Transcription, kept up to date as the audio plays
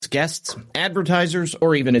guests, advertisers,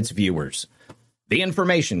 or even its viewers. The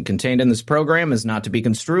information contained in this program is not to be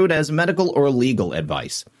construed as medical or legal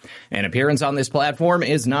advice. An appearance on this platform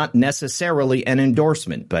is not necessarily an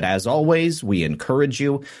endorsement, but as always, we encourage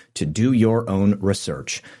you to do your own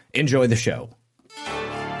research. Enjoy the show.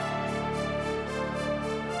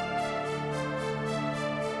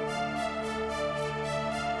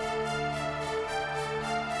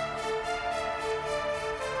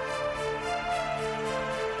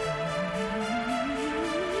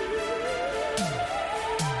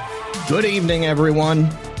 Good evening, everyone,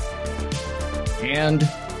 and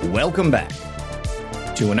welcome back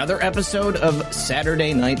to another episode of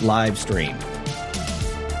Saturday Night Live Stream.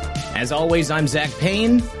 As always, I'm Zach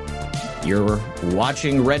Payne. You're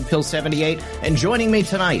watching Red Pill 78, and joining me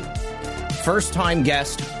tonight, first-time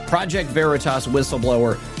guest, Project Veritas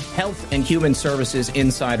whistleblower, Health and Human Services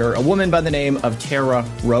insider, a woman by the name of Tara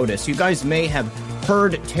Rodas. You guys may have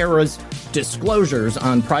heard Tara's disclosures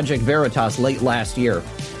on Project Veritas late last year.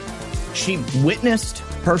 She witnessed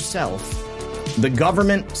herself the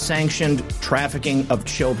government-sanctioned trafficking of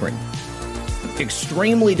children.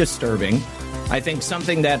 Extremely disturbing. I think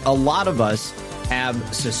something that a lot of us have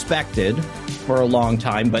suspected for a long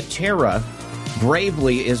time, but Tara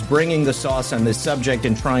bravely is bringing the sauce on this subject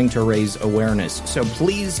and trying to raise awareness. So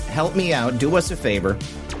please help me out. Do us a favor.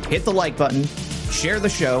 Hit the like button. Share the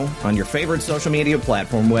show on your favorite social media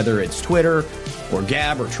platform, whether it's Twitter or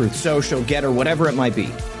Gab or Truth Social, Getter, whatever it might be.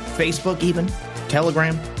 Facebook even,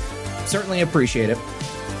 Telegram, certainly appreciate it.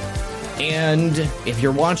 And if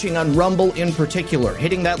you're watching on Rumble in particular,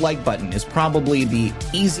 hitting that like button is probably the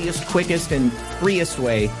easiest, quickest, and freest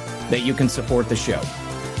way that you can support the show.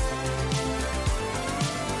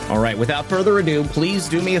 All right, without further ado, please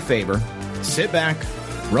do me a favor, sit back,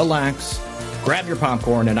 relax, grab your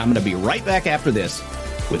popcorn, and I'm going to be right back after this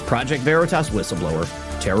with Project Veritas whistleblower,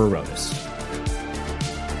 Tara Rodas.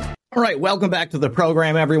 All right, welcome back to the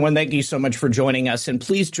program, everyone. Thank you so much for joining us, and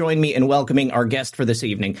please join me in welcoming our guest for this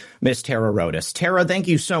evening, Miss Tara Rodas. Tara, thank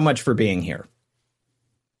you so much for being here.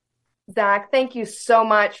 Zach, thank you so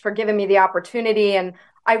much for giving me the opportunity, and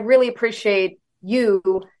I really appreciate you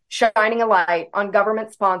shining a light on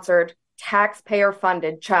government-sponsored,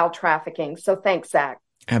 taxpayer-funded child trafficking. So thanks, Zach.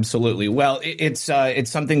 Absolutely. Well, it's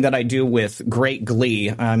something that I do with great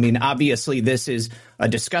glee. I mean, obviously, this is a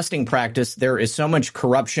disgusting practice. There is so much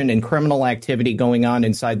corruption and criminal activity going on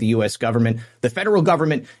inside the U.S. government. The federal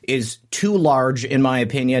government is too large, in my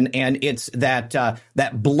opinion, and it's that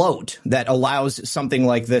bloat that allows something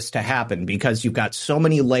like this to happen because you've got so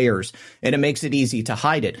many layers, and it makes it easy to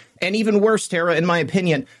hide it. And even worse, Tara, in my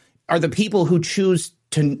opinion, are the people who choose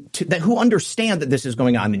who understand that this is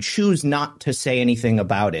going on and choose not to say anything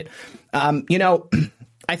about it.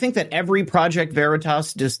 I think that every Project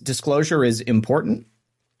Veritas disclosure is important.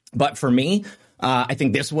 But for me, I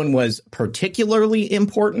think this one was particularly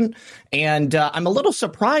important. And I'm a little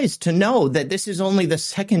surprised to know that this is only the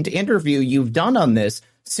second interview you've done on this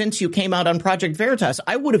since you came out on Project Veritas.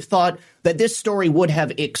 I would have thought that this story would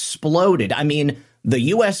have exploded. I mean, the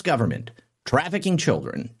U.S. government trafficking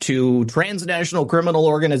children to transnational criminal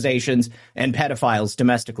organizations and pedophiles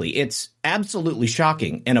domestically. It's absolutely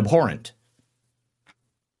shocking and abhorrent.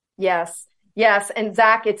 Yes. And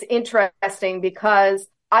Zach, it's interesting because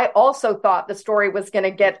I also thought the story was going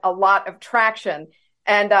to get a lot of traction.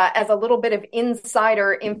 And as a little bit of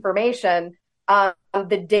insider information,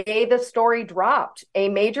 the day the story dropped, a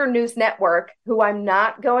major news network, who I'm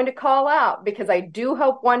not going to call out because I do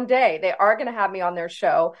hope one day they are going to have me on their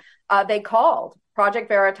show, they called Project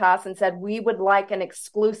Veritas and said, we would like an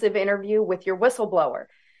exclusive interview with your whistleblower.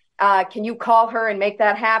 Can you call her and make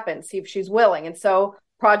that happen? See if she's willing. And so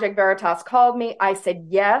Project Veritas called me. I said,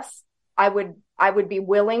 yes, I would be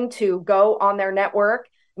willing to go on their network.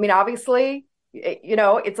 I mean, obviously,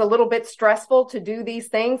 it's a little bit stressful to do these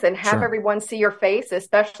things and have everyone see your face,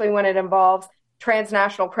 especially when it involves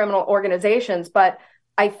transnational criminal organizations. But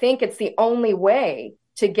I think it's the only way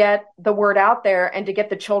to get the word out there and to get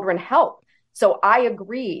the children help. So I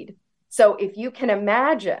agreed. So if you can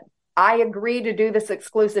imagine, I agreed to do this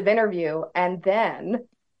exclusive interview. And then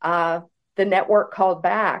the network called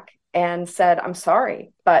back and said, I'm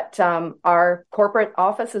sorry, but our corporate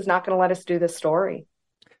office is not going to let us do this story.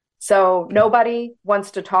 So nobody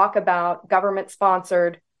wants to talk about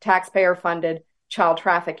government-sponsored, taxpayer-funded child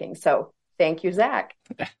trafficking. So thank you, Zach.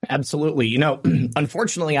 Absolutely.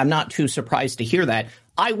 Unfortunately, I'm not too surprised to hear that.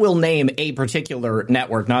 I will name a particular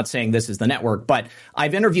network, not saying this is the network, but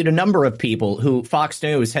I've interviewed a number of people who Fox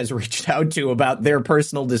News has reached out to about their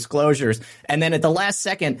personal disclosures, and then at the last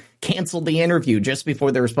second canceled the interview just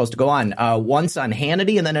before they were supposed to go on. Once on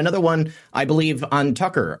Hannity, and then another one, I believe, on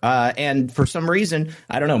Tucker. And for some reason,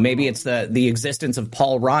 I don't know, maybe it's the existence of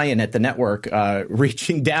Paul Ryan at the network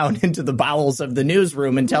reaching down into the bowels of the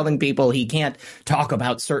newsroom and telling people he can't talk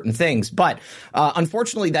about certain things. But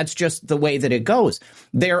unfortunately, that's just the way that it goes.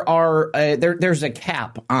 There's a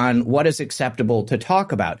cap on what is acceptable to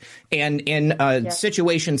talk about. And in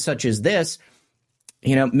situations such as this,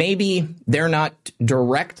 maybe they're not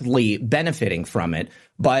directly benefiting from it,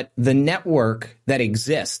 but the network that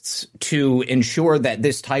exists to ensure that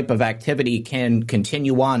this type of activity can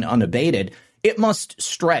continue on unabated, it must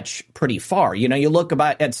stretch pretty far. You look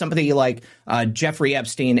at somebody like Jeffrey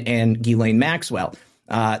Epstein and Ghislaine Maxwell.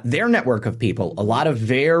 Their network of people, a lot of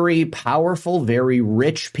very powerful, very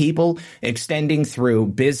rich people extending through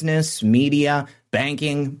business, media,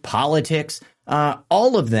 banking, politics,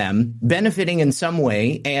 all of them benefiting in some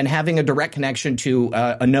way and having a direct connection to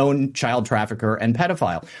a known child trafficker and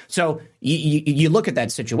pedophile. So you look at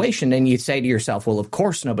that situation and you say to yourself, well, of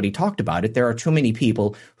course, nobody talked about it. There are too many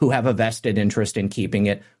people who have a vested interest in keeping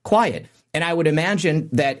it quiet. And I would imagine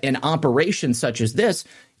that an operation such as this,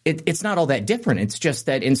 it's not all that different. It's just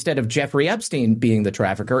that instead of Jeffrey Epstein being the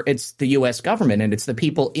trafficker, it's the U.S. government and it's the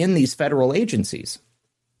people in these federal agencies.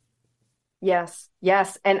 Yes.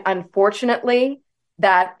 And unfortunately,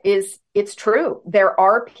 it's true. There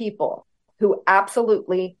are people who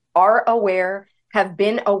absolutely are aware, have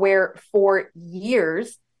been aware for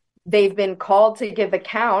years. They've been called to give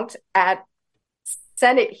account at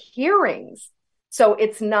Senate hearings. So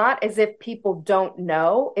it's not as if people don't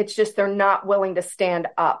know. It's just they're not willing to stand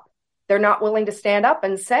up. They're not willing to stand up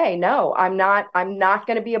and say, no, I'm not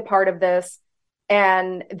going to be a part of this.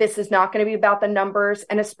 And this is not going to be about the numbers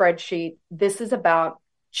and a spreadsheet. This is about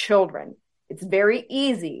children. It's very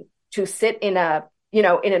easy to sit in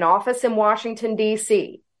an office in Washington,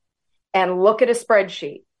 D.C. and look at a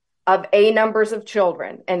spreadsheet of A numbers of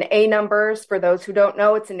children. And A numbers, for those who don't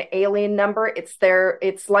know, it's an alien number.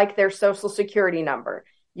 It's like their social security number.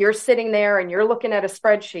 You're sitting there and you're looking at a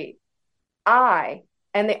spreadsheet. I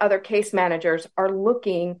and the other case managers are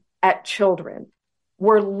looking at children.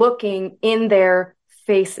 We're looking in their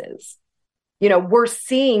faces. We're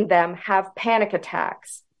seeing them have panic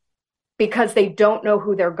attacks because they don't know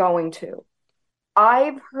who they're going to.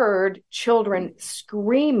 I've heard children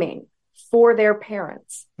screaming for their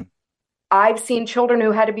parents. I've seen children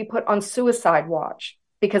who had to be put on suicide watch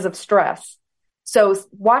because of stress. So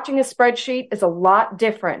watching a spreadsheet is a lot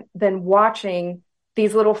different than watching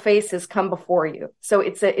these little faces come before you. So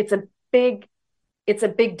it's a big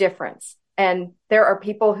difference. And there are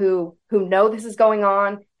people who know this is going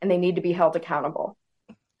on and they need to be held accountable.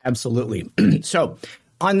 Absolutely. So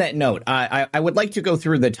on that note, I would like to go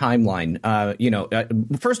through the timeline.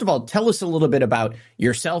 First of all, tell us a little bit about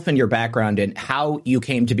yourself and your background and how you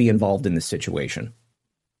came to be involved in this situation.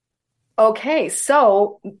 Okay,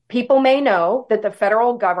 so people may know that the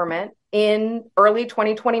federal government in early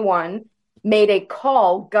 2021 made a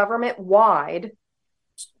call government-wide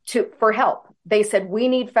for help. They said, we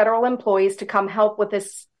need federal employees to come help with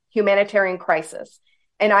this humanitarian crisis.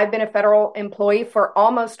 And I've been a federal employee for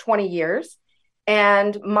almost 20 years.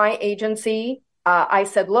 And my agency, I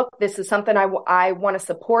said, look, this is something I want to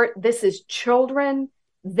support. This is children.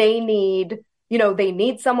 They need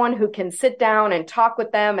someone who can sit down and talk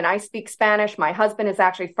with them. And I speak Spanish. My husband is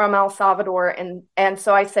actually from El Salvador. And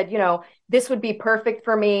so I said, this would be perfect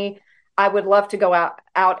for me. I would love to go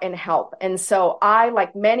out and help. And so I,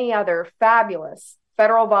 like many other fabulous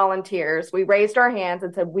federal volunteers, we raised our hands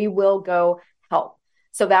and said, we will go help.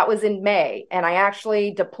 So that was in May. And I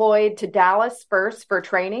actually deployed to Dallas first for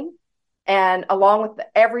training. And along with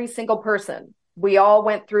every single person, we all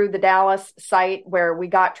went through the Dallas site where we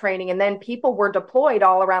got training. And then people were deployed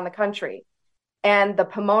all around the country. And the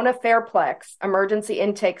Pomona Fairplex emergency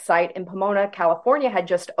intake site in Pomona, California had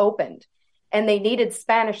just opened. And they needed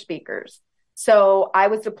Spanish speakers. So I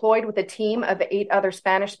was deployed with a team of 8 other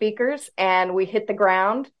Spanish speakers, and we hit the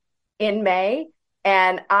ground in May.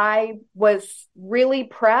 And I was really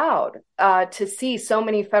proud to see so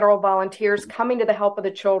many federal volunteers coming to the help of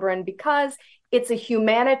the children because it's a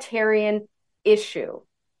humanitarian issue.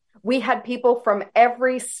 We had people from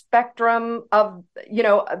every spectrum of,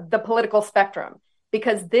 the political spectrum,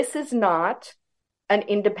 because this is not an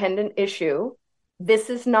independent issue.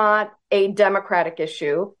 This is not a Democratic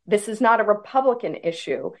issue. This is not a Republican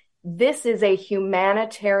issue. This is a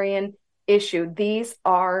humanitarian issue. These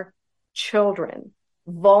are children.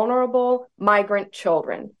 vulnerable migrant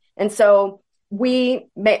children. And so we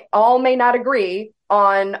may not agree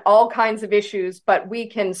on all kinds of issues, but we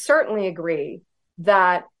can certainly agree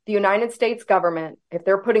that the United States government, if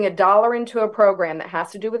they're putting $1 into a program that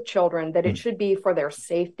has to do with children, that it should be for their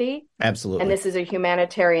safety. Absolutely. And this is a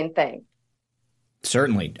humanitarian thing.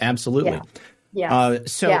 Certainly. Absolutely. Yeah.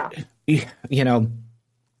 You know,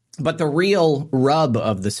 but the real rub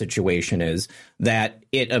of the situation is that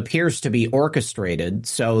it appears to be orchestrated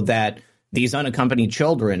so that these unaccompanied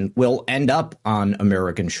children will end up on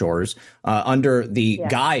American shores under the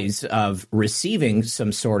guise of receiving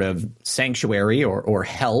some sort of sanctuary or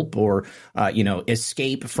help or,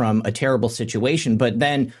 escape from a terrible situation. But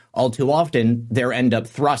then all too often, they're end up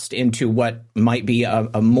thrust into what might be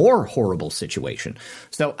a more horrible situation.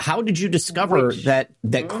 So how did you discover that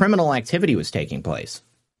criminal activity was taking place?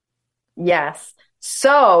 Yes.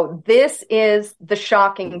 So this is the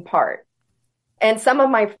shocking part. And some of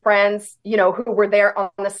my friends, who were there on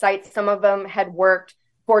the site, some of them had worked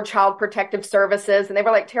for Child Protective Services. And they were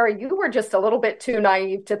like, Terry, you were just a little bit too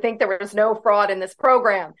naive to think there was no fraud in this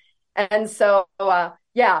program. And so,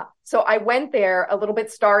 so I went there a little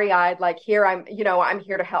bit starry-eyed, like here, I'm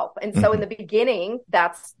here to help. And so in the beginning,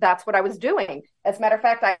 that's what I was doing. As a matter of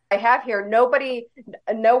fact, I have here, no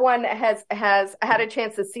one has had a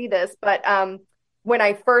chance to see this, but when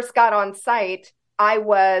I first got on site, I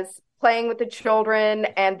was playing with the children,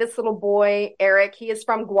 and this little boy, Eric, he is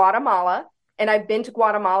from Guatemala, and I've been to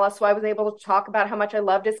Guatemala, so I was able to talk about how much I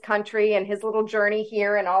loved his country and his little journey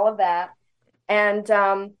here and all of that. And,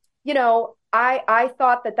 I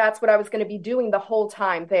thought that that's what I was going to be doing the whole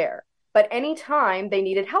time there. But anytime they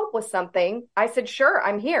needed help with something, I said, sure,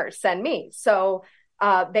 I'm here, send me. So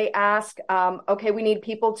they ask, okay, we need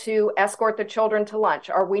people to escort the children to lunch,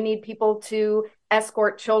 or we need people to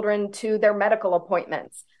escort children to their medical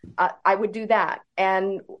appointments. I would do that.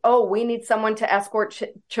 And, we need someone to escort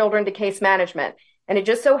children to case management. And it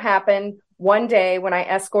just so happened one day when I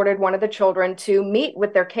escorted one of the children to meet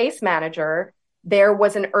with their case manager, there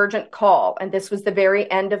was an urgent call. And this was the very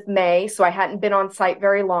end of May. So I hadn't been on site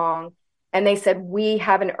very long. And they said, we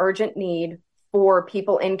have an urgent need for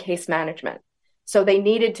people in case management. So they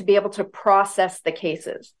needed to be able to process the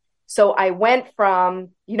cases. So I went from,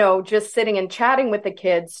 just sitting and chatting with the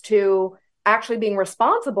kids to actually being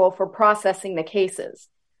responsible for processing the cases.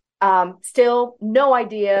 Still no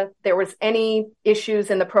idea there was any issues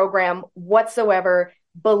in the program whatsoever,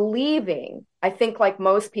 believing, I think like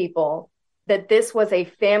most people, that this was a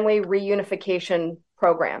family reunification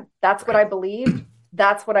program. That's what I believed.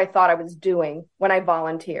 That's what I thought I was doing when I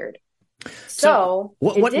volunteered. So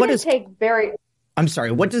what take very... I'm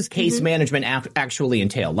sorry, what does case management actually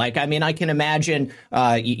entail? Like, I mean, I can imagine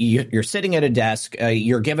you're sitting at a desk,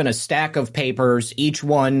 you're given a stack of papers, each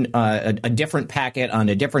one a different packet on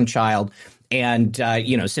a different child. And,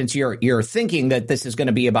 since you're thinking that this is going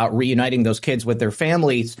to be about reuniting those kids with their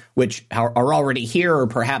families, which are already here, or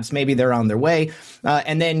perhaps maybe they're on their way,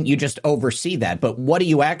 and then you just oversee that. But what do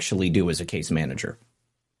you actually do as a case manager?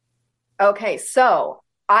 Okay, so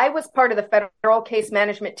I was part of the federal case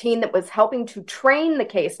management team that was helping to train the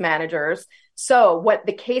case managers. So what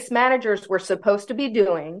the case managers were supposed to be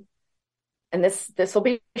doing, and this will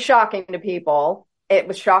be shocking to people, it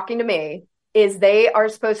was shocking to me, is they are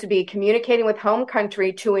supposed to be communicating with home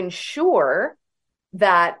country to ensure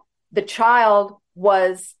that the child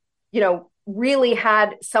was, really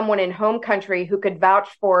had someone in home country who could vouch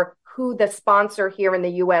for who the sponsor here in the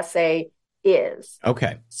USA is.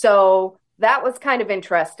 Okay. So that was kind of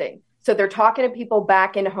interesting. So they're talking to people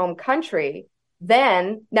back in home country.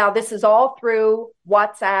 Then, now this is all through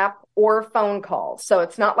WhatsApp or phone calls. So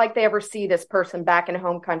it's not like they ever see this person back in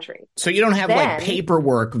home country. So you don't have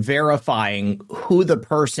paperwork verifying who the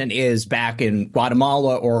person is back in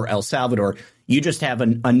Guatemala or El Salvador. You just have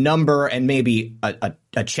a number and maybe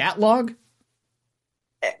a chat log?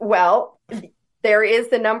 Well, there is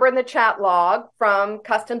the number in the chat log from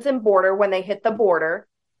Customs and Border when they hit the border.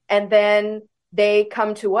 And then they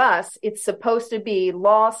come to us. It's supposed to be,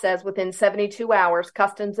 law says within 72 hours,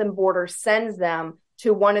 Customs and Border sends them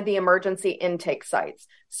to one of the emergency intake sites.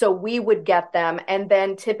 So we would get them. And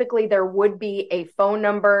then typically there would be a phone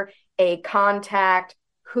number, a contact,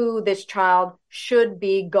 who this child should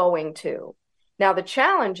be going to. Now, the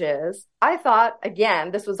challenge is, I thought,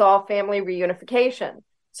 again, this was all family reunification.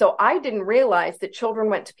 So I didn't realize that children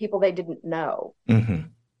went to people they didn't know. Mm-hmm.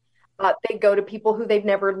 They go to people who they've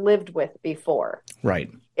never lived with before. Right.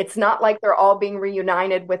 It's not like they're all being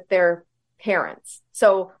reunited with their parents.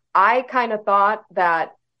 So I kind of thought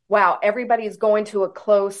that, wow, everybody's going to a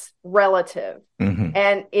close relative. Mm-hmm.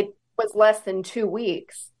 And it was less than 2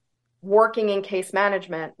 weeks working in case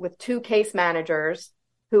management with two case managers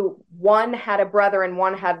who one had a brother and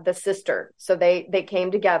one had the sister. So they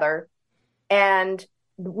came together, and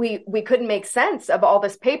we couldn't make sense of all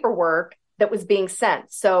this paperwork that was being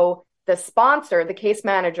sent. So the sponsor, the case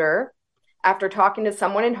manager, after talking to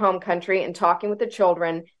someone in home country and talking with the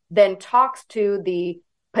children, then talks to the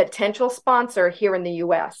potential sponsor here in the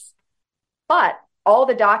US. But all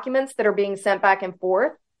the documents that are being sent back and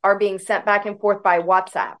forth are being sent back and forth by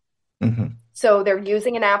WhatsApp. Mm-hmm. So they're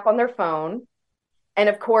using an app on their phone. And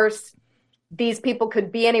of course, these people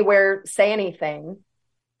could be anywhere, say anything.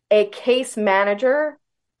 A case manager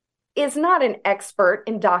is not an expert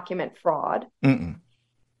in document fraud. Mm-mm.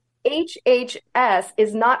 HHS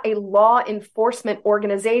is not a law enforcement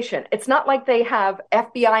organization. It's not like they have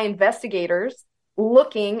FBI investigators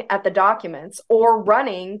looking at the documents or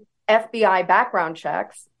running FBI background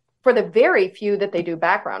checks for the very few that they do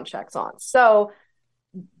background checks on. So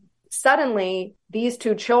suddenly, these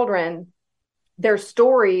two children, their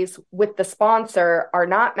stories with the sponsor are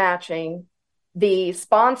not matching. The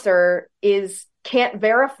sponsor can't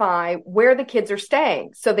verify where the kids are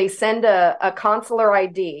staying. So they send a consular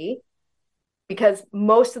ID, because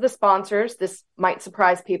most of the sponsors, this might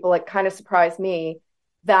surprise people, it kind of surprised me,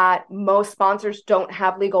 that most sponsors don't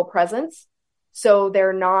have legal presence. So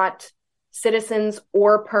they're not citizens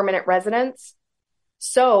or permanent residents.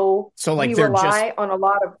 So like we rely on a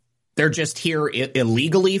lot of... They're just here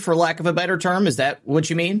illegally, for lack of a better term? Is that what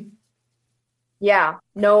you mean? Yeah.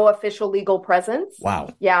 No official legal presence.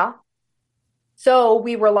 Wow. Yeah. So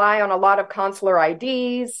we rely on a lot of consular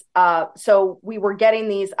IDs. So we were getting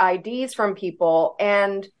these IDs from people.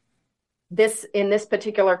 And in this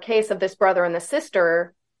particular case of this brother and the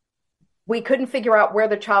sister, we couldn't figure out where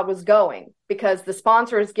the child was going because the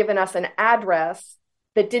sponsor has given us an address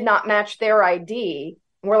that did not match their ID.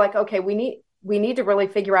 And we're like, okay, we need to really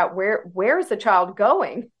figure out where is the child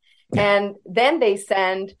going? Yeah. And then they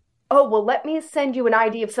send, oh, well, let me send you an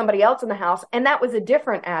ID of somebody else in the house. And that was a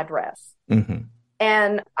different address. Mm-hmm.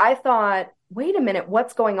 And I thought, wait a minute,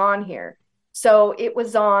 what's going on here? So it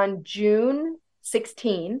was on June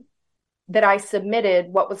 16 that I submitted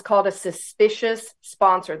what was called a suspicious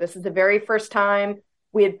sponsor. This is the very first time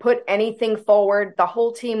we had put anything forward. The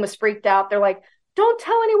whole team was freaked out. They're like, don't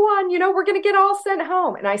tell anyone, we're going to get all sent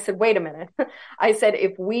home. And I said, wait a minute. I said,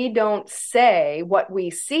 if we don't say what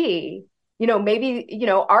we see, maybe,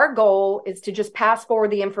 our goal is to just pass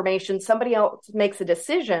forward the information. Somebody else makes a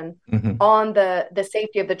decision mm-hmm. on the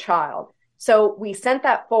safety of the child. So we sent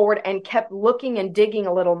that forward and kept looking and digging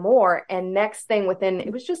a little more. And next thing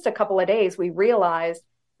it was just a couple of days, we realized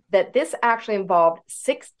that this actually involved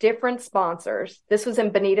 6 different sponsors. This was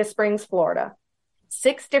in Bonita Springs, Florida.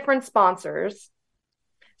 6 different sponsors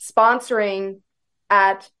sponsoring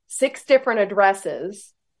at 6 different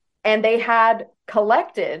addresses. And they had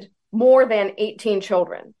collected more than 18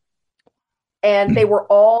 children. And they were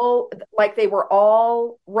all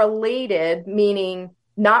related, meaning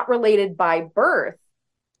not related by birth,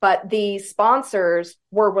 but the sponsors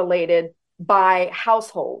were related by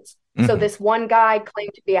households. Mm-hmm. So this one guy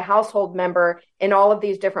claimed to be a household member in all of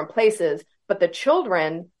these different places, but the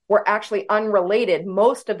children were actually unrelated.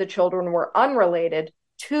 Most of the children were unrelated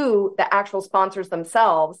to the actual sponsors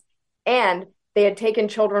themselves, and they had taken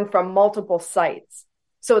children from multiple sites.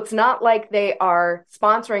 So it's not like they are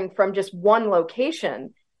sponsoring from just one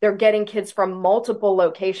location. They're getting kids from multiple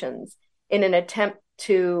locations in an attempt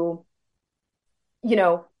to,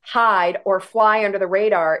 hide or fly under the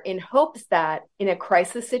radar in hopes that in a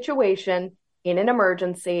crisis situation, in an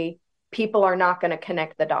emergency, people are not going to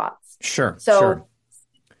connect the dots. Sure. So, sure.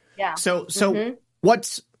 Yeah. So mm-hmm.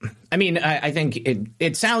 I think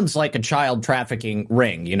it sounds like a child trafficking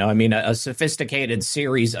ring, a sophisticated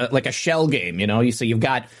series, like a shell game, so you've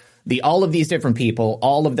got all of these different people,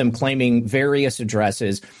 all of them claiming various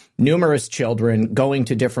addresses, numerous children going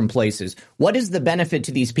to different places. What is the benefit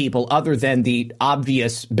to these people other than the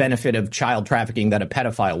obvious benefit of child trafficking that a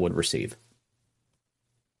pedophile would receive?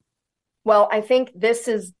 Well, I think this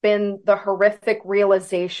has been the horrific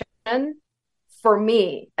realization for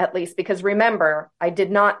me, at least, because remember, I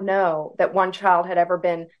did not know that one child had ever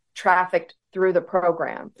been trafficked through the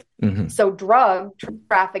program. Mm-hmm. So drug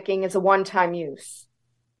trafficking is a one-time use.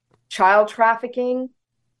 Child trafficking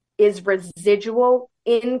is residual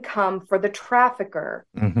income for the trafficker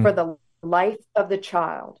mm-hmm. for the life of the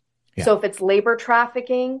child. Yeah. So if it's labor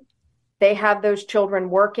trafficking, they have those children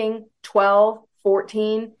working 12,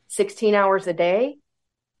 14, 16 hours a day,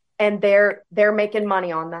 and they're making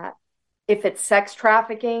money on that. If it's sex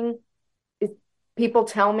trafficking, people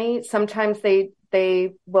tell me sometimes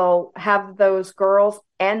they will have those girls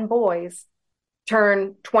and boys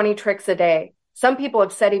turn 20 tricks a day. Some people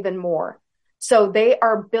have said even more. So they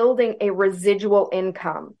are building a residual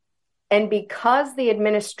income. And because the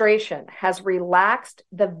administration has relaxed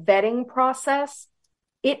the vetting process,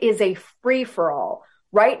 it is a free-for-all.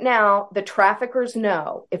 Right now, the traffickers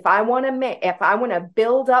know if I want to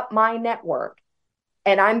build up my network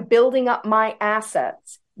and I'm building up my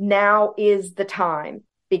assets, now is the time,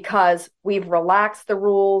 because we've relaxed the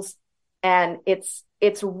rules, and it's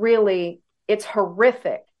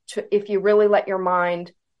horrific if you really let your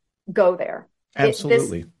mind go there.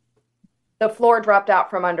 Absolutely. The floor dropped out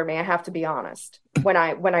from under me, I have to be honest, when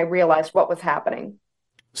I realized what was happening.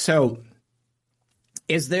 So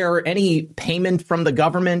is there any payment from the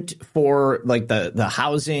government for like the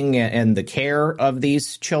housing and the care of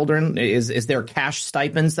these children? Is there cash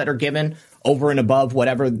stipends that are given over and above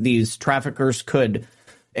whatever these traffickers could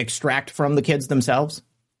extract from the kids themselves?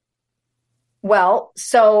 Well,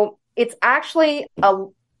 so it's actually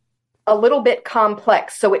a little bit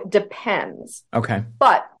complex, so it depends. Okay.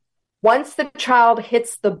 But once the child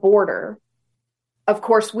hits the border, of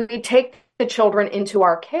course, we take the children into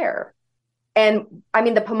our care. And I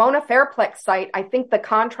mean, the Pomona Fairplex site, I think the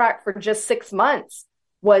contract for just 6 months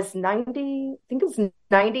was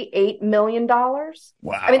 $98 million. Wow.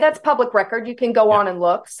 I mean, that's public record. You can go on and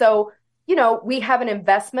look. So, we have an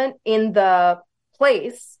investment in the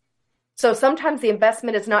place. So sometimes the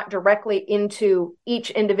investment is not directly into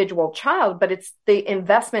each individual child, but it's the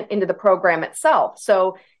investment into the program itself.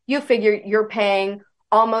 So you figure you're paying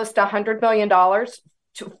almost $100 million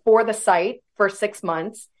for the site for 6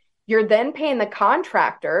 months. You're then paying the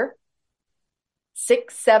contractor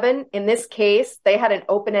 6, 7. In this case, they had an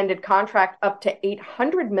open-ended contract up to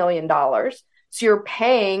 $800 million. So you're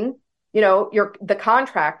paying, the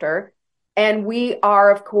contractor, and we are,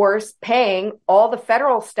 of course, paying all the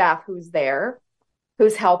federal staff who's there,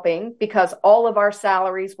 who's helping, because all of our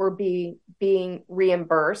salaries were being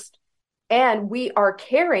reimbursed. And we are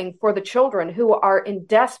caring for the children who are in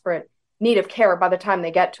desperate need of care by the time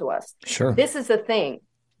they get to us. Sure. This is the thing.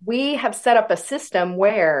 We have set up a system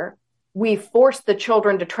where we force the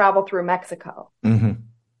children to travel through Mexico. Mm-hmm.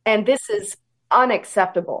 And this is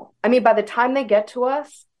unacceptable. I mean, by the time they get to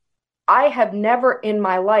us, I have never in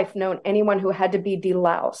my life known anyone who had to be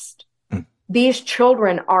deloused. Mm. These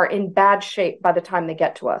children are in bad shape by the time they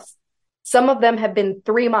get to us. Some of them have been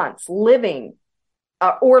 3 months living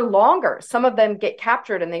or longer. Some of them get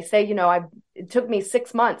captured and they say, it took me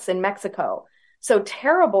 6 months in Mexico. So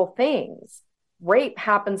terrible things. Rape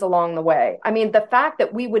happens along the way. I mean, the fact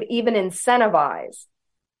that we would even incentivize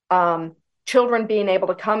children being able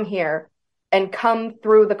to come here and come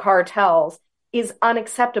through the cartels is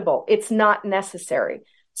unacceptable. It's not necessary.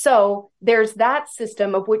 So there's that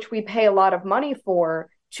system of which we pay a lot of money for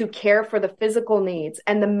to care for the physical needs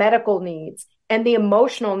and the medical needs and the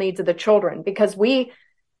emotional needs of the children, because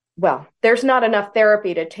there's not enough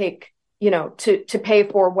therapy to take, to pay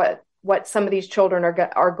for what some of these children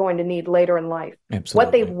are going to need later in life. Absolutely.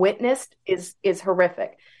 What they've witnessed is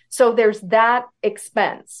horrific. So there's that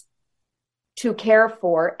expense to care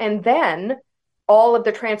for. And then all of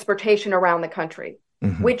the transportation around the country,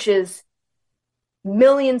 mm-hmm. which is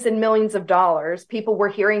millions and millions of dollars. People were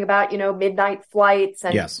hearing about, midnight flights,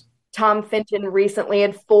 and yes. Tom Fenton recently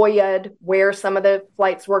had FOIA'd where some of the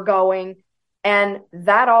flights were going, and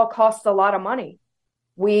that all costs a lot of money.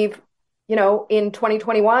 We've, in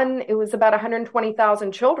 2021, it was about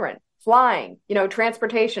 120,000 children flying,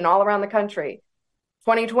 transportation all around the country.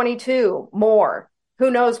 2022, more.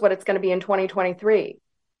 Who knows what it's going to be in 2023?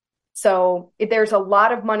 So there's a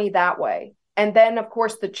lot of money that way. And then, of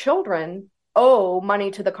course, the children owe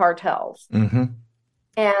money to the cartels. Mm-hmm.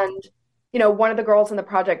 And, one of the girls in the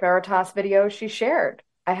Project Veritas video, she shared,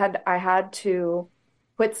 I had to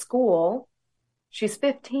quit school. She's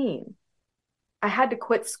 15. I had to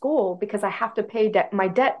quit school because I have to pay my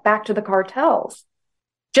debt back to the cartels.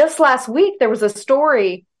 Just last week, there was a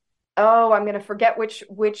story. Oh, I'm going to forget which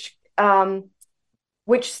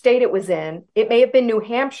state it was in. It may have been New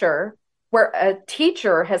Hampshire, where a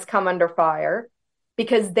teacher has come under fire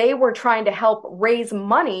because they were trying to help raise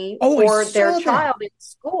money for their child in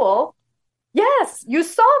school. Yes, you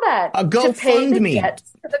saw that. To pay the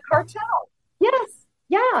debts to the cartel. Yes,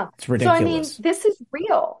 yeah. It's ridiculous. So, I mean, this is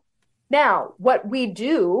real. Now, what we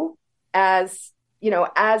do as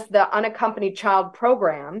the Unaccompanied Child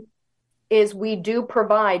Program is we do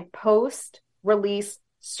provide post-release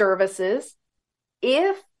services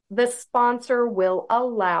if the sponsor will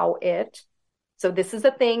allow it. So this is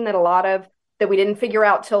a thing that that we didn't figure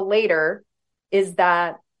out till later, is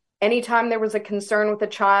that anytime there was a concern with a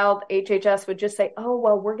child, HHS would just say, oh,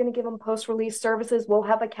 well, we're going to give them post-release services. We'll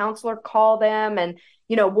have a counselor call them, and,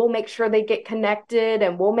 we'll make sure they get connected,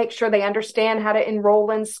 and we'll make sure they understand how to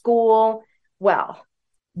enroll in school. Well,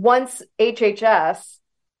 once HHS,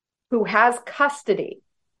 who has custody,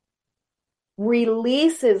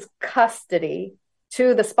 releases custody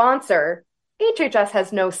to the sponsor, HHS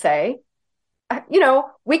has no say.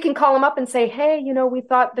 We can call them up and say, hey, we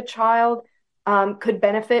thought the child could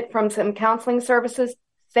benefit from some counseling services.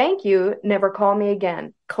 Thank you. Never call me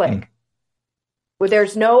again. Click. Well,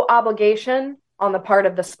 there's no obligation on the part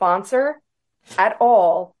of the sponsor at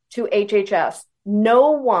all to HHS.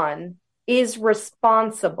 No one is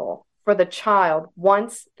responsible for the child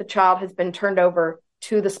once the child has been turned over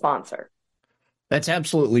to the sponsor. That's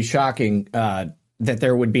absolutely shocking. That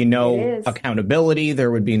there would be no accountability,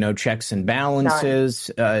 there would be no checks and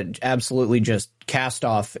balances, absolutely just cast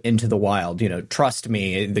off into the wild. Trust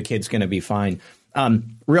me, the kid's going to be fine.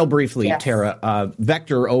 Real briefly, yes. Tara,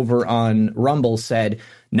 Vector over on Rumble said,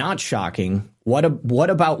 not shocking. What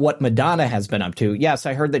about what Madonna has been up to? Yes,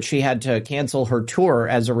 I heard that she had to cancel her tour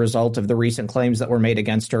as a result of the recent claims that were made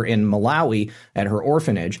against her in Malawi at her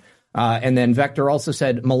orphanage. And then Vector also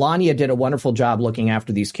said, Melania did a wonderful job looking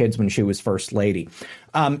after these kids when she was first lady.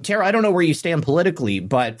 Tara, I don't know where you stand politically,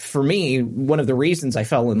 but for me, one of the reasons I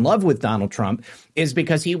fell in love with Donald Trump is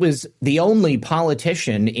because he was the only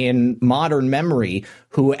politician in modern memory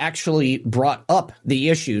who actually brought up the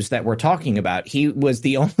issues that we're talking about. He was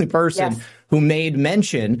the only person who made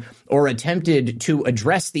mention or attempted to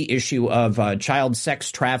address the issue of child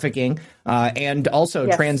sex trafficking and also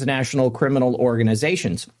transnational criminal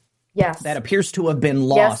organizations. Yes, that appears to have been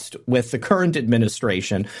lost with the current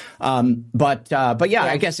administration. But yeah,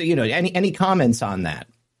 I guess, any comments on that?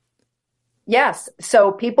 Yes.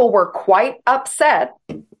 So people were quite upset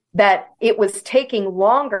that it was taking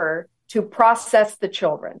longer to process the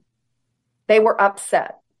children. They were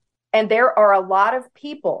upset. And there are a lot of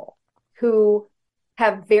people who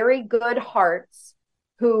have very good hearts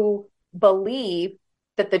who believe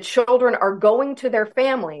that the children are going to their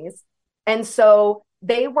families. And so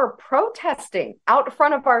they were protesting out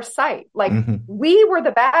front of our site. Like we were the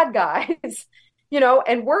bad guys,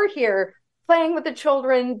 and we're here playing with the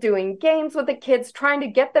children, doing games with the kids, trying to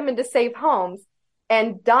get them into safe homes.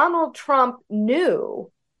 And Donald Trump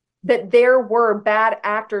knew that there were bad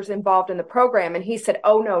actors involved in the program. And he said,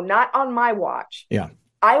 oh, no, not on my watch. Yeah.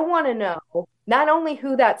 I want to know not only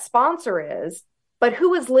who that sponsor is, but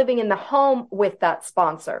who is living in the home with that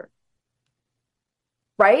sponsor.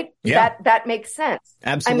 Right? Yeah. That makes sense.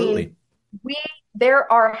 Absolutely. I mean,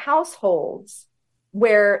 there are households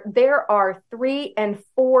where there are 3 and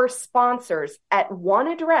 4 sponsors at one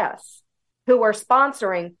address who are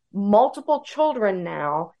sponsoring multiple children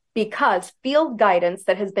now because field guidance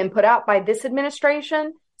that has been put out by this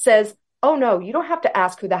administration says, oh, no, you don't have to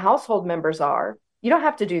ask who the household members are. You don't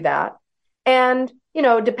have to do that. And,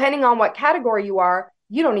 depending on what category you are,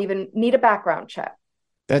 you don't even need a background check.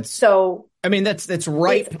 That's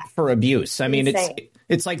ripe for abuse. I mean,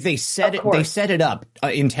 it's like they set it up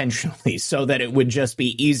intentionally so that it would just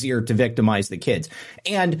be easier to victimize the kids.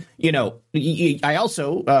 And, I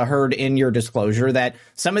also heard in your disclosure that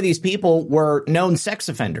some of these people were known sex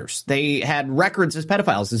offenders. They had records as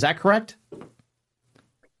pedophiles. Is that correct?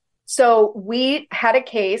 So we had a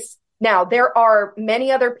case. Now, there are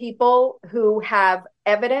many other people who have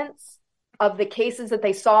evidence of the cases that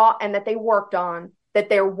they saw and that they worked on, that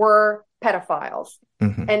there were pedophiles.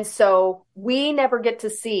 And so we never get to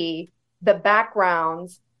see the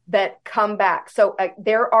backgrounds that come back. So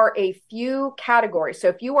there are a few categories. So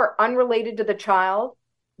if you are unrelated to the child,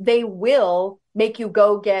 they will make you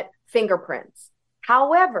go get fingerprints.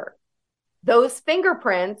 However, those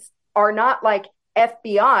fingerprints are not like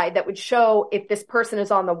FBI that would show if this person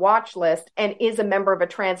is on the watch list and is a member of a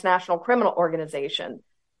transnational criminal organization.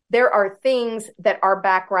 There are things that our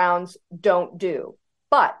backgrounds don't do.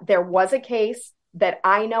 But there was a case that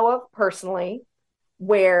I know of personally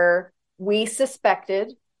where we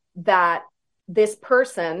suspected that this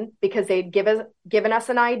person, because they'd given us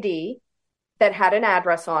an ID that had an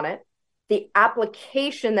address on it, the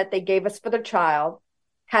application that they gave us for the child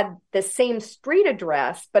had the same street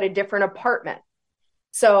address, but a different apartment.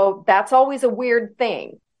 So that's always a weird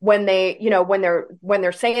thing when they, when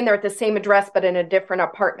they're saying they're at the same address, but in a different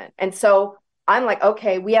apartment. And so I'm like,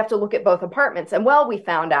 okay, we have to look at both apartments. And we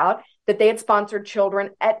found out that they had sponsored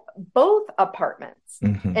children at both apartments.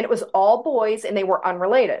 And it was all boys and they were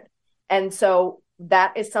unrelated. And so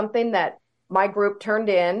that is something that my group turned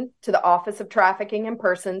in to the Office of Trafficking in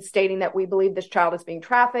Persons, stating that we believe this child is being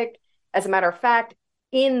trafficked. As a matter of fact,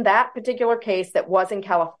 in that particular case that was in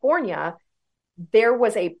California, there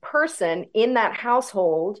was a person in that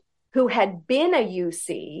household who had been a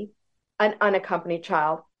UC, an unaccompanied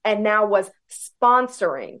child, and now was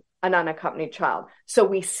sponsoring an unaccompanied child. So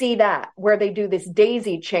we see that where they do this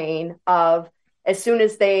daisy chain of as soon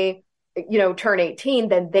as they, turn 18,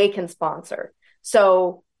 then they can sponsor.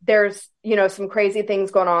 So there's, some crazy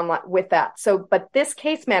things going on with that. So, but this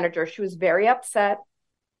case manager, she was very upset.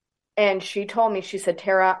 And she told me, she said,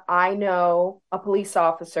 Tara, I know a police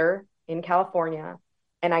officer in California,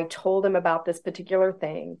 and I told him about this particular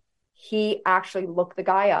thing. He actually looked the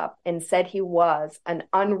guy up and said he was an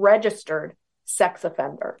unregistered sex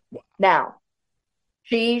offender. Now,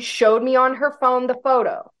 she showed me on her phone the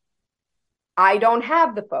photo. I don't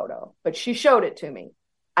have the photo, but she showed it to me.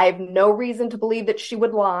 I have no reason to believe that she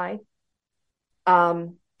would lie.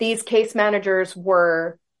 These case managers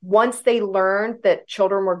were, once they learned that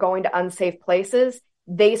children were going to unsafe places,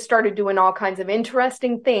 they started doing all kinds of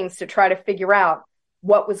interesting things to try to figure out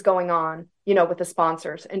what was going on, with the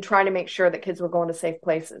sponsors and trying to make sure that kids were going to safe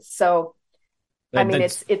places. So,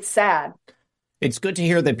 it's sad. It's good to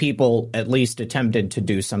hear that people at least attempted to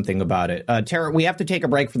do something about it. Tara, we have to take a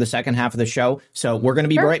break for the second half of the show, so we're going to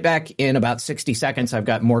be right back in about 60 seconds. I've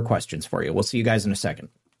got more questions for you. We'll see you guys in a second.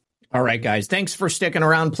 All right, guys, thanks for sticking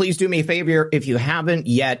around. Please do me a favor, if you haven't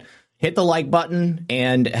yet, hit the like button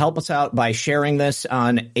and help us out by sharing this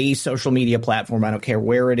on a social media platform. I don't care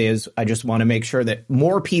where it is. I just want to make sure that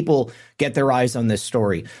more people get their eyes on this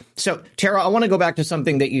story. So, Tara, I want to go back to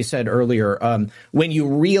something that you said earlier. When you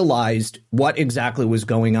realized what exactly was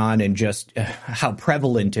going on and just how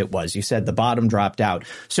prevalent it was, you said the bottom dropped out.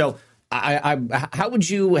 So how would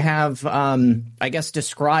you have,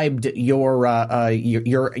 described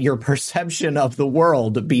your perception of the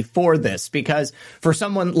world before this? Because for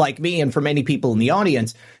someone like me and for many people in the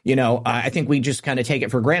audience, I think we just kind of take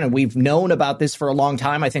it for granted. We've known about this for a long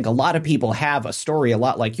time. I think a lot of people have a story a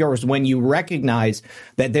lot like yours. When you recognize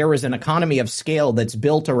that there is an economy of scale that's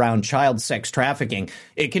built around child sex trafficking,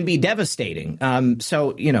 it can be devastating. So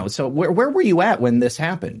where were you at when this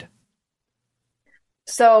happened?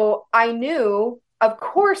 So I knew, of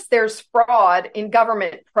course, there's fraud in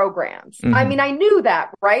government programs. Mm-hmm. I knew that,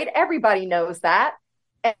 right? Everybody knows that.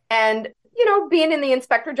 And, being in the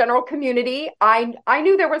Inspector General community, I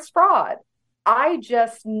knew there was fraud. I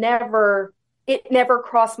just it never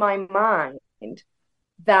crossed my mind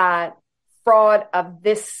that fraud of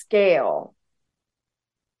this scale,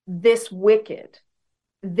 this wicked,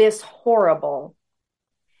 this horrible,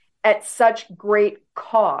 at such great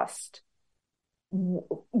cost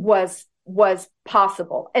was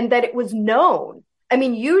possible, and that it was known.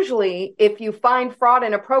 Usually if you find fraud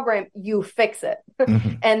in a program, you fix it.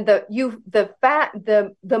 Mm-hmm. And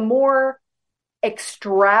the more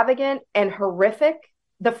extravagant and horrific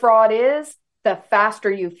the fraud is, the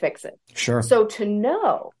faster you fix it. Sure. So to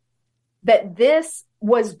know that this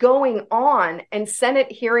was going on and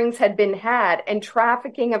Senate hearings had been had and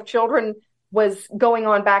trafficking of children was going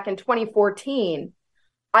on back in 2014,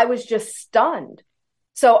 I was just stunned.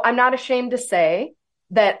 So I'm not ashamed to say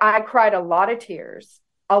that I cried a lot of tears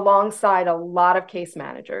alongside a lot of case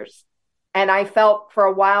managers. And I felt for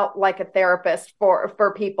a while like a therapist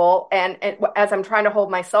for people. And as I'm trying to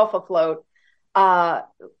hold myself afloat,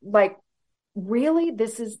 really,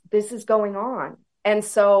 this is going on. And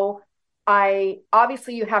so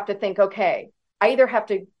obviously you have to think, okay, I either have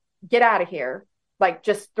to get out of here, like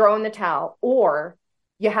just throw in the towel, or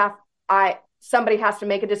somebody has to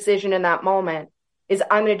make a decision in that moment. Is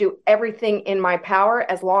I'm going to do everything in my power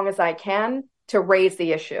as long as I can to raise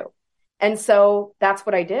the issue. And so that's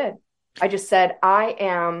what I did. I just said, I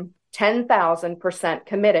am 10,000%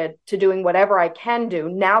 committed to doing whatever I can do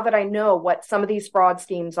now that I know what some of these fraud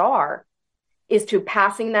schemes are, is to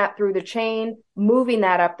passing that through the chain, moving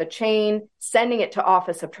that up the chain, sending it to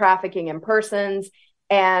Office of Trafficking in Persons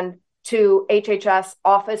and to HHS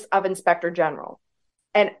Office of Inspector General.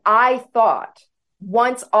 And I thought,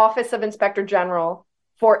 once Office of Inspector General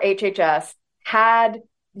for HHS had,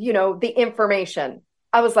 the information,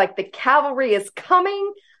 I was like, the cavalry is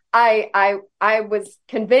coming. I was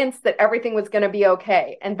convinced that everything was going to be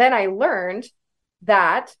okay. And then I learned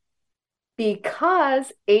that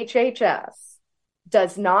because HHS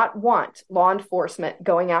does not want law enforcement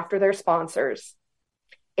going after their sponsors,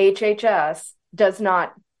 HHS does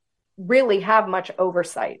not really have much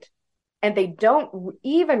oversight. And they don't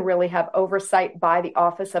even really have oversight by the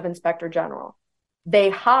Office of Inspector General.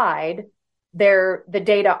 They hide the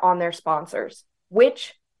data on their sponsors,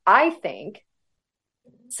 which I think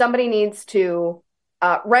somebody needs to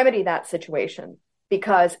remedy that situation,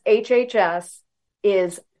 because HHS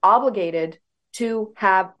is obligated to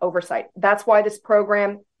have oversight. That's why this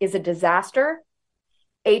program is a disaster.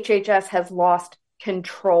 HHS has lost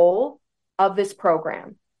control of this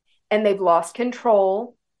program, and they've lost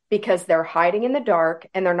control because they're hiding in the dark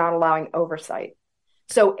and they're not allowing oversight.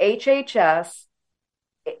 So HHS,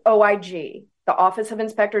 OIG, the Office of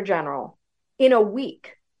Inspector General, in a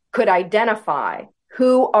week could identify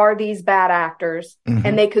who are these bad actors,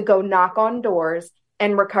 and they could go knock on doors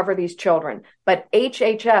and recover these children. But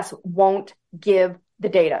HHS won't give the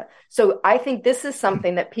data. So I think this is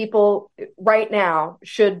something that people right now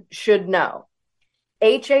should know.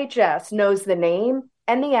 HHS knows the name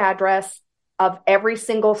and the address of every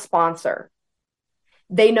single sponsor.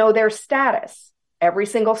 They know their status, every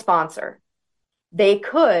single sponsor. They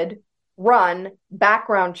could run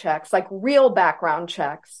background checks, like real background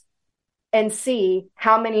checks, and see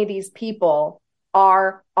how many of these people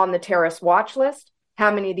are on the terrorist watch list, how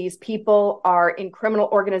many of these people are in criminal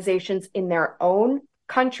organizations in their own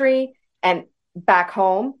country and back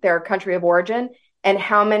home, their country of origin, and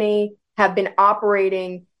how many have been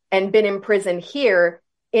operating and been in prison here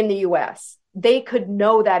in the US. They could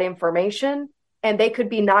know that information, and they could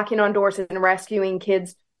be knocking on doors and rescuing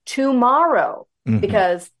kids tomorrow,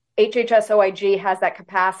 because HHS OIG has that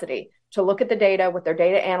capacity to look at the data with their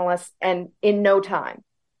data analysts and in no time.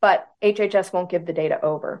 But HHS won't give the data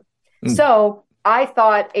over. So I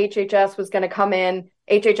thought HHS was going to come in,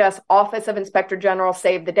 HHS Office of Inspector General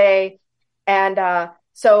saved the day. And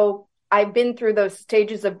so I've been through those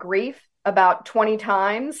stages of grief about 20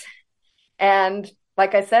 times. And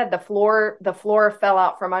like I said, the floor fell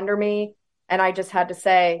out from under me. And I just had to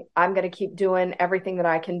say, I'm going to keep doing everything that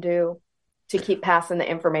I can do to keep passing the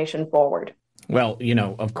information forward. Well,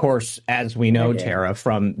 of course, as we know, Tara,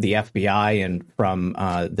 from the FBI and from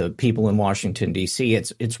the people in Washington, D.C.,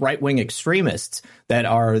 it's right-wing extremists that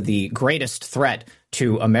are the greatest threat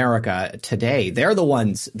to America today. They're the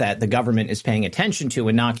ones that the government is paying attention to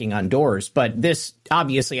and knocking on doors. But this,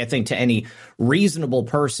 obviously, I think to any reasonable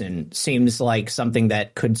person seems like something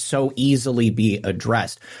that could so easily be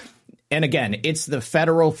addressed. And again, it's the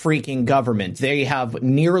federal freaking government. They have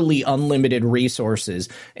nearly unlimited resources,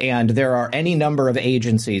 and there are any number of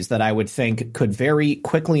agencies that I would think could very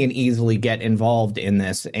quickly and easily get involved in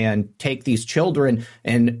this and take these children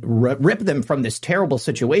and rip them from this terrible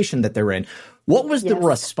situation that they're in. What was the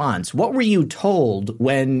response? What were you told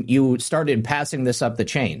when you started passing this up the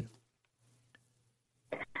chain?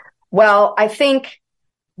 Well, I think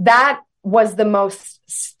that was the most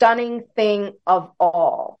stunning thing of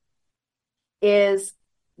all. Is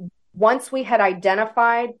once we had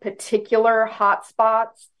identified particular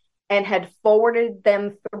hotspots and had forwarded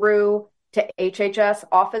them through to HHS,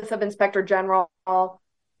 Office of Inspector General,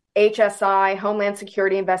 HSI, Homeland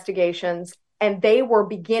Security Investigations, and they were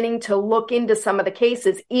beginning to look into some of the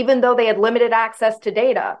cases, even though they had limited access to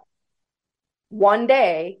data. One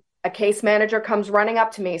day, a case manager comes running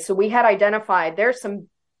up to me. So we had identified there's some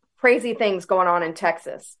crazy things going on in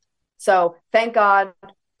Texas. So thank God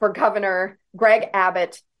for Governor Greg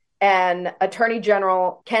Abbott and Attorney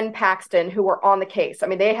General Ken Paxton, who were on the case. I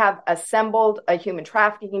mean, they have assembled a human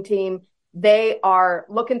trafficking team. They are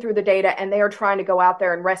looking through the data, and they are trying to go out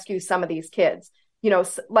there and rescue some of these kids.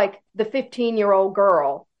 Like the 15-year-old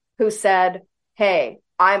girl who said, hey,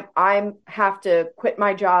 I'm have to quit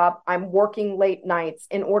my job. I'm working late nights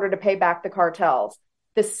in order to pay back the cartels.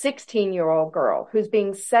 The 16-year-old girl who's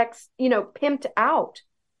being pimped out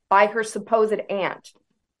by her supposed aunt,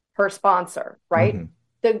 her sponsor, right?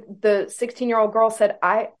 The 16-year-old girl said,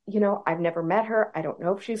 I've never met her. I don't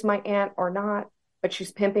know if she's my aunt or not, but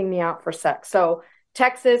she's pimping me out for sex. So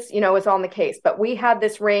Texas, is on the case. But we had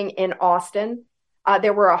this ring in Austin.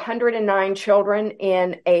 There were 109 children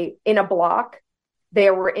in a block.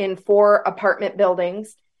 They were in 4 apartment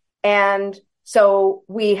buildings. And so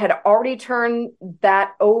we had already turned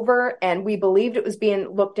that over, and we believed it was being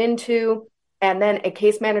looked into. And then a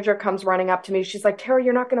case manager comes running up to me. She's like, Tara,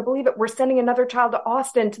 you're not going to believe it. We're sending another child to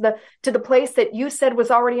Austin, to the place that you said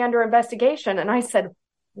was already under investigation. And I said,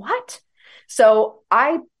 what? So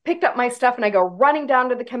I picked up my stuff and I go running down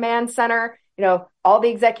to the command center. All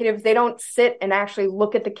the executives, they don't sit and actually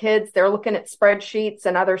look at the kids. They're looking at spreadsheets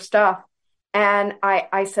and other stuff. And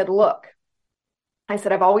I said, look,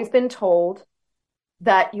 I've always been told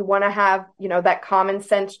that you want to have, that common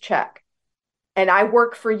sense check. And I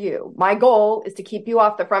work for you. My goal is to keep you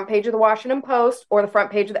off the front page of the Washington Post or the front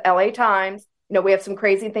page of the LA Times. We have some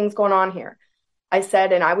crazy things going on here. I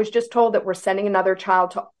said, and I was just told that we're sending another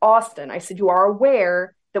child to Austin. I said, you are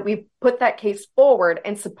aware that we've put that case forward,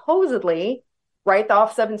 and supposedly, right, the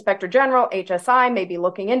Office of Inspector General, HSI, may be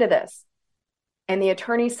looking into this. And the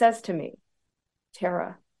attorney says to me,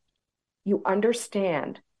 Tara, you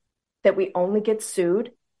understand that we only get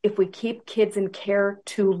sued if we keep kids in care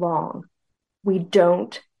too long. We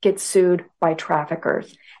don't get sued by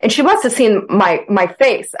traffickers. And she must have seen my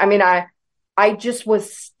face. I mean, I just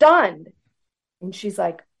was stunned. And she's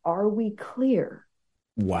like, are we clear?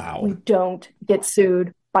 Wow. We don't get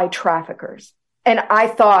sued by traffickers. And I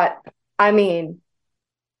thought, I mean,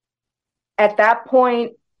 at that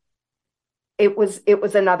point, it was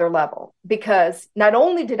another level, because not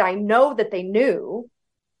only did I know that they knew,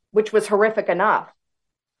 which was horrific enough,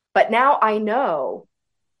 but now I know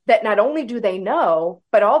that not only do they know,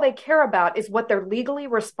 but all they care about is what they're legally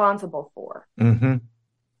responsible for. Mm-hmm.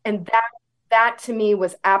 And that to me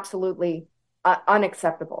was absolutely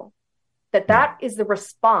unacceptable. That is the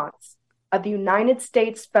response of the United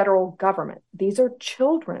States federal government. These are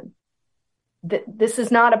children. This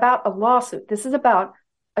is not about a lawsuit. This is about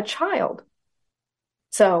a child.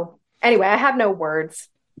 So anyway, I have no words.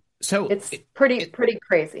 So it's pretty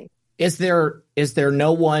crazy. Is there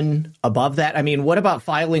no one above that? I mean, what about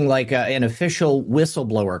filing like an official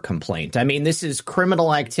whistleblower complaint? I mean, this is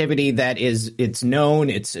criminal activity that it's known,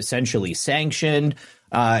 it's essentially sanctioned.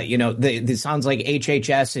 This sounds like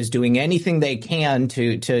HHS is doing anything they can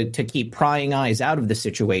to keep prying eyes out of the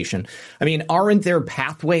situation. I mean, aren't there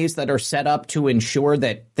pathways that are set up to ensure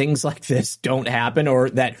that things like this don't happen, or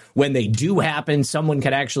that when they do happen, someone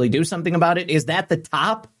can actually do something about it? Is that the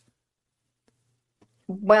top?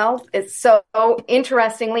 Well, it's so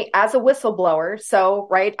interestingly, as a whistleblower,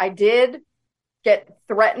 right, I did get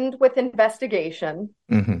threatened with investigation.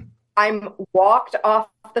 Mm-hmm. I'm walked off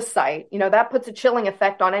the site. That puts a chilling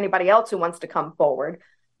effect on anybody else who wants to come forward.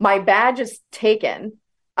 My badge is taken.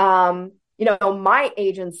 My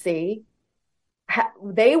agency,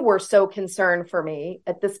 they were so concerned for me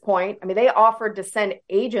at this point. I mean, they offered to send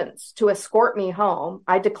agents to escort me home.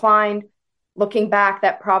 I declined. Looking back,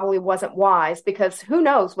 that probably wasn't wise, because who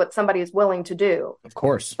knows what somebody is willing to do. Of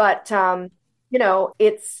course. But,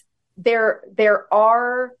 there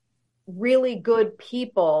are really good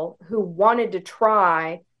people who wanted to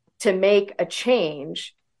try to make a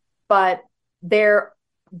change, but they're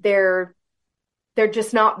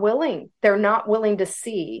just not willing. They're not willing to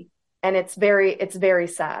see. And it's very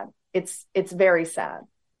sad. It's very sad.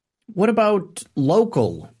 What about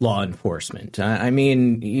local law enforcement?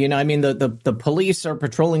 The police are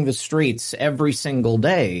patrolling the streets every single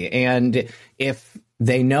day. And if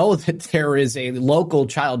they know that there is a local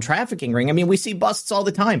child trafficking ring, I mean, we see busts all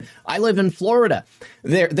the time. I live in Florida.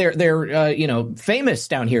 They're famous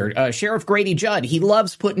down here. Sheriff Grady Judd, he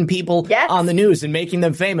loves putting people on the news and making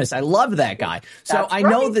them famous. I love that guy. So I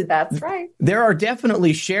know that that's right. There are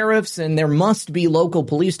definitely sheriffs, and there must be local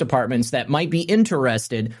police departments that might be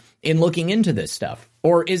interested in looking into this stuff.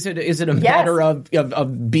 Or is it a matter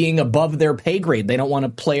of being above their pay grade? They don't want to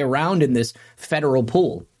play around in this federal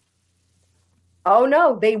pool. Oh,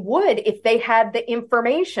 no, they would if they had the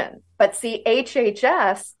information. But see,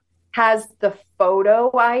 HHS has the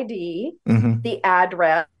photo ID, mm-hmm. the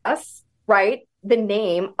address, right? The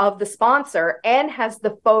name of the sponsor, and has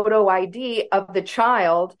the photo ID of the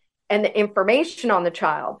child and the information on the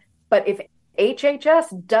child. But if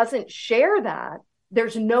HHS doesn't share that,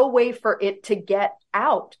 there's no way for it to get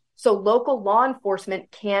out. So local law enforcement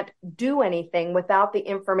can't do anything without the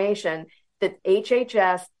information that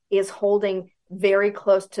HHS is holding very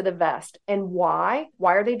close to the vest. And why?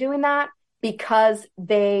 Why are they doing that? Because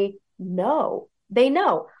they know.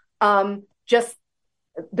 Just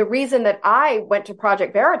the reason that I went to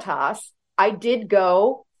Project Veritas, I did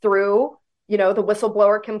go through, the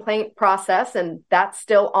whistleblower complaint process, and that's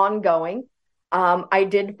still ongoing. I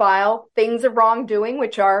did file things of wrongdoing,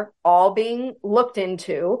 which are all being looked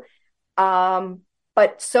into.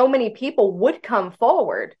 But so many people would come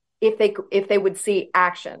forward if they would see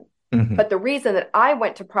action. Mm-hmm. But the reason that I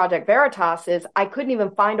went to Project Veritas is I couldn't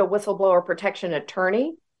even find a whistleblower protection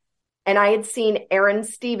attorney. And I had seen Aaron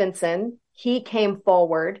Stevenson. He came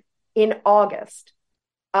forward in August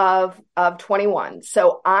of 21.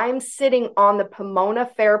 So I'm sitting on the Pomona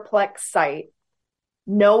Fairplex site,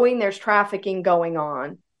 knowing there's trafficking going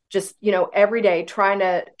on, just, every day trying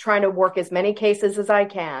to work as many cases as I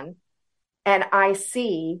can. And I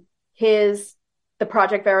see the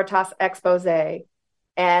Project Veritas expose.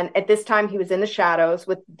 And at this time he was in the shadows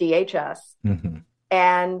with DHS. Mm-hmm.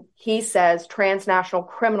 And he says transnational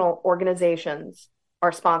criminal organizations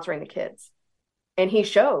are sponsoring the kids. And he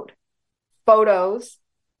showed photos,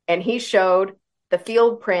 and he showed the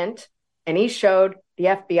field print, and he showed the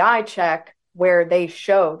FBI check where they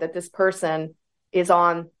show that this person is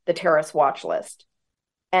on the terrorist watch list.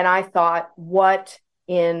 And I thought, what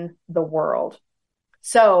in the world?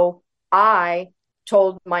 So I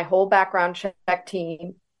told my whole background check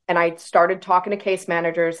team, and I started talking to case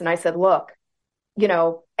managers, and I said, look,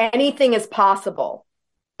 anything is possible.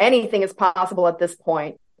 Anything is possible at this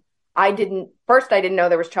point. I didn't know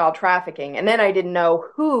there was child trafficking, and then I didn't know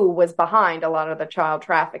who was behind a lot of the child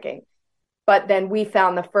trafficking. But then we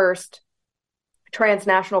found the first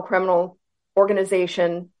transnational criminal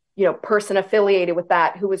organization, person affiliated with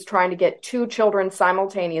that, who was trying to get 2 children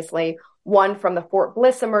simultaneously, one from the Fort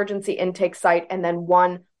Bliss emergency intake site and then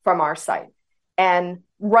one from our site. And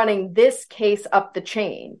running this case up the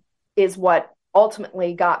chain is what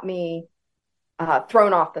ultimately got me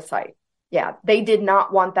thrown off the site. Yeah, they did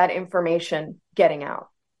not want that information getting out.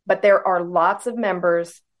 But there are lots of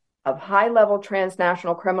members of high-level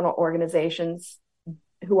transnational criminal organizations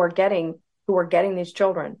who are getting these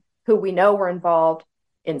children, who we know were involved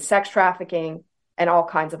in sex trafficking and all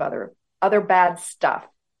kinds of other bad stuff.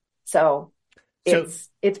 So it's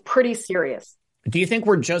pretty serious. Do you think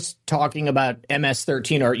we're just talking about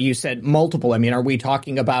MS-13, or you said multiple? I mean, are we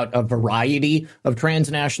talking about a variety of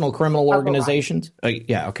transnational criminal organizations?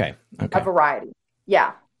 Yeah, okay. A variety.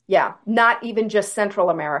 Yeah. Not even just Central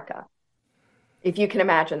America, if you can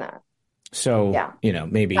imagine that. So, yeah.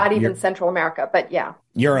 Maybe not even Central America, but yeah.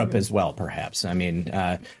 Europe as well, perhaps. I mean,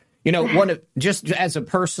 just as a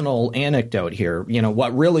personal anecdote here,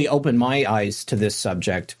 what really opened my eyes to this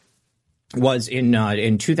subject was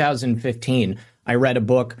in 2015, I read a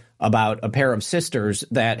book about a pair of sisters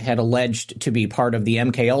that had alleged to be part of the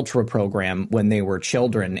MK Ultra program when they were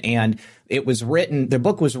children. And the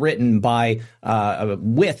book was written by, a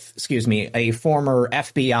former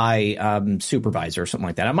FBI supervisor or something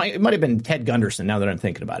like that. It might have been Ted Gunderson, now that I'm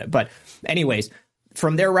thinking about it. But anyways,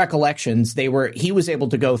 from their recollections, he was able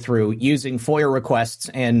to go through, using FOIA requests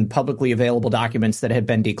and publicly available documents that had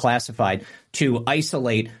been declassified, to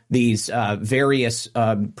isolate these various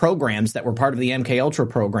programs that were part of the MK Ultra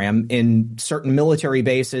program in certain military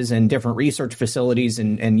bases and different research facilities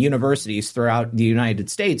and universities throughout the United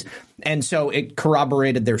States. And so it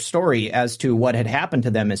corroborated their story as to what had happened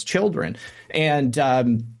to them as children. And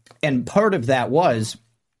part of that was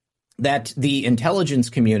that the intelligence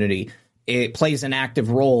community, it plays an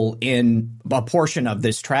active role in a portion of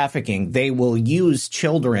this trafficking. They will use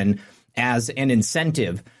children as an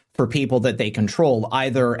incentive for people that they control,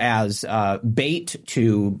 either as bait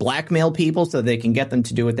to blackmail people so they can get them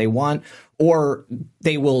to do what they want, or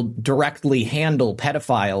they will directly handle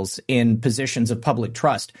pedophiles in positions of public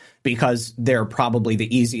trust because they're probably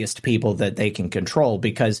the easiest people that they can control.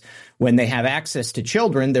 Because when they have access to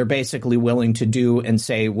children, they're basically willing to do and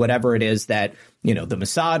say whatever it is that, the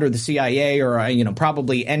Mossad or the CIA or,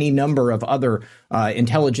 probably any number of other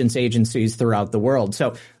intelligence agencies throughout the world.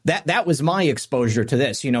 So that was my exposure to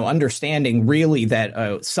this, understanding really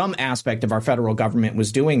that some aspect of our federal government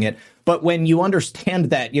was doing it. But when you understand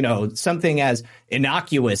that, something as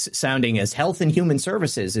innocuous sounding as Health and Human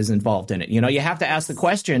Services is involved in it, you have to ask the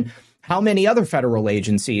question, how many other federal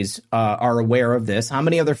agencies are aware of this? How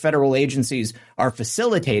many other federal agencies are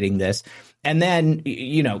facilitating this? And then,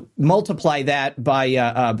 multiply that by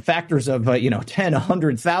factors of, 10,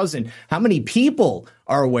 100,000. How many people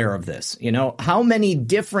are aware of this? How many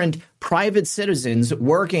different private citizens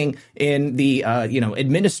working in the,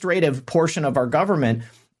 administrative portion of our government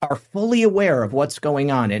are fully aware of what's going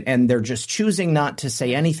on, and they're just choosing not to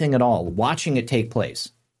say anything at all, watching it take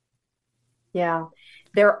place? Yeah,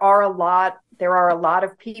 there are a lot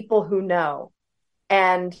of people who know,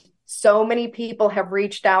 and so many people have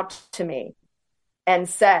reached out to me and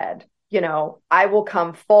said, I will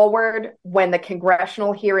come forward when the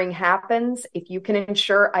congressional hearing happens if you can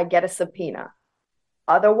ensure I get a subpoena.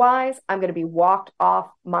 Otherwise, I'm going to be walked off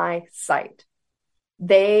my site.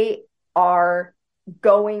 They are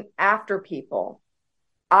going after people.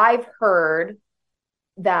 I've heard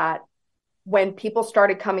that when people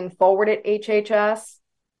started coming forward at HHS,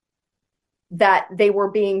 that they were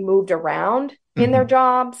being moved around in their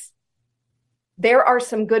jobs. There are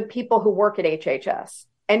some good people who work at HHS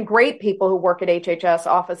and great people who work at HHS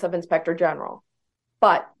Office of Inspector General,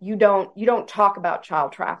 but you don't talk about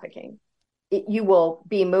child trafficking. You will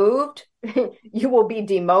be moved, you will be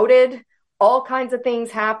demoted, all kinds of things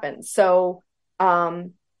happen. So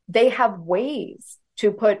they have ways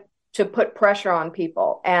to put pressure on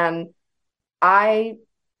people. And I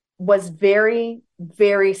was very,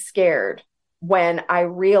 very scared when I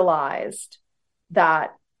realized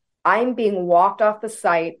that I'm being walked off the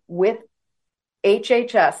site with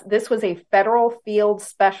HHS. This was a federal field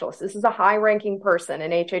specialist. This is a high-ranking person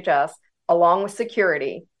in HHS, along with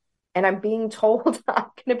security. And I'm being told I'm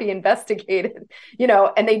going to be investigated,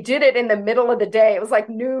 and they did it in the middle of the day. It was like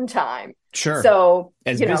noontime. Sure. So,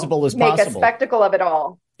 as visible as make possible. a spectacle of it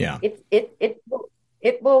all. Yeah.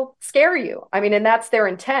 It will scare you. I mean, and that's their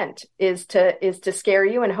intent is to scare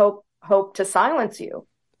you and hope to silence you.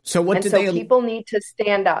 So people need to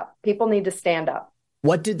stand up. People need to stand up.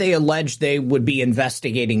 What did they allege they would be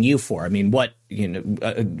investigating you for? I mean, what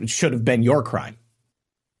should have been your crime?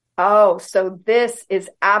 Oh, so this is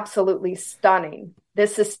absolutely stunning.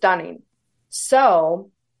 This is stunning. So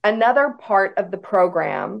another part of the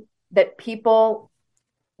program that people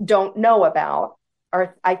don't know about,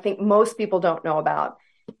 or I think most people don't know about,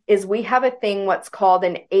 is we have a thing what's called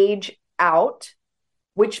an age out,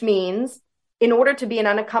 which means in order to be an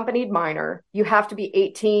unaccompanied minor, you have to be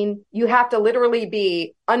 18. You have to literally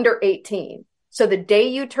be under 18. So the day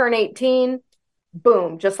you turn 18,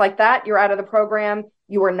 boom, just like that, you're out of the program.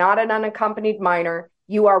 You are not an unaccompanied minor.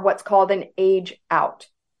 You are what's called an age out.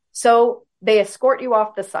 So they escort you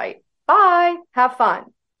off the site. Bye, have fun.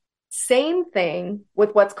 Same thing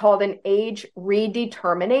with what's called an age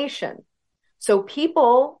redetermination. So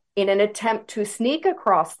people, in an attempt to sneak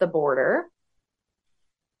across the border,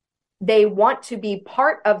 they want to be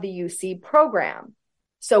part of the UC program.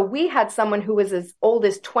 So we had someone who was as old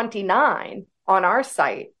as 29 on our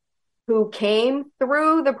site who came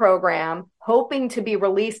through the program hoping to be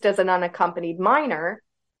released as an unaccompanied minor,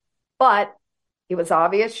 but it was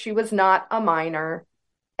obvious she was not a minor.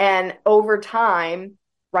 And over time,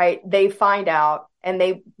 right, they find out and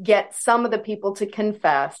they get some of the people to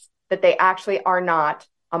confess that they actually are not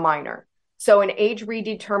a minor. So an age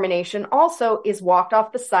redetermination also is walked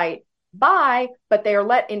off the site, bye, but they are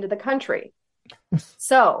let into the country.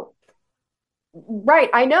 So, right,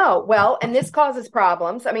 I know. Well, and this causes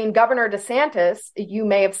problems. I mean, Governor DeSantis, you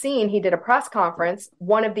may have seen, he did a press conference.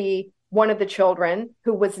 One of the children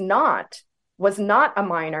who was not a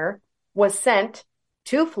minor was sent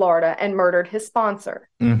to Florida and murdered his sponsor.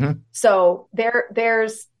 Mm-hmm. So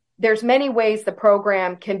there's many ways the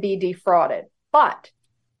program can be defrauded, but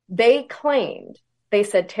they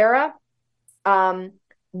said, Tara,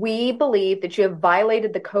 we believe that you have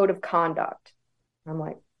violated the code of conduct. I'm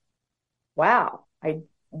like, wow, I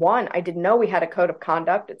didn't know we had a code of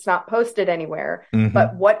conduct. It's not posted anywhere, mm-hmm.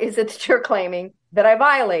 But what is it that you're claiming that I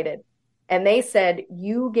violated? And they said,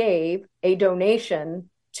 you gave a donation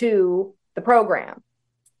to the program,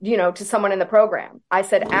 to someone in the program. I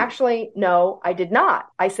said, actually, no, I did not.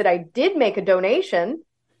 I said, I did make a donation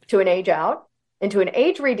to an age out and to an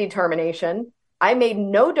age redetermination. I made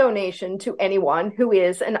no donation to anyone who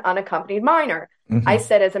is an unaccompanied minor. Mm-hmm. I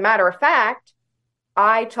said, as a matter of fact,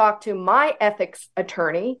 I talked to my ethics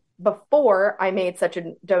attorney before I made such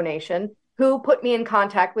a donation, who put me in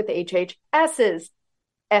contact with HHS's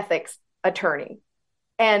ethics attorney.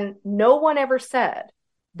 And no one ever said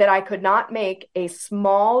that I could not make a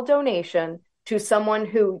small donation to someone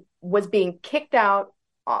who was being kicked out,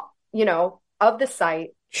 of the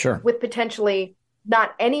site, sure, with potentially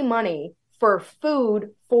not any money for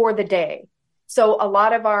food for the day. So a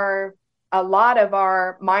lot of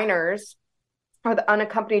our minors, or the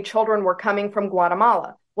unaccompanied children, were coming from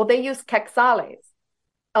Guatemala. Well, they use quetzales.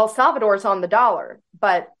 El Salvador's on the dollar,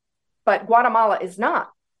 but Guatemala is not.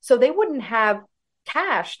 So they wouldn't have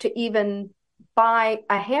cash to even buy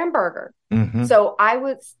a hamburger. Mm-hmm. So I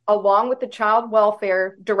was, along with the child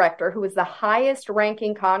welfare director, who was the highest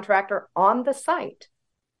ranking contractor on the site,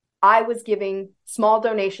 I was giving small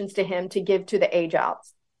donations to him to give to the age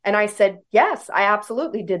outs. And I said, yes, I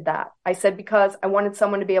absolutely did that. I said, because I wanted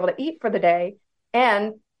someone to be able to eat for the day.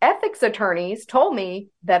 And ethics attorneys told me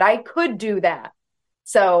that I could do that.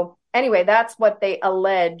 So anyway, that's what they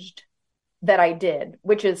alleged that I did,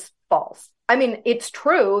 which is false. I mean, it's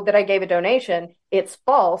true that I gave a donation. It's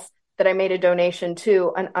false that I made a donation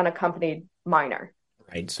to an unaccompanied minor.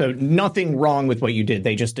 Right. So nothing wrong with what you did.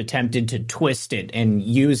 They just attempted to twist it and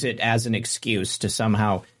use it as an excuse to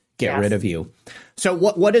somehow get rid of you. So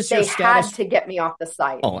what is your status? They had to get me off the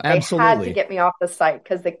site. Oh, absolutely. They had to get me off the site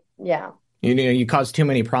because you caused too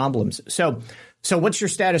many problems. So what's your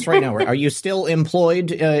status right now? Are you still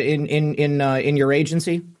employed in your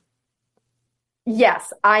agency?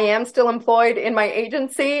 Yes, I am still employed in my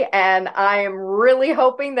agency, and I am really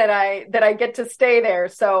hoping that I get to stay there.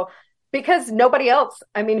 So, because nobody else,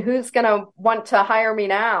 I mean, who's going to want to hire me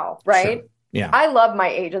now, right? Sure. Yeah. I love my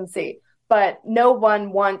agency, but no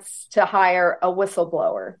one wants to hire a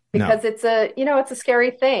whistleblower because it's a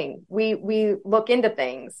scary thing. We look into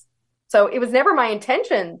things. So it was never my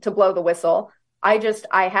intention to blow the whistle. I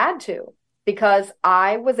had to, because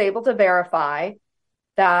I was able to verify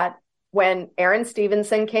that when Aaron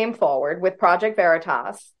Stevenson came forward with Project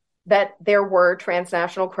Veritas, that there were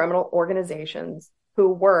transnational criminal organizations who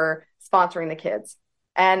were sponsoring the kids.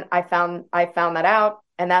 And I found that out,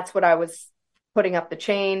 and that's what I was putting up the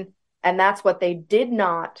chain. And that's what they did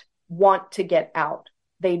not want to get out.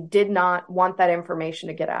 They did not want that information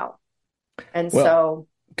to get out. And so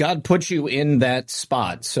God put you in that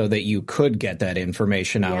spot so that you could get that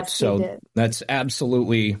information out. Yes, so that's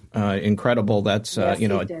absolutely incredible. That's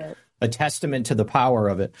a testament to the power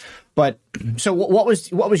of it. But so what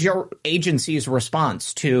was your agency's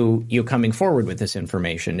response to you coming forward with this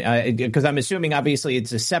information? Because I'm assuming obviously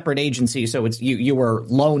it's a separate agency, so it's you were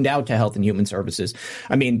loaned out to Health and Human Services.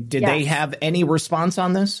 I mean, did they have any response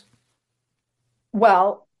on this?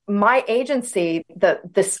 Well, my agency,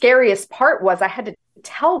 the scariest part was I had to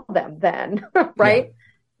tell them then, right? Yeah.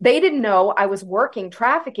 They didn't know I was working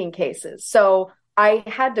trafficking cases. So I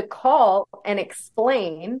had to call and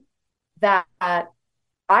explain that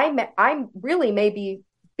I really may be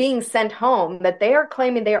being sent home, that they are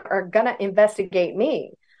claiming they are going to investigate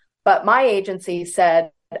me. But my agency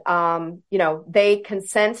said, they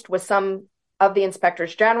consensed with some of the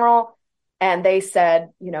inspectors general, and they said,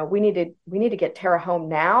 we need to get Tara home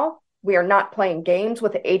now. We are not playing games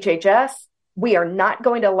with the HHS. We are not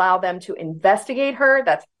going to allow them to investigate her.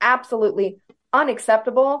 That's absolutely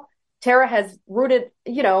unacceptable. Tara has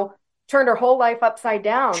turned her whole life upside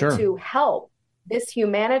down to help this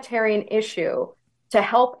humanitarian issue, to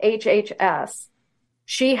help HHS.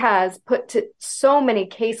 She has put so many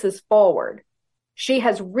cases forward. She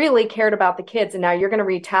has really cared about the kids. And now you're going to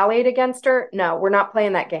retaliate against her? No, we're not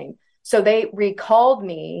playing that game. So they recalled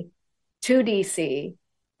me to DC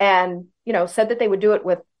and, said that they would do it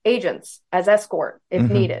with agents as escort if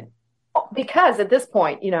needed. Because at this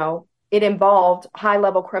point, it involved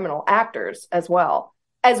high-level criminal actors as well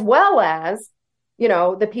as,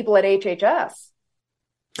 the people at HHS.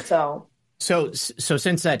 So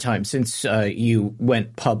since that time, since you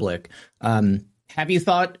went public, have you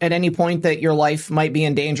thought at any point that your life might be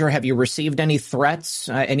in danger? Have you received any threats,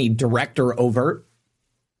 any direct or overt?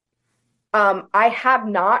 I have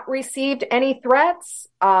not received any threats,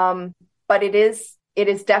 but it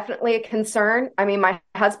is definitely a concern. I mean, my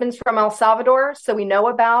husband's from El Salvador, so we know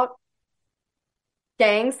about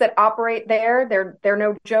gangs that operate there. They're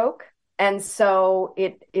no joke. And so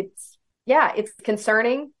it's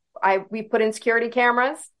concerning. We put in security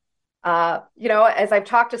cameras. As I've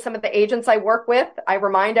talked to some of the agents I work with, I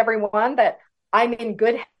remind everyone that I'm in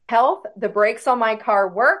good health. The brakes on my car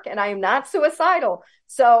work, and I am not suicidal.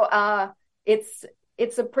 So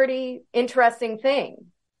it's a pretty interesting thing.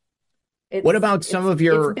 What about some of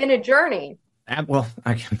your... It's been a journey. Well,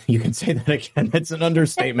 you can say that again. That's an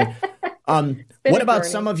understatement. What about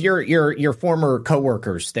some of your former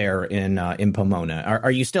coworkers there in Pomona?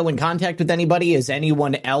 Are you still in contact with anybody? Is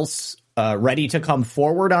anyone else ready to come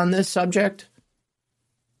forward on this subject?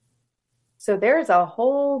 So there's a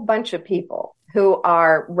whole bunch of people who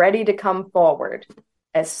are ready to come forward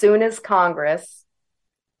as soon as Congress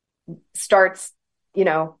starts,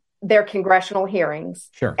 their congressional hearings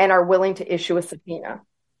and are willing to issue a subpoena.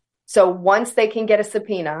 So once they can get a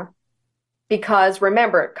subpoena, because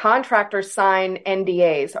remember, contractors sign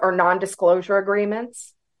NDAs or non-disclosure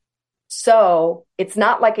agreements. So it's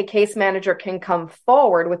not like a case manager can come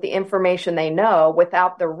forward with the information they know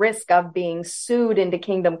without the risk of being sued into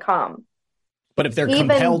Kingdom Come. But if they're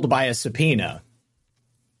compelled by a subpoena.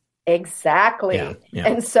 Exactly. Yeah.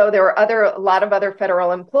 And so there are a lot of other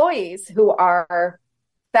federal employees who are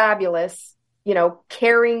fabulous,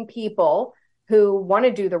 caring people who want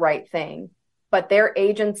to do the right thing, but their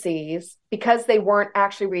agencies, because they weren't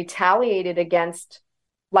actually retaliated against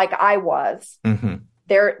like I was,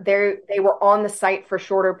 they were on the site for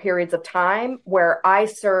shorter periods of time, where I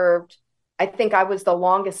served, I think I was the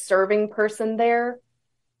longest serving person there.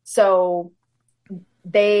 So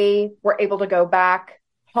they were able to go back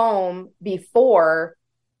home before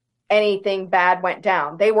anything bad went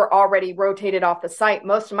down. They were already rotated off the site.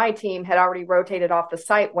 Most of my team had already rotated off the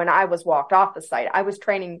site when I was walked off the site. I was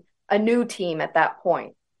training a new team at that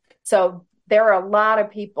point. So there are a lot of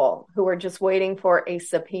people who are just waiting for a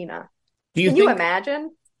subpoena. Can you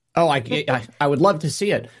imagine? Oh, I would love to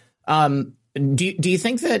see it. Do you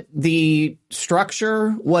think that the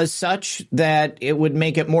structure was such that it would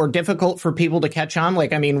make it more difficult for people to catch on?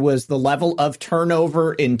 Was the level of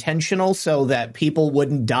turnover intentional so that people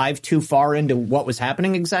wouldn't dive too far into what was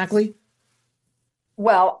happening exactly?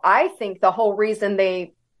 Well, I think the whole reason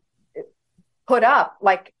they put up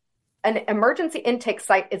an emergency intake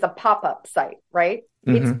site is a pop-up site, right?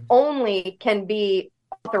 It's only can be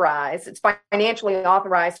authorized. It's financially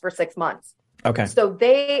authorized for 6 months. Okay. So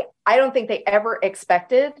I don't think they ever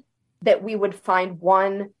expected that we would find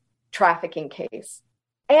one trafficking case.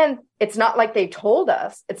 And it's not like they told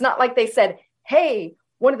us. It's not like they said, hey,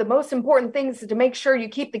 one of the most important things is to make sure you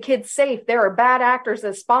keep the kids safe. There are bad actors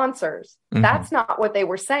as sponsors. Mm-hmm. That's not what they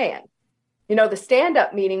were saying. The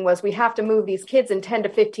stand-up meeting was, we have to move these kids in 10 to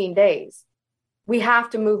 15 days. We have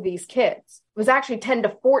to move these kids. It was actually 10 to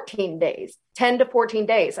 14 days. 10 to 14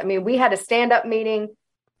 days. I mean, we had a stand-up meeting,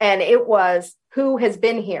 and it was, who has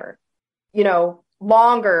been here,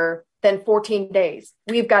 longer than 14 days?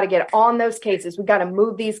 We've got to get on those cases. We've got to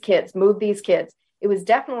move these kids. It was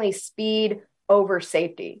definitely speed over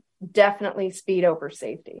safety. Definitely speed over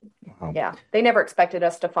safety. Wow. Yeah. They never expected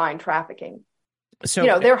us to find trafficking.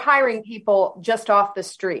 So, they're hiring people just off the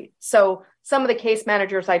street. So some of the case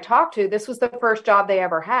managers I talked to, this was the first job they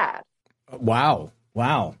ever had. Wow.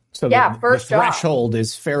 So yeah, the threshold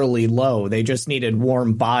is fairly low. They just needed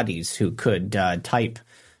warm bodies who could type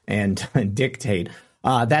and dictate.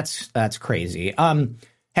 That's crazy.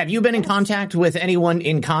 Have you been in contact with anyone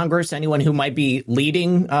in Congress, anyone who might be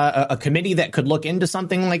leading a committee that could look into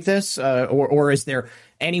something like this? Or is there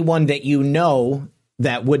anyone that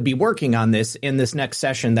that would be working on this in this next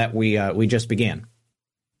session that we just began?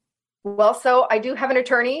 Well, so I do have an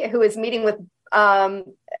attorney who is meeting with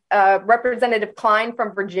Representative Klein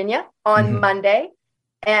from Virginia on Monday,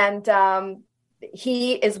 and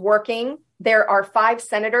he is working. There are 5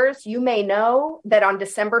 senators. You may know that on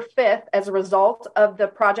December 5th, as a result of the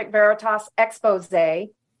Project Veritas expose,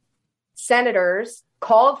 senators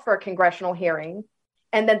called for a congressional hearing,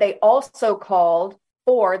 and then they also called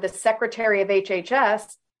for the Secretary of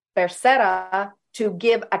HHS, Becerra, to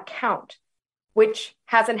give account, which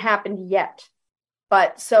hasn't happened yet.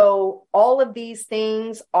 But so all of these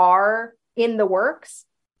things are in the works.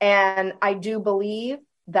 And I do believe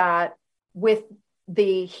that with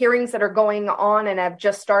the hearings that are going on and have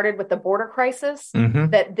just started with the border crisis,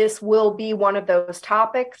 that this will be one of those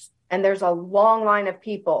topics. And there's a long line of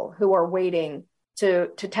people who are waiting to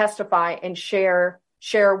testify and share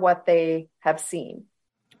what they have seen.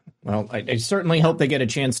 Well, I certainly hope they get a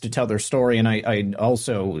chance to tell their story. And I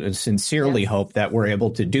also sincerely hope that we're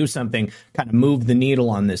able to do something, kind of move the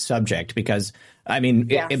needle on this subject, because I mean,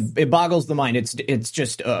 it boggles the mind. It's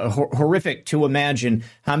just horrific to imagine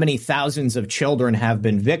how many thousands of children have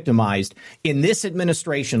been victimized in this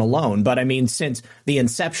administration alone. But I mean, since the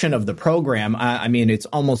inception of the program, I mean, it's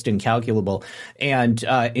almost incalculable. And,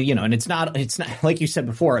 and it's not like you said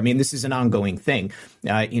before. I mean, this is an ongoing thing.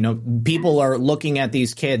 People are looking at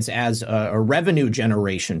these kids as a revenue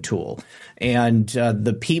generation tool. And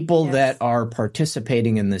the people that are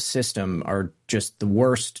participating in this system are just the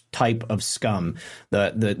worst type of scum,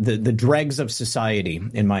 the dregs of society,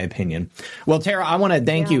 in my opinion. Well, Tara, I want to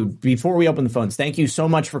thank you before we open the phones. Thank you so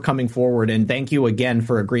much for coming forward, and thank you again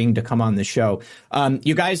for agreeing to come on the show.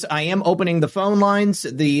 You guys, I am opening the phone lines.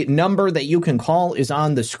 The number that you can call is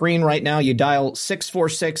on the screen right now. You dial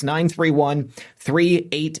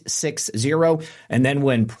 646-931-3860, and then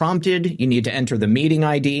when prompted, you need to enter the meeting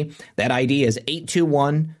ID. That ID is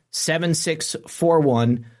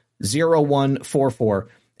 821-7641. 0144,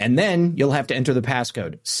 and then you'll have to enter the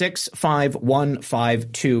passcode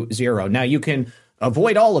 651520. Now, you can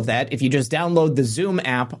avoid all of that if you just download the Zoom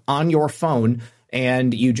app on your phone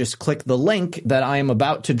and you just click the link that I am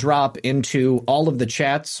about to drop into all of the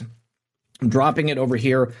chats. I'm dropping it over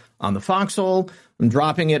here on the Foxhole. I'm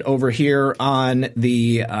dropping it over here on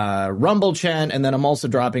the Rumble chat, and then I'm also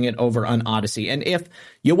dropping it over on Odyssey. And if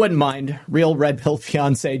you wouldn't mind, Real Red Pill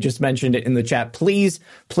Fiance just mentioned it in the chat. Please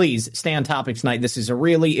stay on topic tonight. This is a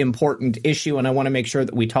really important issue, and I want to make sure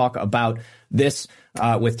that we talk about this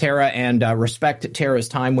with Tara and respect Tara's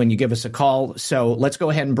time when you give us a call. So let's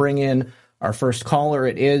go ahead and bring in our first caller.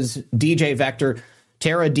 It is DJ Vector.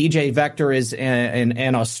 Tara, DJ Vector is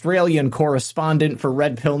an Australian correspondent for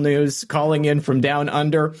Red Pill News, calling in from down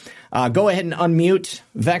under. Go ahead and unmute,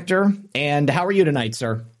 Vector. And how are you tonight,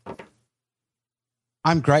 sir?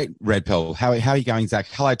 I'm great, Red Pill. How are you going, Zach?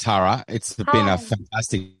 Hello, Tara. It's been a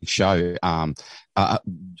fantastic show.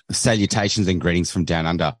 Salutations and greetings from down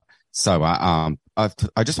under. So I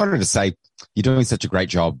just wanted to say you're doing such a great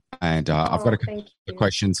job, and I've got a couple of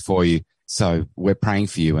questions for you. So we're praying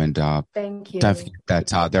for you, and thank you. Don't forget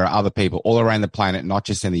that there are other people all around the planet, not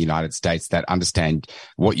just in the United States, that understand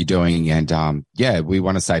what you're doing. And we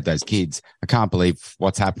want to save those kids. I can't believe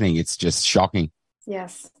what's happening. It's just shocking.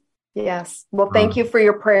 Yes. Well, thank you for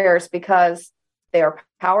your prayers, because they are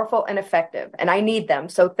powerful and effective, and I need them.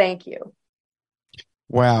 So thank you.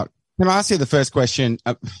 Wow. Can I ask you the first question?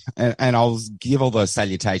 And I'll give all those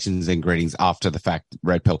salutations and greetings after the fact,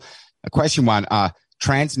 Red Pill. Question one,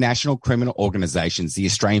 transnational criminal organizations, the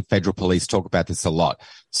Australian Federal Police talk about this a lot.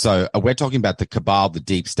 So we're talking about the cabal, the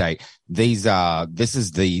deep state. This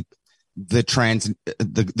is the the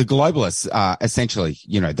globalists, essentially,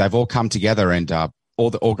 they've all come together, and all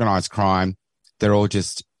the organized crime, they're all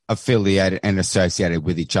just affiliated and associated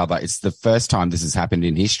with each other. It's the first time this has happened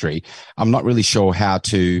in history. I'm not really sure how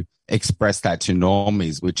to express that to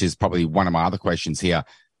normies, which is probably one of my other questions here.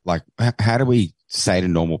 Like, how do we say to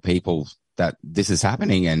normal people that this is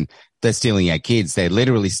happening and they're stealing our kids? They're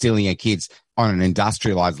literally stealing our kids on an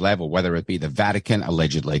industrialized level, whether it be the Vatican,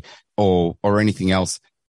 allegedly, or anything else.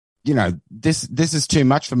 This is too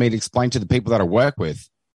much for me to explain to the people that I work with.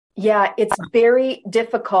 Yeah, it's very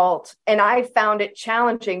difficult. And I found it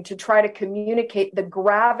challenging to try to communicate the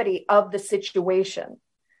gravity of the situation.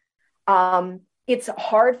 It's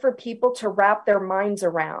hard for people to wrap their minds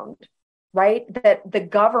around, right? That the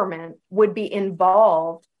government would be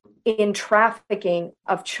involved in trafficking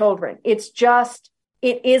of children. It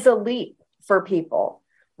is a leap for people,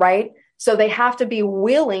 right? So they have to be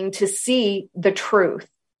willing to see the truth.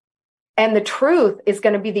 And the truth is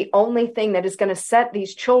going to be the only thing that is going to set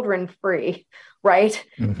these children free, right?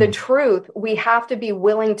 Mm-hmm. The truth, we have to be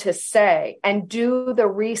willing to say and do the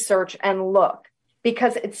research and look,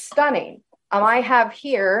 because it's stunning. I have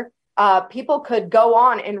here, people could go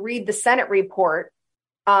on and read the Senate report.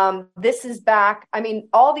 This is back.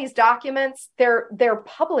 All these documents, they're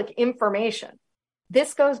public information.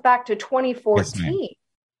 This goes back to 2014, yes,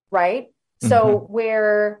 right? Mm-hmm. So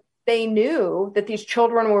where they knew that these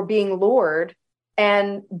children were being lured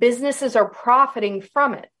and businesses are profiting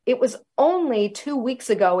from it. It was only 2 weeks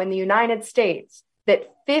ago in the United States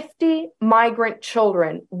that 50 migrant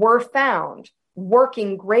children were found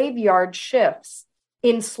working graveyard shifts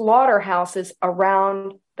in slaughterhouses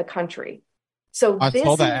around the country. So I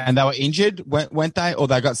saw that, and they were injured, weren't they? Or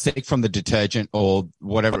they got sick from the detergent or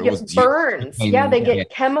whatever it was. Burns. Yeah, they get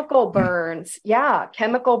chemical burns. Yeah,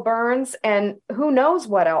 chemical burns, and who knows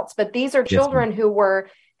what else. But these are children who were,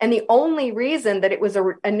 and the only reason that it was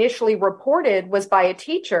initially reported was by a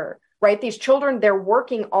teacher, right? These children, they're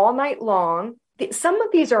working all night long. Some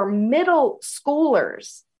of these are middle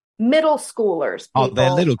schoolers. People. Oh,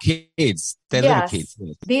 they're little kids. Little kids.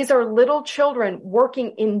 These are little children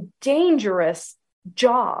working in dangerous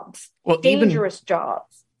jobs. Jobs.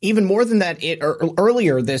 Even more than that,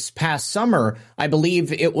 earlier this past summer, I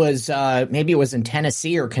believe it was maybe it was in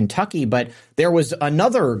Tennessee or Kentucky, but there was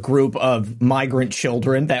another group of migrant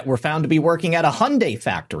children that were found to be working at a Hyundai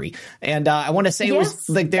factory. And I want to say it was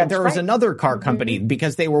like there was another car company, mm-hmm,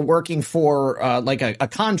 because they were working for like a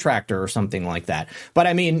contractor or something like that. But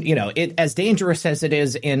as dangerous as it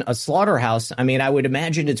is in a slaughterhouse, I would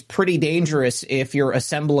imagine it's pretty dangerous if you're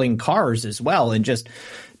assembling cars as well. And just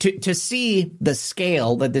to see the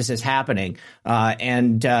scale that this is happening,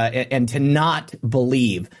 and to not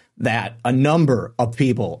believe that a number of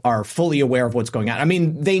people are fully aware of what's going on.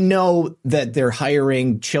 They know that they're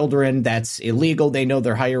hiring children. That's illegal. They know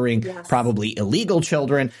they're hiring probably illegal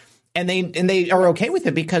children, and they are okay with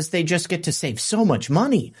it because they just get to save so much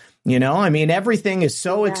money. Everything is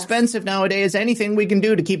so expensive nowadays. Anything we can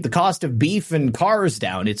do to keep the cost of beef and cars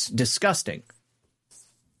down, it's disgusting.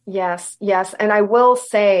 Yes. And I will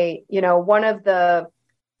say, one of the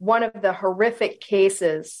horrific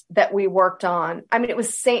cases that we worked on, it was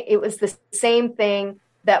the same thing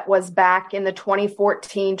that was back in the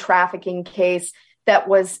 2014 trafficking case that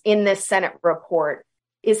was in this Senate report,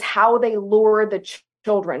 is how they lure the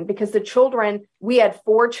children. Because the children, we had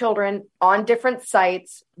 4 children on different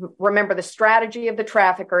sites. Remember, the strategy of the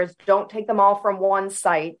traffickers, don't take them all from one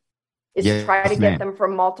site, is to try to get them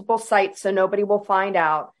from multiple sites so nobody will find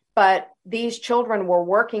out. But these children were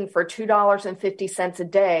working for $2.50 a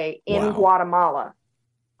day in Guatemala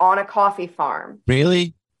on a coffee farm.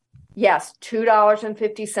 Really? Yes,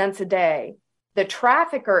 $2.50 a day. The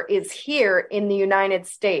trafficker is here in the United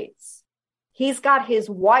States. He's got his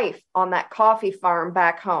wife on that coffee farm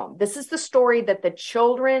back home. This is the story that the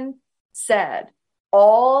children said.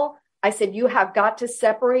 I said, you have got to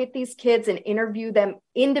separate these kids and interview them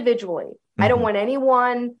individually. Mm-hmm. I don't want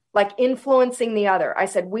anyone influencing the other. I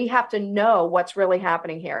said, we have to know what's really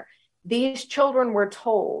happening here. These children were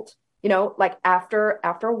told, after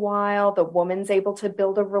a while, the woman's able to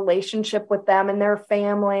build a relationship with them and their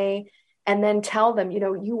family, and then tell them,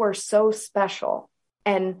 you are so special.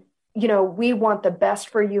 And, we want the best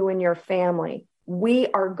for you and your family. We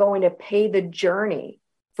are going to pay the journey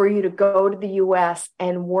for you to go to the U.S.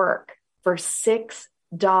 and work for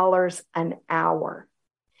 $6 an hour.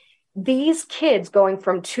 These kids going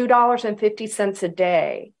from $2.50 a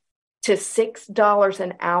day to $6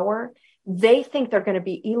 an hour, they think they're going to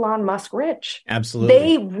be Elon Musk rich. Absolutely.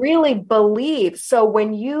 They really believe. So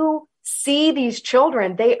when you see these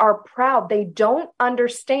children, they are proud. They don't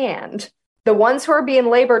understand The ones who are being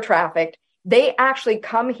labor trafficked, they actually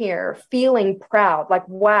come here feeling proud, like,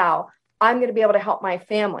 wow, I'm going to be able to help my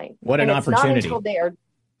family. What an opportunity.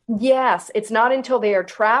 It's not until they are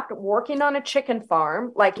trapped working on a chicken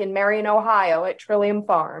farm, like in Marion, Ohio at Trillium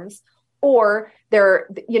Farms, or they're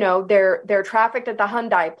trafficked at the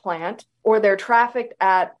Hyundai plant, or they're trafficked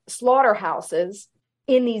at slaughterhouses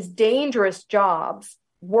in these dangerous jobs,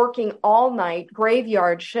 working all night,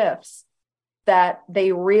 graveyard shifts, that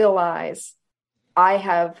they realize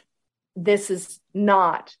this is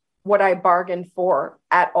not what I bargained for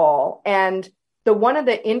at all. And one of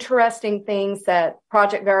the interesting things that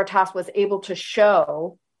Project Veritas was able to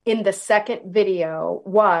show in the second video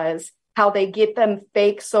was how they get them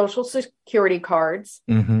fake social security cards,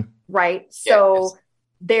 right? So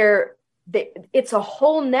it's a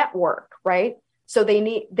whole network, right? So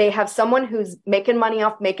they have someone who's making money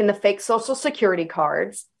off making the fake social security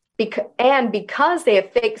cards, because they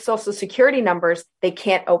have fake social security numbers, they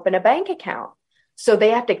can't open a bank account. So they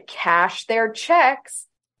have to cash their checks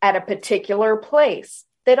at a particular place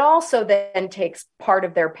that also then takes part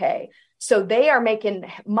of their pay. So they are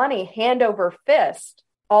making money hand over fist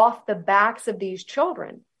off the backs of these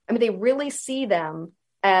children. I mean, they really see them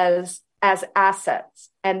as assets.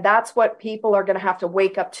 And that's what people are going to have to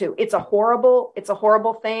wake up to. It's a horrible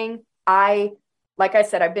thing. Like I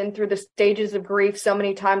said, I've been through the stages of grief so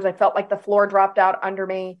many times. I felt like the floor dropped out under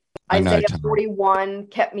me. Isaiah 41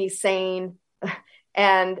 kept me sane.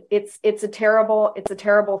 And it's a terrible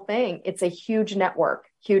thing. It's a huge network.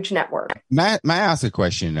 May I ask a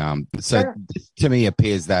question? Sure. To me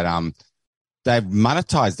appears that they've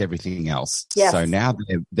monetized everything else. Yes. So now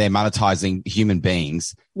they're monetizing human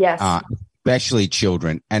beings. Yes. Especially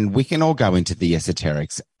children. And we can all go into the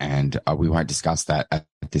esoterics, and we won't discuss that at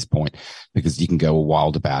this point because you can go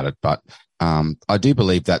wild about it. But I do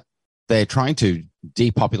believe that they're trying to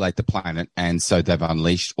depopulate the planet, and so they've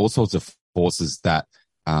unleashed all sorts of forces that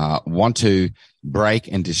want to break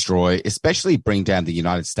and destroy, especially bring down the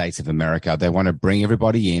United States of America. They want to bring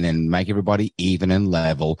everybody in and make everybody even and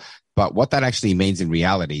level. But what that actually means in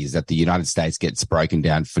reality is that the United States gets broken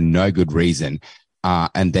down for no good reason.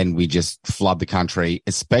 And then we just flood the country,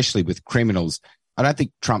 especially with criminals. I don't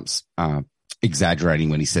think Trump's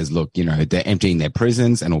exaggerating when he says, look, they're emptying their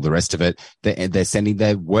prisons and all the rest of it. They're sending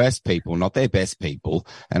their worst people, not their best people.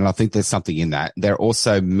 And I think there's something in that. There are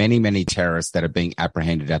also many, many terrorists that are being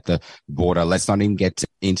apprehended at the border. Let's not even get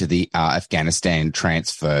into the Afghanistan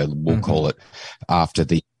transfer, we'll call it, after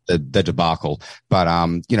the debacle. But,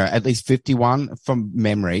 at least 51 from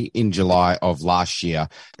memory in July of last year,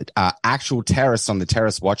 actual terrorists on the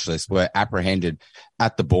terrorist watch list were apprehended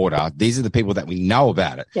at the border. These are the people that we know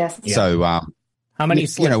about it. Yes. So, how many,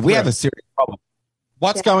 we have a serious problem.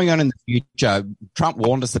 What's going on in the future? Trump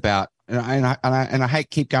warned us about, and I hate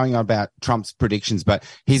keep going on about Trump's predictions, but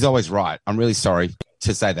he's always right. I'm really sorry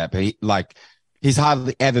to say that, but he's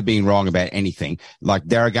hardly ever been wrong about anything. Like,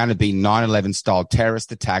 there are going to be 9/11 style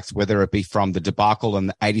terrorist attacks, whether it be from the debacle and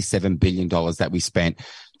the $87 billion that we spent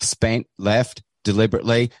left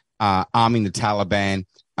deliberately, arming the Taliban.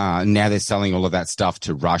 Now they're selling all of that stuff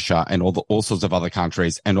to Russia and all sorts of other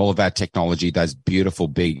countries, and all of our technology, those beautiful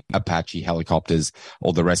big Apache helicopters,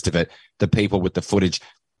 all the rest of it, the people with the footage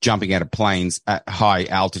jumping out of planes at high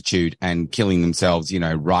altitude and killing themselves,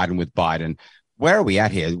 riding with Biden. Where are we at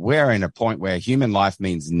here? We're in a point where human life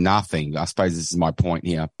means nothing. I suppose this is my point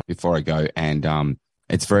here before I go. And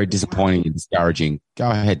it's very disappointing and discouraging. Go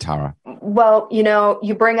ahead, Tara. Well,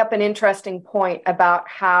 you bring up an interesting point about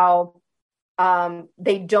how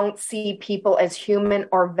they don't see people as human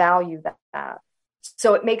or value that.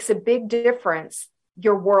 So it makes a big difference,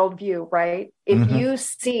 your worldview, right? If you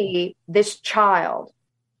see this child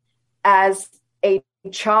as a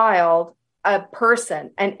child, a person,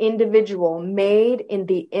 an individual made in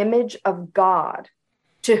the image of God,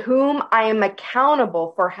 to whom I am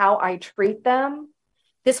accountable for how I treat them,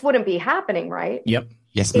 this wouldn't be happening, right? Yep.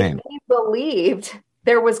 Yes, ma'am. If they believed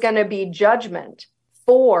there was going to be judgment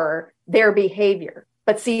for their behavior,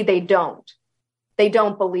 but see, they don't. They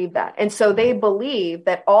don't believe that. And so they believe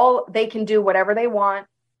that they can do whatever they want,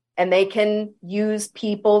 and they can use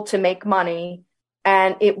people to make money,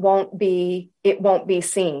 and it won't be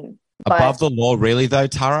seen. Above the law, really, though,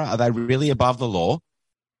 Tara? Are they really above the law?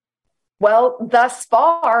 Well, thus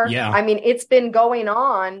far, yeah. I mean, it's been going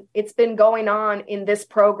on. It's been going on in this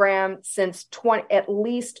program since at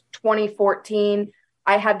least 2014.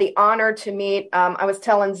 I had the honor to meet, I was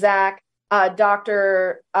telling Zach,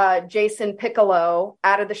 Dr. Jason Piccolo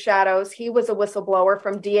out of the shadows. He was a whistleblower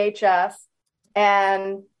from DHS.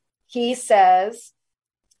 And he says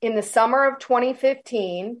in the summer of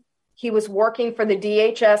 2015, he was working for the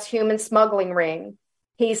DHS human smuggling ring.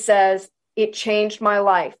 He says, it changed my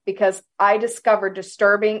life because I discovered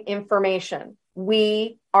disturbing information.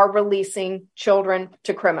 We are releasing children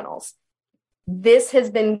to criminals. This has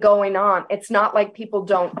been going on. It's not like people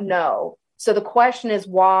don't know. So the question is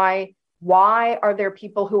why? Why are there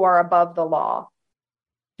people who are above the law?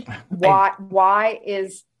 Why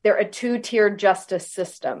is there a two-tiered justice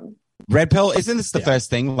system? Red Pill, isn't this the first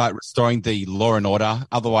thing, like restoring the law and order?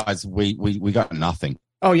 Otherwise, we got nothing.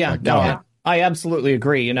 Oh, yeah. Like, No, I absolutely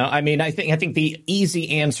agree. You know, I mean, I think the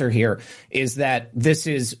easy answer here is that this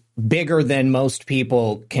is bigger than most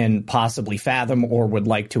people can possibly fathom or would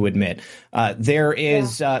like to admit.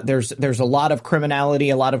 There's a lot of criminality,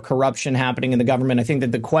 a lot of corruption happening in the government. I think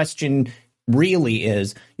that the question really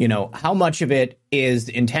is, you know, how much of it is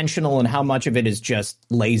intentional and how much of it is just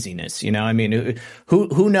laziness. You know, I mean,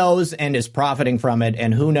 who knows and is profiting from it,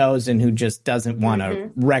 and who knows and who just doesn't want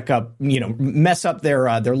to wreck up, you know, mess up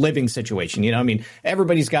their living situation. You know, I mean,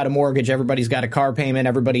 everybody's got a mortgage, everybody's got a car payment,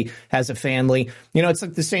 everybody has a family. You know, it's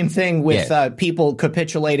like the same thing with people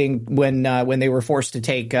capitulating when they were forced to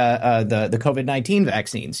take the COVID-19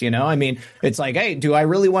 vaccines. You know, I mean, it's like, hey, do I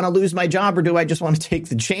really want to lose my job, or do I just want to take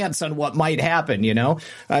the chance on what might happen? You know,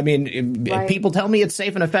 I mean, people tell me it's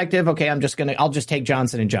safe and effective. Okay, I'll just take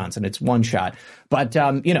Johnson & Johnson. It's one shot. But,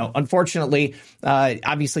 you know, unfortunately,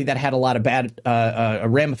 obviously that had a lot of bad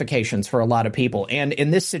ramifications for a lot of people. And in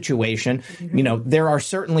this situation, you know, there are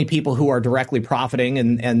certainly people who are directly profiting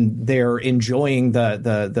and they're enjoying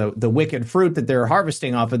the wicked fruit that they're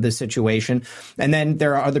harvesting off of this situation. And then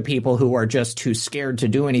there are other people who are just too scared to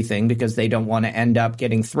do anything because they don't want to end up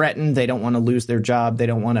getting threatened. They don't want to lose their job. They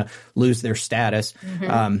don't want to lose their status.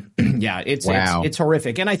 It's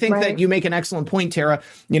horrific. And I think that you make an excellent point, Tara.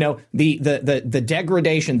 You know, the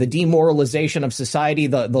degradation, the demoralization of society,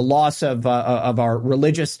 the loss of our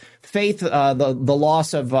religious faith, the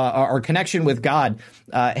loss of our connection with God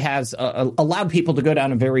has allowed people to go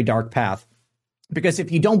down a very dark path. Because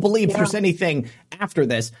if you don't believe there's anything after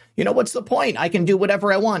this, you know, what's the point? I can do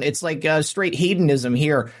whatever I want. It's like straight hedonism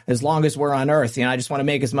here as long as we're on Earth. You know, I just want to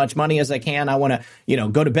make as much money as I can. I want to, you know,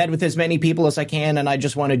 go to bed with as many people as I can. And I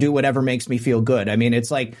just want to do whatever makes me feel good. I mean,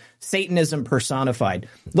 it's like Satanism personified.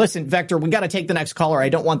 Listen, Vector, we got to take the next caller. I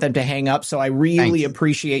don't want them to hang up. So I really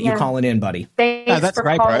appreciate you calling in, buddy. That's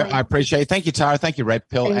great, bro. I appreciate it. Thank you, Tara. Thank you, Red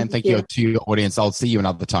Pill. And thank you to your audience. I'll see you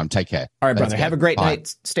another time. Take care. All right, brother. Have a great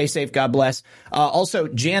night. Stay safe. God bless. Also,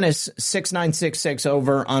 Janice6966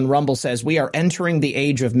 over on Rumble says, we are entering the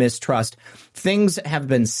age of mistrust. Things have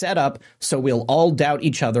been set up so we'll all doubt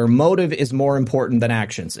each other. Motive is more important than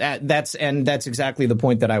actions. That's exactly the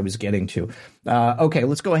point that I was getting to. Okay,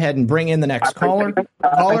 let's go ahead and bring in the next caller.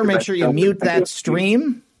 Caller, make sure you mute that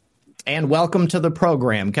stream. And welcome to the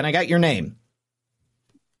program. Can I get your name?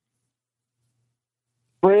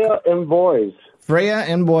 Freya and Boys. Freya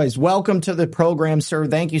and Boys, welcome to the program, sir.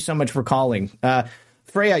 Thank you so much for calling.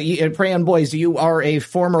 Freya and Boys, you are a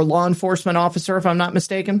former law enforcement officer, if I'm not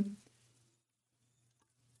mistaken?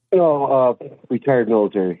 No, retired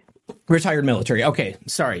military. Retired military. Okay,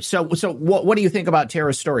 sorry. So what do you think about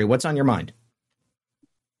Tara's story? What's on your mind?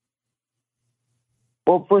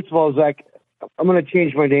 Well, first of all, Zach, I'm going to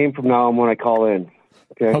change my name from now on when I call in.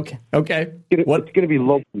 Okay. It's going to be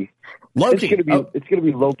Loki. Loki. It's going to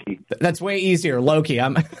be Loki. That's way easier, Loki.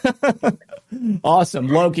 I'm awesome,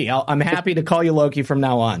 Loki. I'm happy to call you Loki from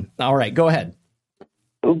now on. All right, go ahead.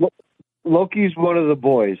 Loki's one of the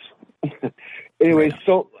boys. Anyway,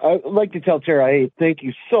 so I'd like to tell Tara, hey, thank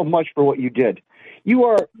you so much for what you did. You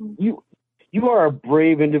are a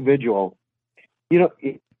brave individual. You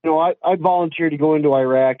know, I volunteered to go into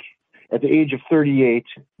Iraq at the age of 38.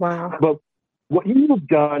 Wow. But what you have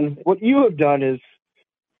done is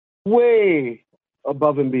way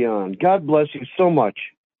above and beyond. God bless you so much.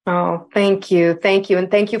 Oh, thank you. And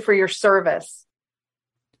thank you for your service.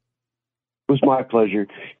 It was my pleasure.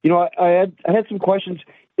 You know, I had some questions.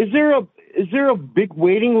 Is there a big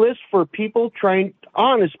waiting list for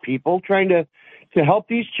honest people trying to help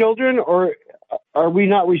these children, or are we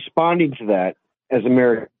not responding to that as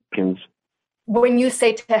Americans? When you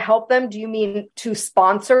say to help them, do you mean to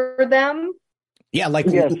sponsor them? Yeah, like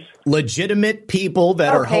legitimate people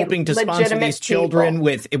that are hoping to sponsor these children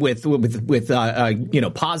with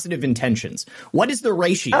positive intentions. What is the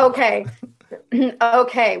ratio? Okay.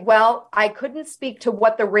 Well, I couldn't speak to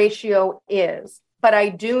what the ratio is, but I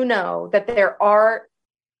do know that there are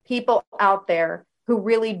people out there who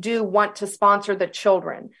really do want to sponsor the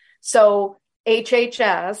children. So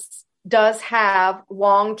HHS does have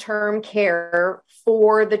long-term care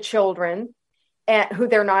for the children who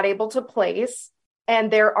they're not able to place.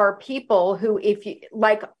 And there are people who,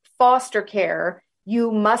 foster care,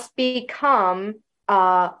 you must become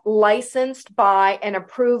licensed by and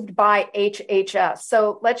approved by HHS.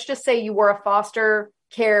 So let's just say you were a foster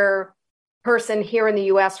care person here in the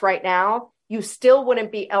U.S. right now. You still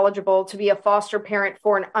wouldn't be eligible to be a foster parent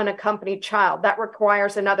for an unaccompanied child. That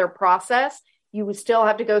requires another process. You would still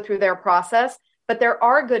have to go through their process. But there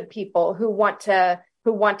are good people who want to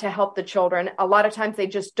help the children. A lot of times they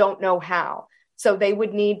just don't know how. So they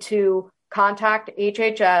would need to contact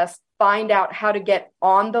HHS, find out how to get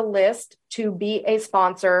on the list to be a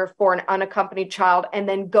sponsor for an unaccompanied child, and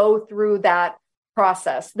then go through that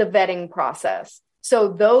process, the vetting process. So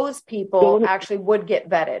those people actually would get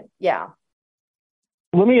vetted. Yeah.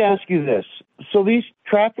 Let me ask you this. So these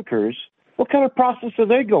traffickers, what kind of process are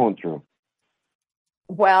they going through?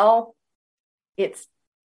 Well, it's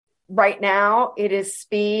right now, it is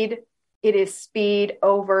speed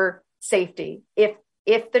over safety.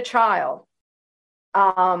 If the child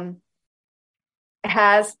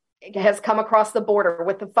has come across the border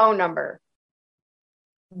with the phone number,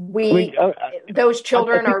 those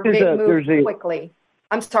children are moved quickly.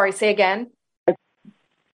 I'm sorry, say again.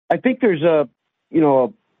 I think there's a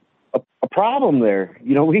problem there.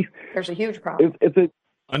 There's a huge problem.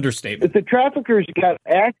 Understatement. If the traffickers got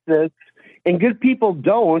access and good people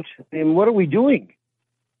don't, then what are we doing?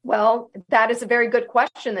 Well, that is a very good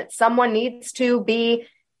question that someone needs to be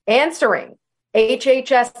answering.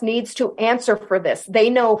 HHS needs to answer for this. They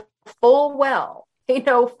know full well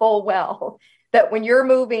that when you're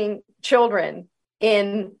moving children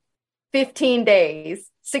in 15 days,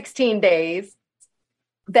 16 days,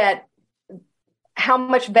 that how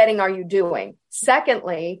much vetting are you doing?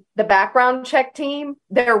 Secondly, the background check team,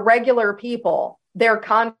 they're regular people. They're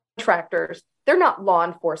contractors. They're not law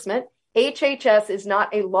enforcement. HHS is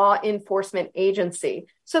not a law enforcement agency.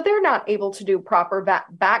 So they're not able to do proper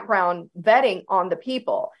background vetting on the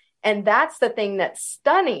people. And that's the thing that's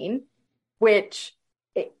stunning, which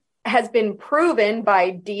has been proven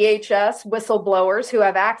by DHS whistleblowers who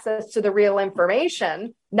have access to the real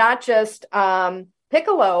information, not just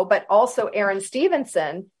Piccolo, but also Aaron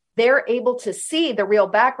Stevenson. They're able to see the real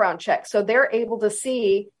background check. So they're able to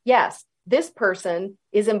see, yes, this person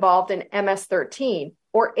is involved in MS-13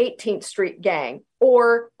 or 18th Street Gang,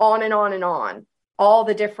 or on and on and on, all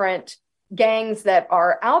the different gangs that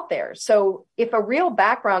are out there. So if a real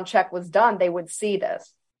background check was done, they would see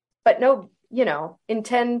this. But no, in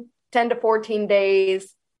 10 to 14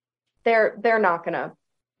 days, they're not going to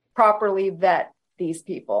properly vet these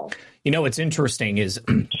people. What's interesting is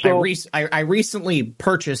I recently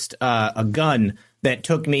purchased a gun that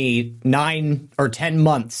took me 9 or 10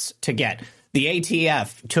 months to get. The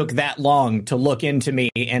ATF took that long to look into me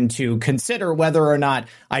and to consider whether or not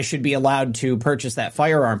I should be allowed to purchase that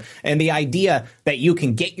firearm. And the idea that you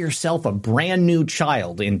can get yourself a brand new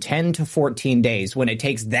child in 10 to 14 days when it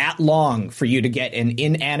takes that long for you to get an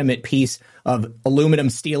inanimate piece of aluminum,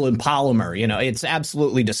 steel, and polymer, it's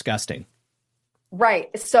absolutely disgusting. Right.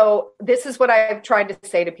 So this is what I've tried to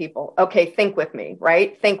say to people. Okay, think with me,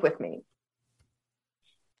 right? Think with me.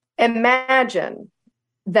 Imagine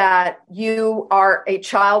that you are a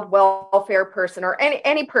child welfare person or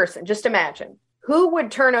any person. Just imagine who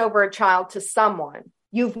would turn over a child to someone.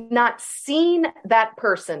 You've not seen that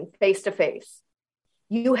person face to face.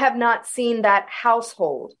 You have not seen that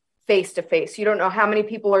household face to face. You don't know how many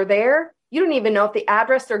people are there. You don't even know if the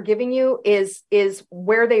address they're giving you is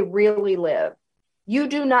where they really live. You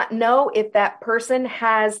do not know if that person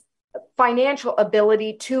has financial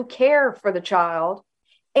ability to care for the child.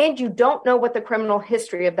 And you don't know what the criminal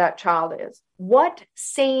history of that child is. What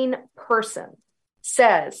sane person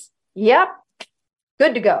says, yep,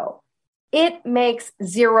 good to go? It makes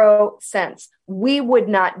zero sense. We would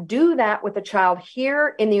not do that with a child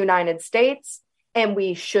here in the United States, and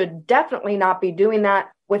we should definitely not be doing that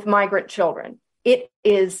with migrant children.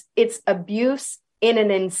 It's abuse in an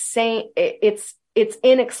insane, it's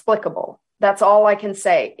inexplicable. That's all I can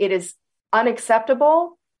say. It is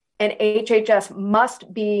unacceptable. And HHS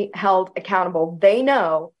must be held accountable. They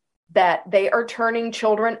know that they are turning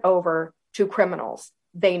children over to criminals.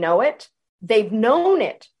 They know it. They've known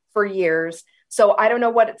it for years. So I don't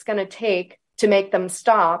know what it's going to take to make them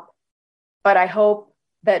stop. But I hope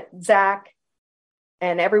that Zach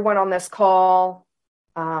and everyone on this call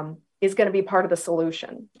is going to be part of the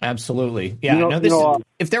solution. Absolutely. Yeah.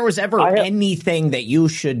 If there was ever anything that you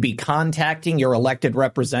should be contacting your elected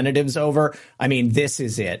representatives over, this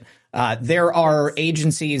is it. There are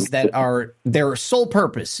agencies that are their sole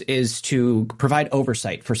purpose is to provide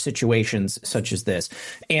oversight for situations such as this.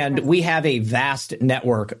 And we have a vast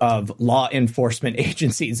network of law enforcement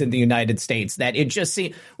agencies in the United States that it just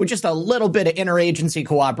with just a little bit of interagency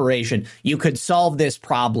cooperation, you could solve this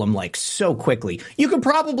problem like so quickly. You could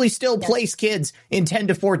probably still place kids in 10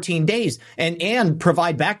 to 14 days and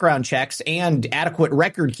provide background checks and adequate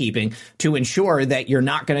record keeping to ensure that you're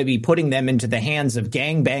not going to be putting them into the hands of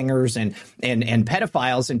gangbangers and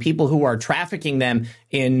pedophiles and people who are trafficking them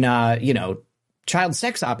in, child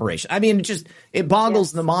sex operation. I mean, it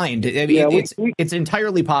boggles the mind. I mean, it's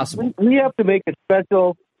entirely possible. We have to make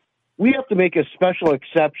a special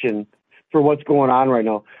exception for what's going on right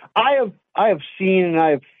now. I have seen and I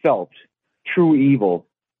have felt true evil.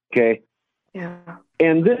 Okay. Yeah.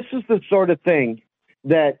 And this is the sort of thing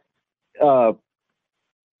that,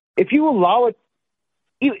 if you allow it,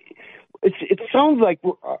 it sounds like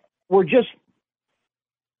we're just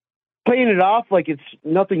playing it off like it's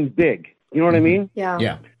nothing big. You know what I mean? Yeah.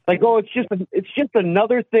 Yeah. Like, it's just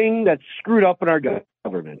another thing that's screwed up in our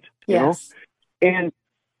government. You know? And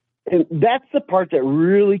that's the part that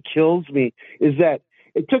really kills me is that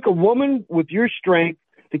it took a woman with your strength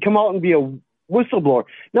to come out and be a whistleblower.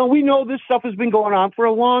 Now, we know this stuff has been going on for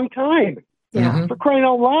a long time. Yeah. For crying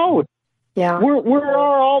out loud. Yeah. Where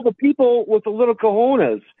are all the people with the little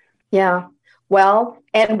cojones? Yeah. Well,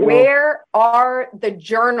 and where are the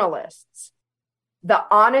journalists, the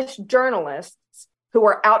honest journalists who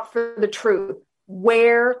are out for the truth?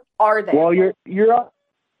 Where are they? Well, you're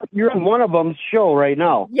on one of them's show right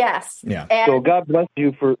now. Yes. Yeah. And so God bless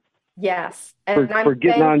you for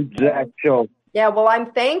getting on Zach's show. Yeah. Well,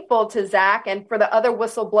 I'm thankful to Zach and for the other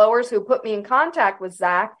whistleblowers who put me in contact with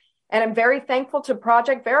Zach. And I'm very thankful to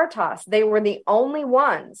Project Veritas. They were the only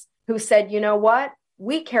ones who said, you know what?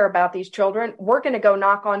 We care about these children. We're going to go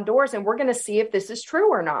knock on doors and we're going to see if this is true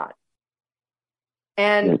or not.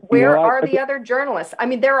 And where are the other journalists? I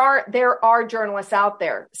mean, there are journalists out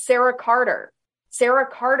there. Sarah Carter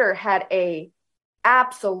had a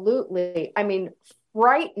absolutely,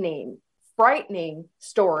 frightening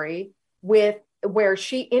story where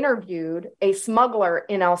she interviewed a smuggler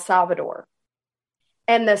in El Salvador.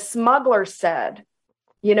 And the smuggler said,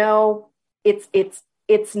 it's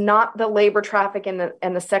not the labor traffic and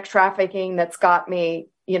the sex trafficking that's got me,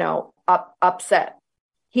 upset.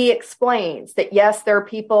 He explains that, yes, there are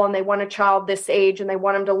people and they want a child this age and they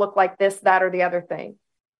want them to look like this, that, or the other thing.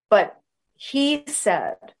 But he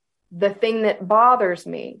said, the thing that bothers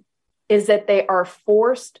me is that they are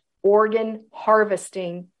forced organ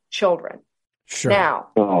harvesting children. Sure. Now,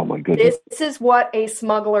 oh my goodness, this is what a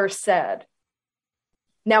smuggler said.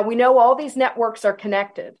 Now, we know all these networks are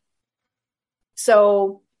connected.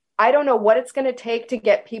 So I don't know what it's going to take to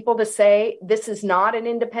get people to say this is not an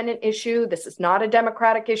independent issue. This is not a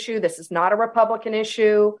Democratic issue. This is not a Republican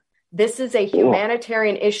issue. This is a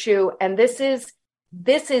humanitarian issue. And this is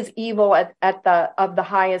evil at the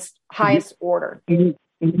highest order. You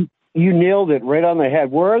nailed it right on the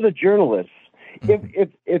head. Where are the journalists?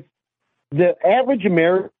 If the average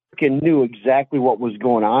American knew exactly what was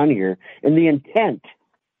going on here and the intent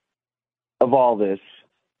of all this,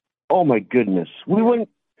 oh my goodness,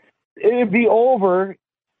 it'd be over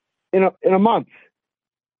in a month.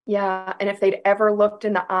 Yeah. And if they'd ever looked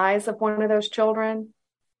in the eyes of one of those children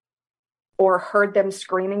or heard them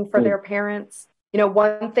screaming for their parents,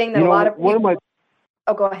 one thing that a lot of people,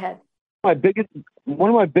 go ahead. One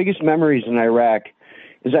of my biggest memories in Iraq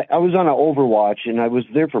is I was on an Overwatch and I was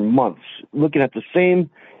there for months looking at the same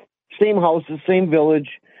houses, same village.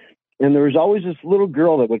 And there was always this little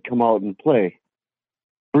girl that would come out and play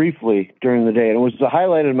briefly during the day. And it was the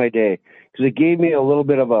highlight of my day because it gave me a little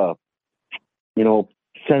bit of a,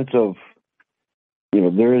 sense of,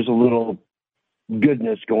 there is a little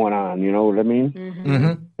goodness going on. You know what I mean? Mm-hmm.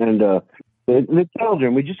 Mm-hmm. And the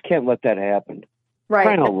children, we just can't let that happen.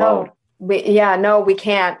 Right. No, we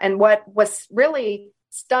can't. And what was really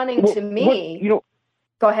stunning to me,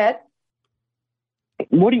 go ahead.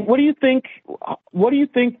 What do you think? What do you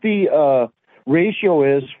think the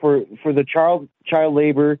ratio is for the child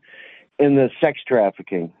labor and the sex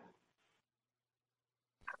trafficking?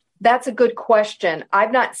 That's a good question.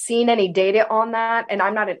 I've not seen any data on that, and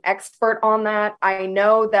I'm not an expert on that. I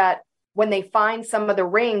know that when they find some of the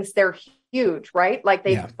rings, they're huge, right? Like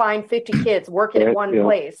they find 50 kids working in one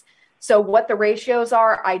place. So what the ratios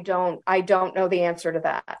are, I don't know the answer to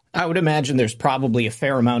that. I would imagine there's probably a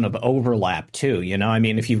fair amount of overlap too.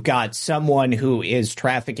 If you've got someone who is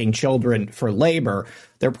trafficking children for labor,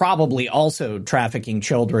 they're probably also trafficking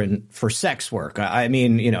children for sex work.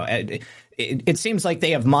 it seems like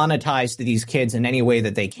they have monetized these kids in any way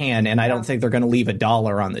that they can, and I don't think they're going to leave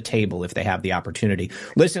 $1 on the table if they have the opportunity.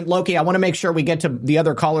 Listen, Loki, I want to make sure we get to the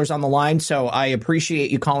other callers on the line, so I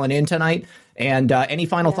appreciate you calling in tonight. And any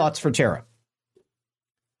final thoughts for Tara?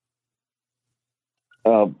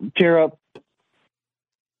 Tara,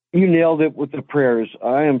 you nailed it with the prayers.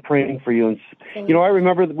 I am praying for you. And, I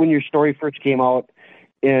remember when your story first came out,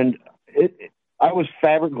 and I was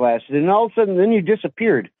fiberglassed, and all of a sudden, then you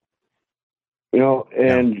disappeared.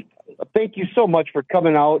 And thank you so much for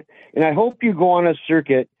coming out. And I hope you go on a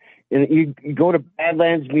circuit and you go to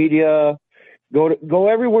Badlands Media, go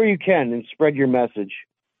everywhere you can and spread your message.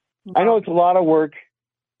 Wow. I know it's a lot of work,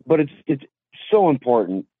 but it's so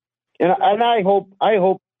important. And I hope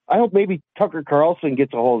maybe Tucker Carlson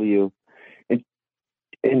gets a hold of you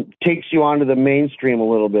and takes you onto the mainstream a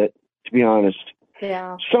little bit, to be honest.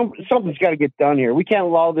 Yeah. Something's got to get done here. We can't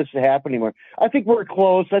allow this to happen anymore. I think we're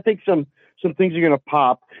close. I think some things are going to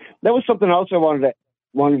pop. That was something else I wanted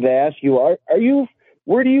to ask you. Are you,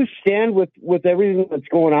 where do you stand with everything that's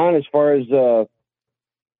going on as far as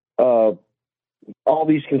all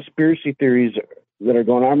these conspiracy theories that are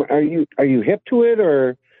going on? Are you hip to it,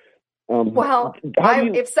 or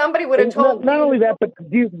if somebody would have told not only that, but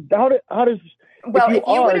how does well, if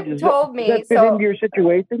you would have told me, does that fit into your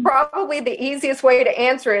situation? Probably the easiest way to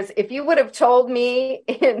answer is if you would have told me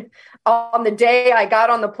on the day I got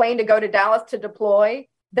on the plane to go to Dallas to deploy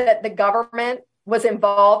that the government was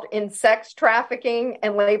involved in sex trafficking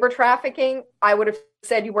and labor trafficking, I would have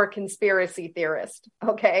said you were a conspiracy theorist.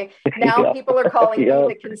 Okay. Now people are calling me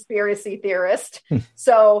the conspiracy theorist.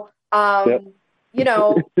 So,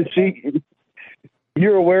 See,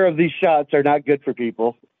 you're aware of these shots are not good for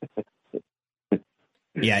people.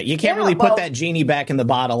 Yeah, you can't really put that genie back in the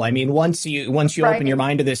bottle. I mean, once you open your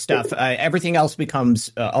mind to this stuff, everything else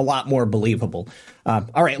becomes a lot more believable. All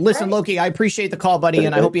right, listen, Loki, I appreciate the call, buddy,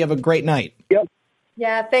 and I hope you have a great night. Yep.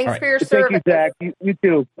 Yeah, thanks for your service. Thank you, Zach. You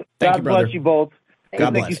too. God bless you both.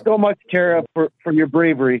 God bless. Thank you so much, Tara, for your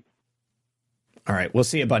bravery. All right, we'll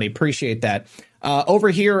see you, buddy. Appreciate that. Over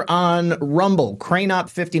here on Rumble,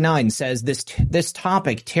 Cranop59 says, this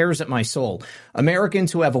topic tears at my soul.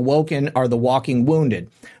 Americans who have awoken are the walking wounded,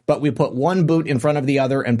 but we put one boot in front of the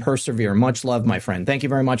other and persevere. Much love, my friend. Thank you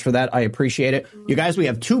very much for that. I appreciate it. You guys, we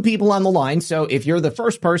have 2 people on the line, so if you're the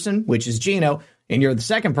first person, which is Gino, and you're the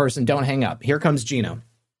second person, don't hang up. Here comes Gino.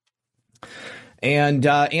 And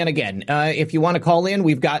again, if you want to call in,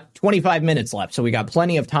 we've got 25 minutes left, so we got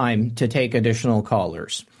plenty of time to take additional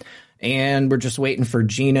callers. And we're just waiting for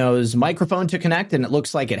Gino's microphone to connect, and it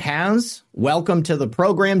looks like it has. Welcome to the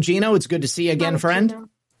program, Gino. It's good to see you again, friend. Gino.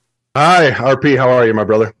 Hi, RP. How are you, my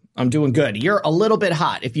brother? I'm doing good. You're a little bit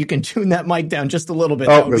hot. If you can tune that mic down just a little bit,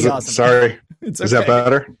 that would be awesome. Sorry. It's okay. Is that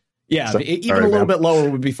better? Yeah, even a little bit lower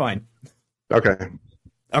would be fine. Okay.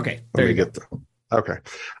 Okay. Let me get okay.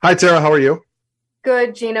 Hi, Tara. How are you?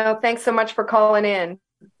 Good, Gino. Thanks so much for calling in.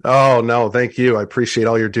 Oh, no, thank you. I appreciate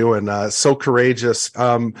all you're doing. So courageous.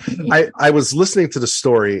 I was listening to the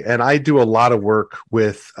story, and I do a lot of work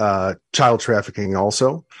with child trafficking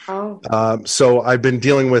also. Oh. So I've been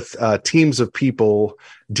dealing with teams of people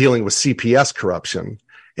dealing with CPS corruption.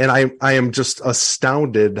 And I am just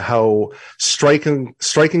astounded how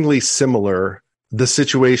strikingly similar the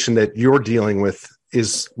situation that you're dealing with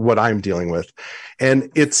is what I'm dealing with.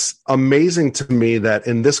 And it's amazing to me that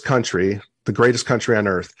in this country, the greatest country on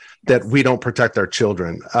earth, that we don't protect our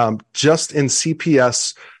children. Just in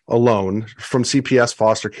CPS alone, from CPS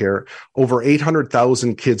foster care, over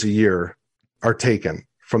 800,000 kids a year are taken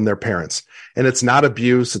from their parents. And it's not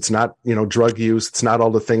abuse. It's not, drug use. It's not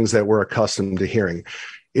all the things that we're accustomed to hearing.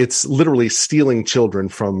 It's literally stealing children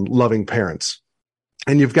from loving parents.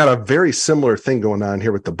 And you've got a very similar thing going on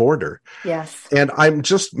here with the border. Yes. And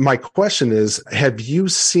my question is, have you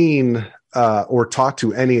seen or talked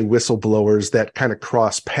to any whistleblowers that kind of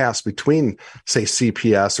cross paths between, say,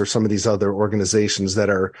 CPS or some of these other organizations that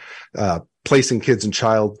are placing kids in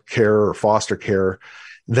child care or foster care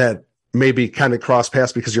that maybe kind of cross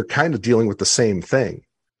paths because you're kind of dealing with the same thing?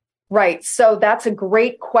 Right. So that's a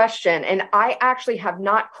great question. And I actually have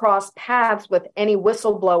not crossed paths with any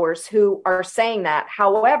whistleblowers who are saying that.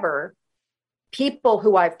 However, people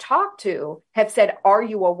who I've talked to have said, are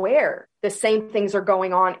you aware the same things are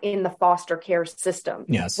going on in the foster care system?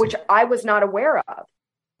 Yes. Which I was not aware of.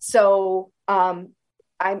 So I'm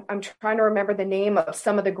trying to remember the name of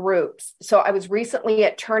some of the groups. So I was recently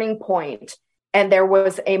at Turning Point, and there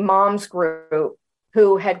was a mom's group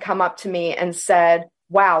who had come up to me and said,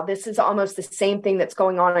 wow, this is almost the same thing that's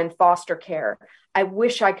going on in foster care. I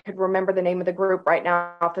wish I could remember the name of the group right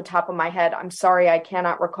now off the top of my head. I'm sorry, I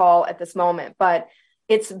cannot recall at this moment. But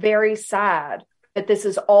it's very sad that this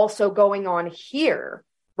is also going on here,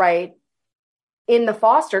 right, in the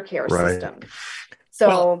foster care system. So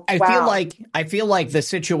well, I feel like the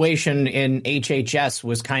situation in HHS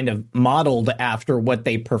was kind of modeled after what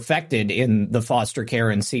they perfected in the foster care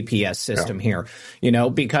and CPS system here,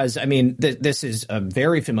 because I mean, this is a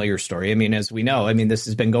very familiar story. I mean, as we know, I mean, this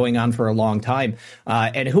has been going on for a long time.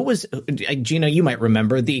 And who was, Gina, you might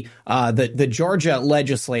remember the Georgia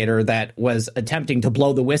legislator that was attempting to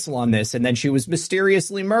blow the whistle on this. And then she was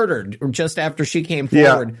mysteriously murdered just after she came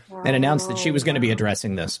forward and announced that she was going to be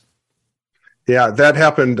addressing this. Yeah, that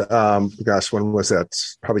happened. When was that?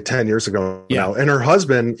 Probably 10 years ago now. And her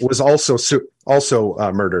husband was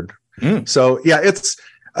also murdered. So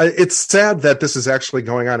it's sad that this is actually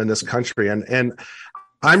going on in this country. And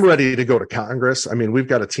I'm ready to go to Congress. I mean, we've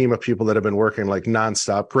got a team of people that have been working like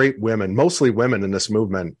nonstop, great women, mostly women in this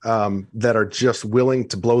movement, that are just willing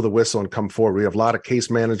to blow the whistle and come forward. We have a lot of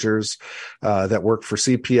case managers that work for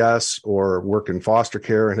CPS or work in foster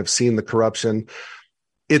care and have seen the corruption.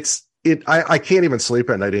 I can't even sleep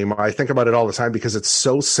at night anymore. I think about it all the time because it's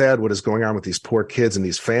so sad what is going on with these poor kids and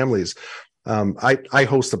these families. I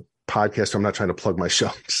host a podcast. So I'm not trying to plug my show.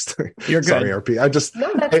 You're good. Sorry, RP.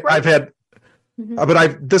 I've had,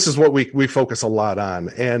 but this is what we focus a lot on.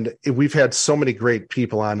 And we've had so many great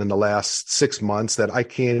people on in the last 6 months that I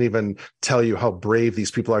can't even tell you how brave these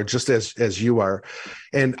people are, just as you are.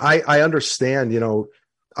 And I understand,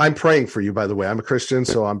 I'm praying for you, by the way. I'm a Christian,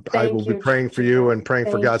 so I will be praying for you and praying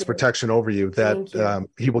for God's protection over you, that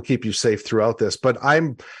he will keep you safe throughout this. But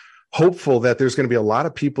I'm hopeful that there's going to be a lot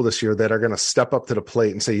of people this year that are going to step up to the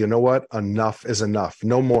plate and say, you know what? Enough is enough.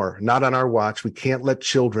 No more. Not on our watch. We can't let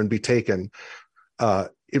children be taken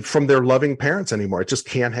from their loving parents anymore. It just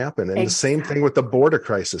can't happen. And the same thing with the border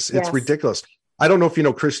crisis. It's ridiculous. I don't know if you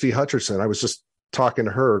know Christy Hutcherson. I was just talking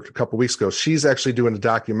to her a couple of weeks ago. She's actually doing a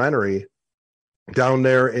documentary down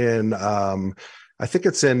there in I think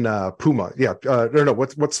it's in Puma.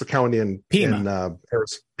 What's the county in Pima? In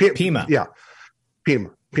Paris? Pima. Yeah,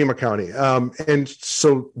 Pima County. And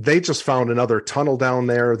so they just found another tunnel down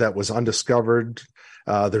there that was undiscovered.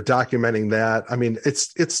 They're documenting that. I mean,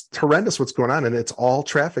 it's horrendous what's going on, and it's all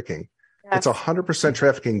trafficking. It's 100%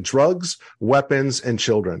 trafficking, drugs, weapons, and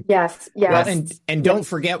children. Yes. Well, and don't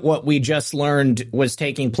forget what we just learned was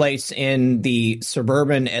taking place in the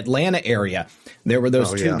suburban Atlanta area. There were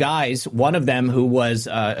those two guys, one of them who was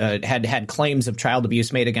had claims of child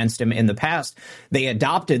abuse made against him in the past. They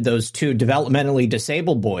adopted those two developmentally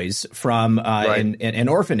disabled boys from an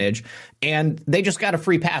orphanage, and they just got a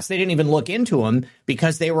free pass. They didn't even look into them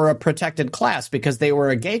because they were a protected class, because they were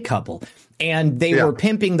a gay couple. And they were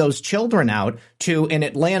pimping those children out to an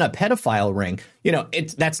Atlanta pedophile ring.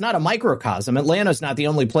 That's not a microcosm. Atlanta's not the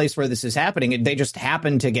only place where this is happening. They just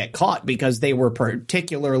happened to get caught because they were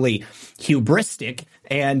particularly hubristic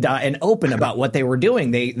and open about what they were doing.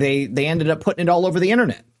 They ended up putting it all over the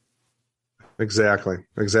internet. Exactly.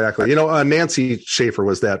 Nancy Schaefer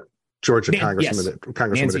was that Georgia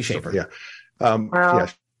congresswoman. Nancy Schaefer. Yeah. Yeah.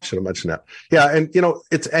 Should have mentioned that. Yeah. And,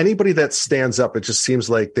 it's anybody that stands up. It just seems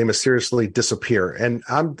like they mysteriously disappear. And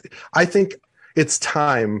I think it's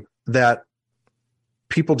time that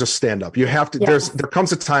people just stand up. You have to, there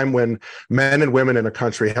comes a time when men and women in a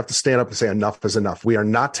country have to stand up and say, enough is enough. We are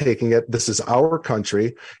not taking it. This is our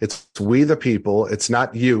country. It's we, the people. It's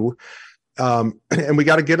not you. And we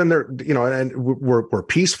got to get in there, and we're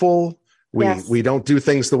peaceful. We don't do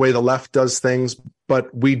things the way the left does things,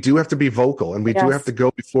 but we do have to be vocal, and we do have to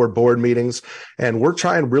go before board meetings, and we're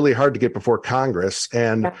trying really hard to get before Congress.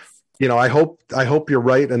 And, I hope you're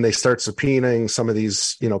right. And they start subpoenaing some of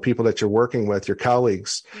these, people that you're working with, your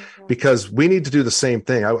colleagues, because we need to do the same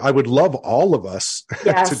thing. I would love all of us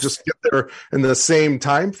to just get there in the same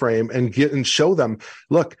time frame and show them,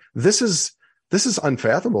 look, this is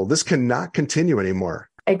unfathomable. This cannot continue anymore.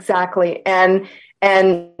 Exactly. And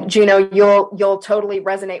Gino, you'll totally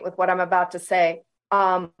resonate with what I'm about to say.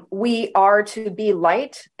 We are to be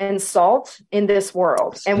light and salt in this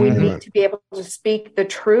world, and we need to be able to speak the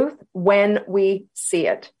truth when we see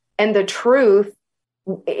it. And the truth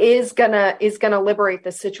is gonna liberate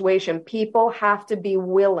the situation. People have to be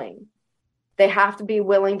willing. They have to be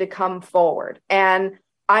willing to come forward. And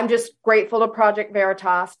I'm just grateful to Project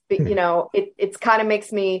Veritas. But, it's kind of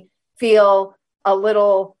makes me feel a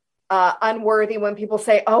little unworthy when people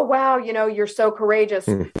say, oh, wow, you're so courageous.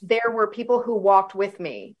 There were people who walked with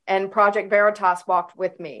me, and Project Veritas walked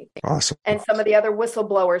with me. Awesome. And some of the other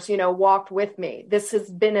whistleblowers, walked with me. This has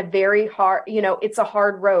been a very hard, it's a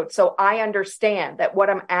hard road. So I understand that what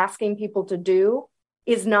I'm asking people to do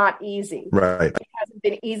is not easy. Right. It hasn't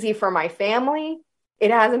been easy for my family.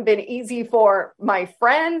 It hasn't been easy for my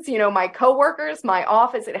friends, my coworkers, my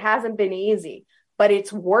office. It hasn't been easy, but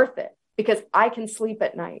it's worth it because I can sleep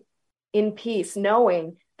at night in peace,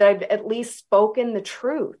 knowing that I've at least spoken the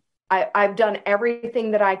truth. I've done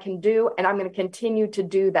everything that I can do, and I'm going to continue to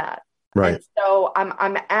do that. Right. And so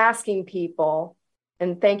I'm asking people,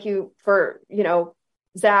 and thank you for,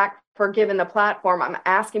 Zach, for giving the platform. I'm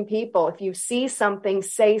asking people, if you see something,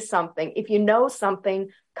 say something. If you know something,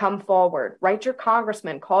 come forward. Write your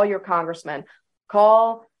congressman, call your congressman,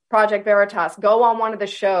 call Project Veritas, go on one of the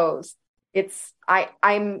shows.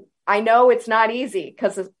 I know it's not easy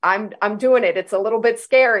because I'm doing it. It's a little bit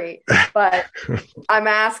scary, but I'm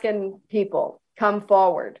asking people, come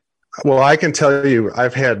forward. Well, I can tell you,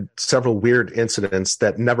 I've had several weird incidents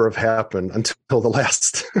that never have happened until the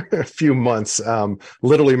last few months.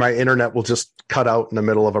 Literally, my internet will just cut out in the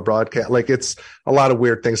middle of a broadcast. Like, it's a lot of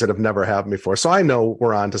weird things that have never happened before. So I know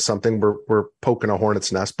we're on to something. We're poking a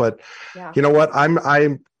hornet's nest. But You know what?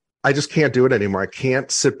 I just can't do it anymore. I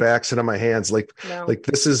can't sit on my hands. Like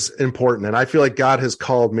this is important. And I feel like God has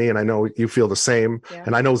called me, and I know you feel the same. Yeah.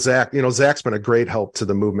 And I know Zach, Zach's been a great help to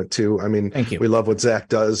the movement too. I mean, we love what Zach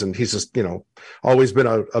does, and he's just, always been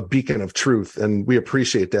a beacon of truth, and we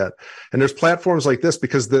appreciate that. And there's platforms like this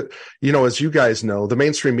because as you guys know, the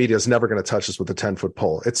mainstream media is never going to touch us with a 10-foot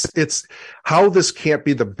pole. It's how this can't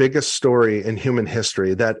be the biggest story in human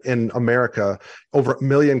history, that in America, over 1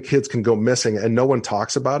 million kids can go missing and no one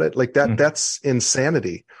talks about it. Like that, that's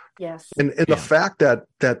insanity. Yes. And the fact that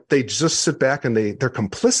they just sit back and they're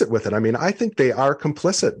complicit with it. I mean, I think they are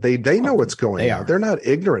complicit. They know what's going on. They're not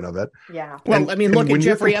ignorant of it. Yeah. Well, look at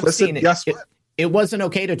Jeffrey Epstein. It wasn't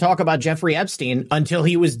okay to talk about Jeffrey Epstein until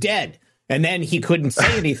he was dead. And then he couldn't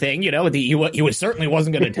say anything, he certainly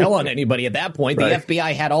wasn't going to tell on anybody at that point. Right. The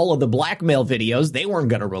FBI had all of the blackmail videos. They weren't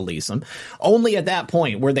going to release them. Only at that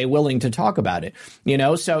point were they willing to talk about it,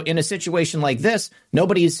 So in a situation like this,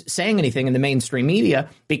 nobody's saying anything in the mainstream media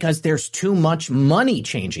because there's too much money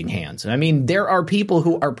changing hands. I mean, there are people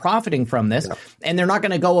who are profiting from this, and they're not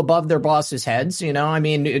going to go above their bosses' heads. I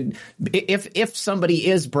mean, if somebody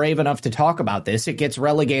is brave enough to talk about this, it gets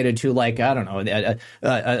relegated to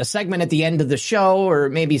a segment at the end of the show, or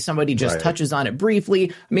maybe somebody just touches on it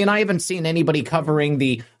briefly. I mean, I haven't seen anybody covering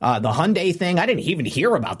the Hyundai thing. I didn't even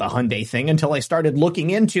hear about the Hyundai thing until I started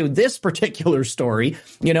looking into this particular story,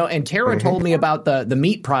 and Tara told me about the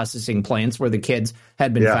meat processing plants where the kids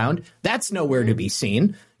had been found. That's nowhere to be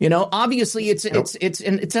seen. Obviously it's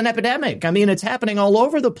an epidemic. I mean, it's happening all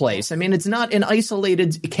over the place. I mean, it's not an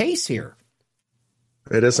isolated case here.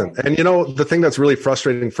 It isn't. And the thing that's really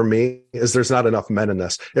frustrating for me is there's not enough men in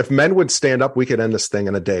this. If men would stand up, we could end this thing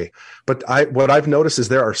in a day. But what I've noticed is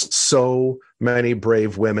there are so many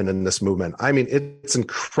brave women in this movement. I mean, it's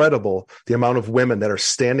incredible the amount of women that are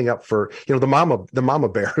standing up for, the mama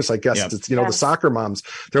bears, I guess. Yep. It's, the soccer moms.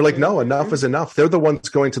 They're like, no, enough is enough. They're the ones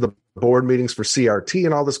going to the board meetings for CRT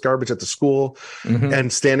and all this garbage at the school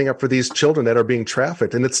and standing up for these children that are being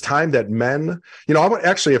trafficked. And it's time that men, I would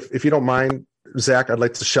actually, if you don't mind, Zach, I'd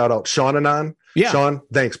like to shout out Sean Anon. Yeah. Sean,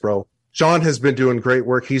 thanks, bro. Sean has been doing great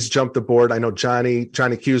work. He's jumped aboard. I know Johnny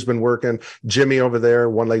Q's been working. Jimmy over there,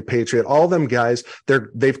 One Leg Patriot, all them guys,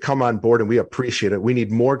 they've come on board, and we appreciate it. We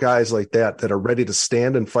need more guys like that are ready to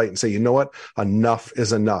stand and fight and say, you know what? Enough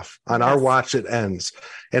is enough. On our watch, it ends.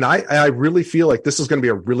 And I really feel like this is going to be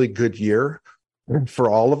a really good year for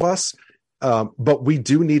all of us. But we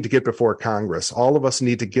do need to get before Congress. All of us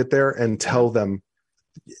need to get there and tell them,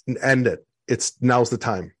 end it. Now's the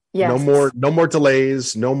time. Yes. No more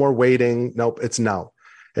delays, no more waiting. Nope. It's now.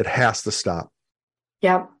 It has to stop.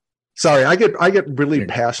 Yep. Sorry. I get really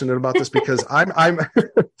passionate about this because I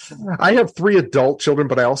have 3 adult children,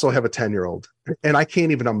 but I also have a 10-year-old, and I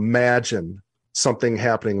can't even imagine something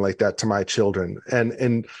happening like that to my children.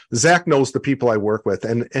 And Zach knows the people I work with,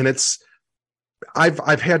 and it's,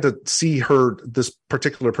 I've had to see this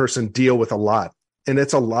particular person deal with a lot, and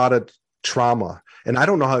it's a lot of trauma. And I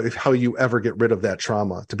don't know how you ever get rid of that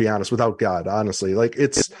trauma, to be honest, without God, honestly. Like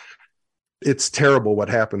it's terrible what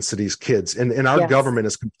happens to these kids, and our government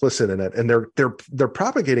is complicit in it, and they're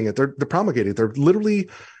propagating it. They're promulgating it. They're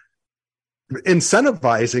literally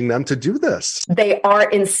incentivizing them to do this. They are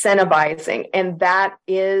incentivizing, and that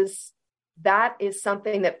is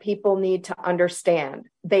something that people need to understand.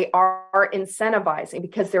 They are incentivizing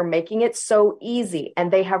because they're making it so easy,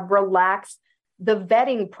 and they have relaxed the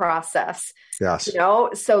vetting process. Yes.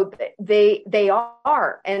 So they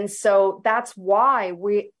are. And so that's why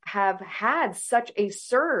we have had such a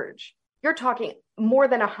surge. You're talking more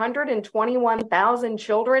than 121,000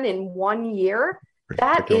 children in 1 year.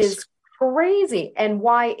 That is crazy. And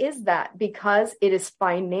why is that? Because it is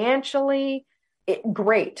financially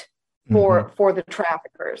great for the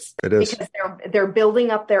traffickers. It is. Because they're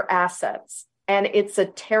building up their assets, and it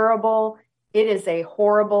is a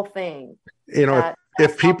horrible thing.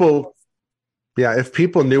 If people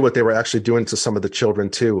knew what they were actually doing to some of the children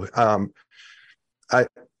too, I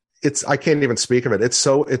can't even speak of it. It's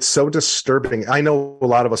so disturbing. I know a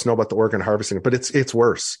lot of us know about the organ harvesting, but it's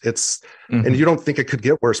worse. And you don't think it could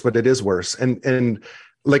get worse, but it is worse. And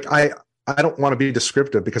like, I don't want to be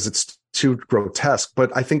descriptive because it's too grotesque,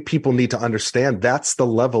 but I think people need to understand that's the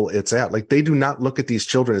level it's at. Like, they do not look at these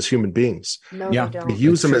children as human beings. No, they don't. They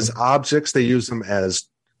use them as objects. They use them as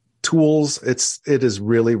tools. It is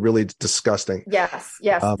really, really disgusting. Yes.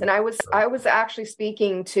 And I was actually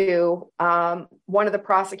speaking to one of the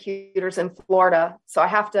prosecutors in Florida. So I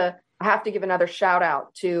have to give another shout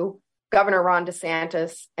out to Governor Ron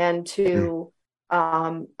DeSantis and to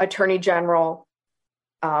Attorney General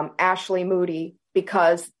Ashley Moody,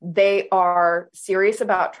 because they are serious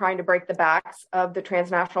about trying to break the backs of the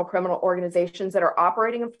transnational criminal organizations that are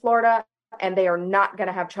operating in Florida, and they are not going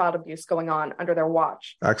to have child abuse going on under their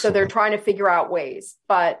watch. Excellent. So they're trying to figure out ways.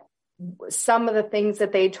 But some of the things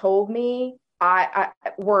that they told me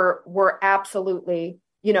were absolutely,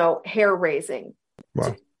 hair raising.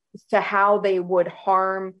 Wow. to how they would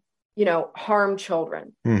harm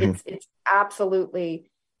children. It's absolutely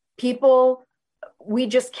people. We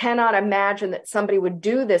just cannot imagine that somebody would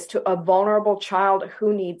do this to a vulnerable child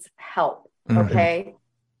who needs help. Okay.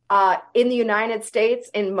 In the United States,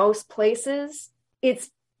 in most places,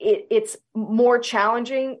 it's more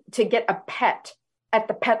challenging to get a pet at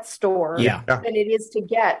the pet store than it is to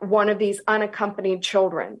get one of these unaccompanied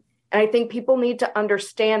children. And I think people need to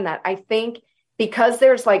understand that. I think because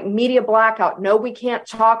there's like media blackout, no, we can't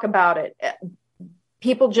talk about it.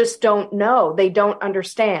 People just don't know. They don't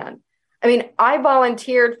understand. I mean, I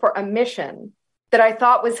volunteered for a mission that I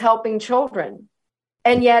thought was helping children.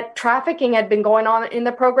 And yet trafficking had been going on in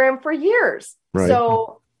the program for years. Right.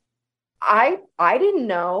 So I didn't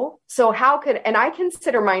know. So and I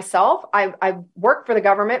consider myself, I've worked for the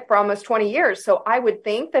government for almost 20 years. So I would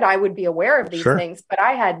think that I would be aware of these things, but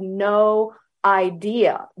I had no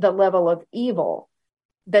idea the level of evil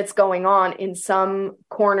that's going on in some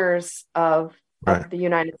corners of the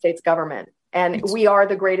United States government. And we are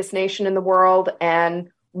the greatest nation in the world, and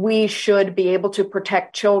we should be able to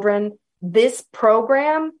protect children. This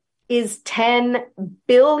program is $10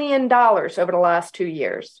 billion over the last 2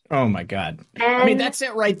 years. Oh, my God. I mean, that's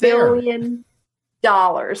it right there. $10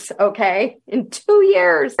 billion, okay, in 2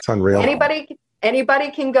 years. It's unreal.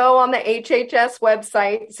 Anybody can go on the HHS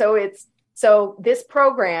website. So this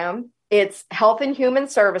program, it's Health and Human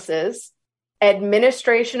Services,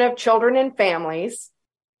 Administration of Children and Families,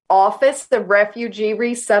 Office of Refugee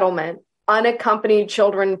Resettlement, Unaccompanied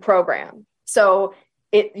Children Program. So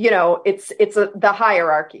it's the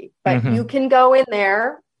hierarchy, but you can go in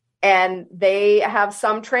there and they have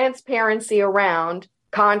some transparency around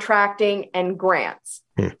contracting and grants.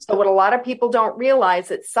 So what a lot of people don't realize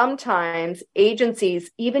that sometimes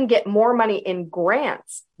agencies even get more money in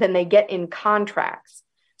grants than they get in contracts.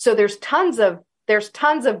 So there's tons of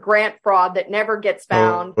grant fraud that never gets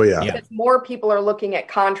found because more people are looking at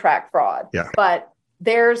contract fraud. But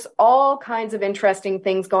there's all kinds of interesting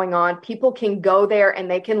things going on. People can go there and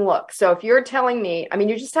they can look. So if you're telling me, I mean,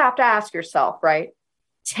 you just have to ask yourself, right?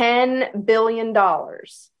 $10 billion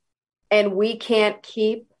and we can't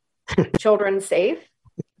keep children safe.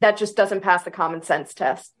 That just doesn't pass the common sense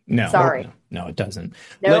test. No, sorry. No, it doesn't.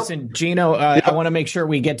 Nope. Listen, Gino, I want to make sure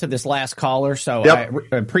we get to this last caller. So I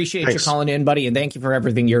appreciate you calling in, buddy. And thank you for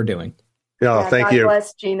everything you're doing. Thank you. God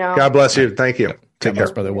bless, Gino. God bless you. Thank you. Take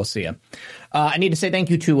care, brother. We'll see you. I need to say thank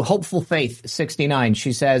you to Hopeful Faith 69.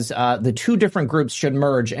 She says the two different groups should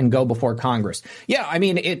merge and go before Congress. Yeah, I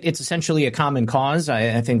mean it's essentially a common cause.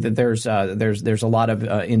 I think that there's a lot of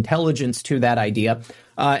intelligence to that idea.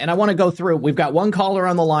 And I want to go through. We've got one caller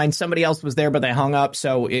on the line. Somebody else was there, but they hung up.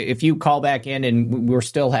 So if you call back in and we'll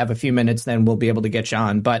still have a few minutes, then we'll be able to get you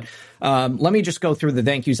on. But let me just go through the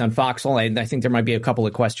thank yous on Foxhole. I think there might be a couple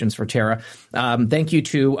of questions for Tara. Thank you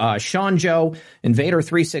to Sean Joe, Invader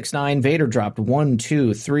 369. Vader dropped 1,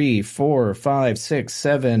 2, 3, 4, 5, 6,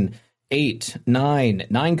 7, 8,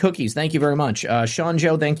 9 cookies. Thank you very much. Sean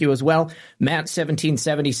Joe, thank you as well. Matt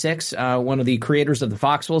 1776, one of the creators of the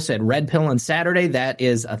Foxhole, said red pill on Saturday. That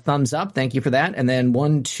is a thumbs up. Thank you for that. And then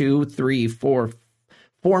 1, 2, 3, 4,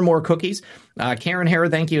 4 more cookies. Karen Hare,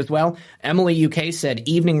 thank you as well. Emily UK said,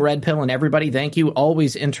 evening Red Pill and everybody. Thank you.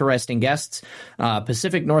 Always interesting guests.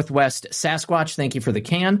 Pacific Northwest Sasquatch, thank you for the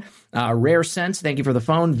can. Rare Sense, thank you for the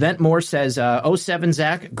phone. Ventmore says, 07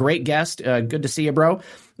 Zach, great guest. Good to see you, bro.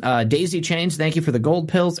 Daisy Chains, thank you for the gold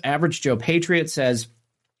pills. Average Joe Patriot says,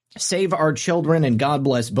 save our children and God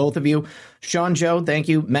bless both of you. Sean Joe, thank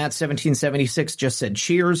you. Matt1776 just said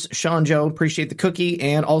cheers. Sean Joe, appreciate the cookie,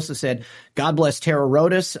 and also said God bless Tara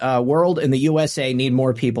Rodas. World and the USA need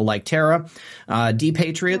more people like Tara. D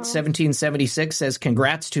Patriot 1776 says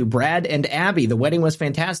congrats to Brad and Abby. The wedding was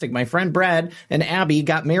fantastic. My friend Brad and Abby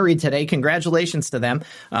got married today. Congratulations to them.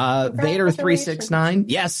 Vader369,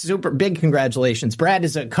 yes, super big congratulations. Brad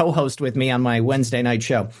is a co-host with me on my Wednesday night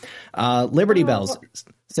show. Liberty Bells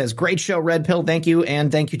says, great show, Red Pill. Thank you. And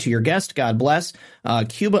thank you to your guest. God bless.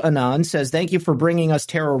 Cuba Anon says, thank you for bringing us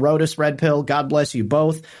Tara Rodas, Red Pill. God bless you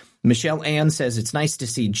both. Michelle Ann says, it's nice to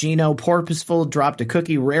see Gino. Porpoiseful dropped a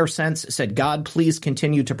cookie. Rare Sense said, God, please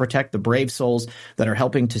continue to protect the brave souls that are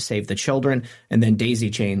helping to save the children. And then Daisy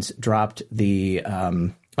Chains dropped the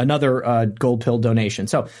another gold pill donation.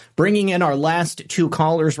 So bringing in our last 2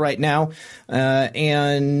 callers right now.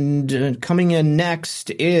 And coming in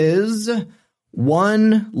next is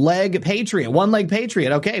One Leg Patriot. One Leg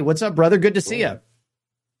Patriot. Okay, what's up, brother? Good to see you.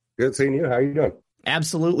 Good seeing you. How are you doing?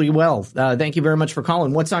 Absolutely well. Thank you very much for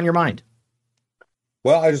calling. What's on your mind?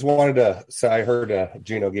 Well, I just wanted to say I heard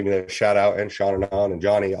Gino give me a shout out, and Sean and Anon and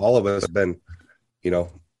Johnny. All of us have been,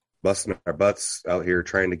 busting our butts out here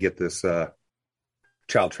trying to get this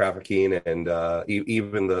child trafficking and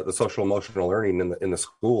even the social emotional learning in the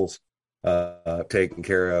schools taken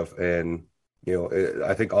care of. And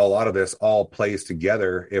I think a lot of this all plays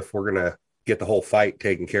together if we're gonna get the whole fight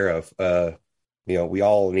taken care of. We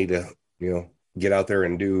all need to get out there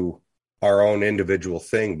and do our own individual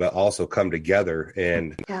thing, but also come together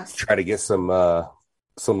and try to get some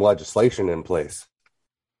legislation in place.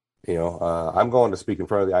 I'm going to speak in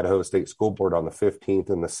front of the Idaho State School Board on the 15th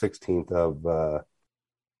and the 16th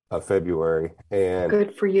of February. And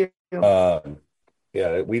good for you.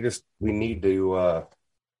 We need to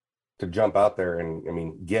jump out there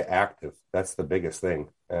and get active. That's the biggest thing.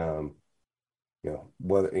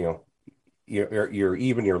 Whether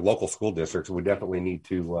your local school districts, we definitely need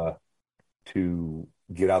to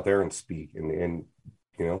get out there and speak, and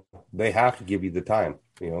they have to give you the time.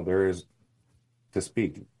 There is to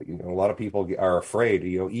speak. A lot of people are afraid.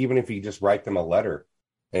 Even if you just write them a letter,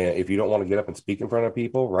 and if you don't want to get up and speak in front of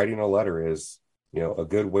people, writing a letter is a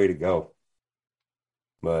good way to go.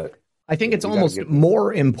 But I think it's almost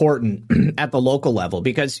more important at the local level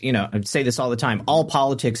because, I say this all the time, all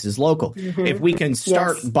politics is local. Mm-hmm. If we can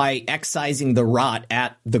start by excising the rot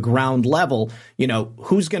at the ground level,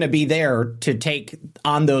 who's going to be there to take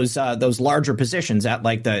on those larger positions at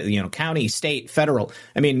like the, county, state, federal.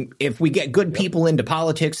 If we get good people into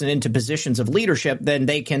politics and into positions of leadership, then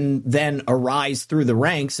they can then arise through the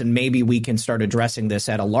ranks and maybe we can start addressing this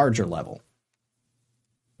at a larger level.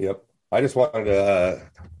 Yep. I just wanted to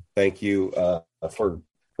thank you for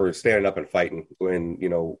standing up and fighting when,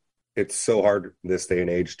 it's so hard this day and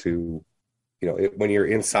age to, when you're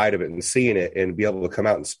inside of it and seeing it and be able to come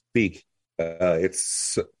out and speak.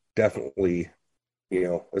 It's definitely,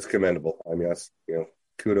 it's commendable. That's,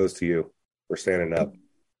 kudos to you for standing up.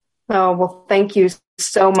 Oh, well, thank you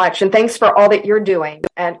so much. And thanks for all that you're doing.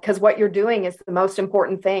 And because what you're doing is the most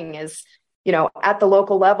important thing is, at the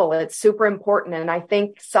local level, it's super important. And I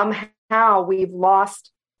think somehow we've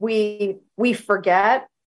lost we forget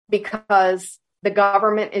because the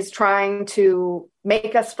government is trying to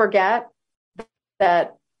make us forget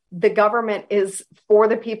that the government is for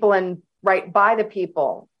the people and right by the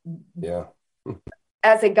people. Yeah.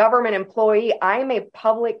 As a government employee, I'm a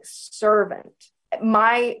public servant.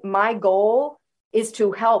 My goal is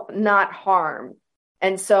to help, not harm.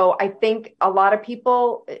 And so I think a lot of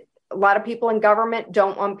people in government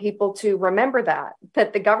don't want people to remember that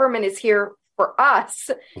the government is here for us.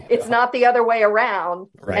 Yeah. It's not the other way around.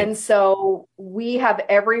 Right. And so we have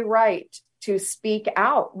every right to speak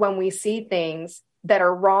out when we see things that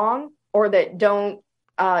are wrong or that don't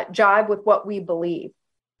jive with what we believe.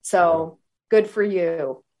 So good for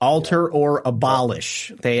you. Alter or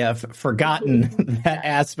abolish. They have forgotten that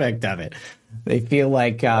aspect of it. They feel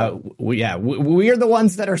like, we are the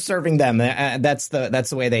ones that are serving them. That's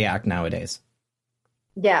the way they act nowadays.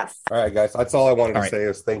 Yes. All right, guys. That's all I wanted to say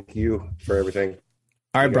is thank you for everything.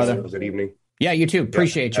 All right, brother. Good evening. Yeah, you too.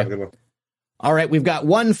 Appreciate you. Have a good one. All right, we've got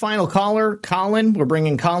one final caller, Colin. We're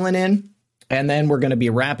bringing Colin in, and then we're going to be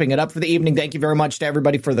wrapping it up for the evening. Thank you very much to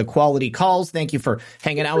everybody for the quality calls. Thank you for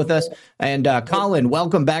hanging out with us. And Colin,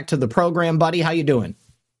 welcome back to the program, buddy. How you doing?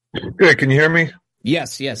 Good. Can you hear me?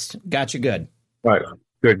 Yes. Got you good. All right.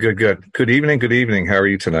 Good. Good evening. How are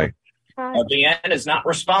you tonight? Leanne is not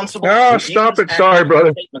responsible. Oh, stop it. Sorry,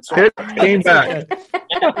 brother. It came back.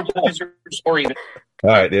 All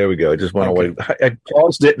right, there we go. It just went away. I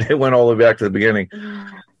paused it and it went all the way back to the beginning.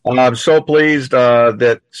 I'm so pleased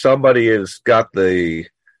that somebody has got I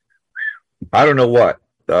don't know what.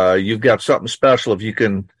 You've got something special if you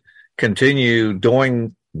can continue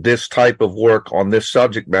doing this type of work on this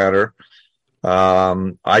subject matter.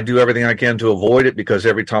 I do everything I can to avoid it because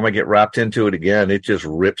every time I get wrapped into it again, it just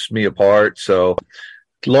rips me apart. So,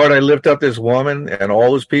 Lord, I lift up this woman and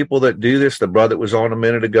all those people that do this, the brother that was on a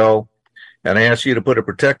minute ago, and I ask you to put a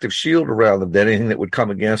protective shield around them, that anything that would come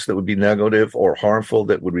against that would be negative or harmful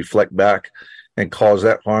that would reflect back and cause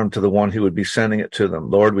that harm to the one who would be sending it to them.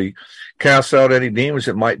 Lord, we cast out any demons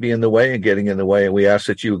that might be in the way and getting in the way, and we ask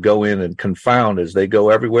that you would go in and confound as they go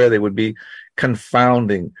everywhere. They would be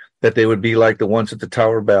confounding, that they would be like the ones at the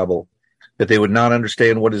Tower of Babel, that they would not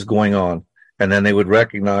understand what is going on, and then they would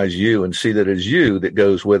recognize you and see that it's you that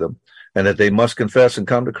goes with them, and that they must confess and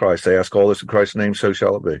come to Christ. I ask all this in Christ's name, so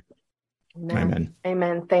shall it be. Amen.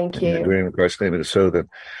 Thank you. In Christ's name it is so then.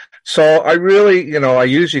 So I really, I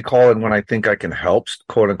usually call in when I think I can help,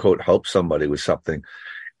 quote unquote, help somebody with something.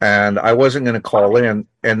 And I wasn't going to call in.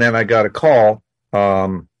 And then I got a call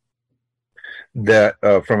that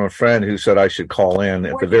from a friend who said I should call in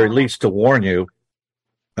at the very least to warn you.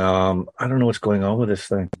 I don't know what's going on with this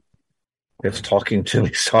thing. It's talking to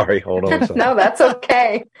me. Sorry, hold on a second. No, that's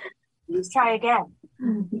okay. Let's try again.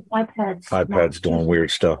 iPad's doing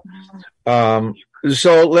weird stuff.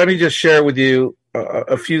 So let me just share with you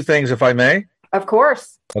a few things, if I may. Of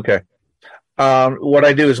course. Okay. What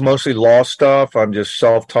I do is mostly law stuff. I'm just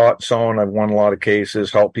self-taught, so on. I've won a lot of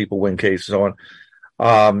cases, help people win cases on.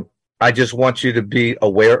 I just want you to be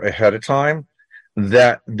aware ahead of time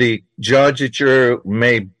that the judge that you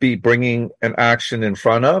may be bringing an action in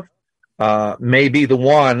front of may be the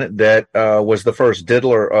one that was the first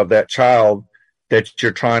diddler of that child that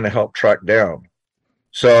you're trying to help track down.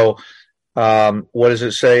 So what does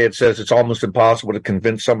it say? It says it's almost impossible to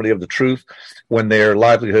convince somebody of the truth when their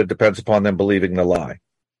livelihood depends upon them believing the lie.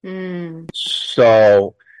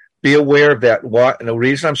 So be aware of that. And the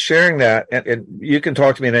reason I'm sharing that, and you can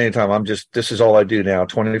talk to me at any time. This is all I do now,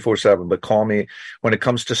 24/7, but call me when it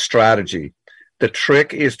comes to strategy. The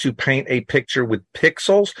trick is to paint a picture with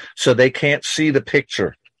pixels so they can't see the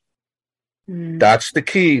picture. That's the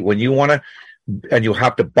key. When you want to, and you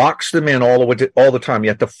have to box them in all the time.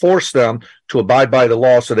 You have to force them to abide by the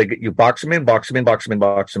law, so you box them in,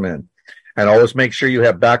 and always make sure you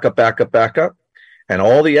have backup, and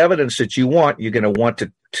all the evidence that you want. You're going to want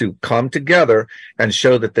to come together and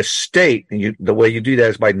show that the state, and the way you do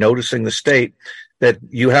that is by noticing the state, that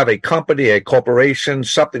you have a company, a corporation,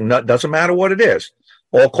 something. Doesn't matter what it is.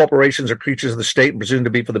 All corporations are creatures of the state and presumed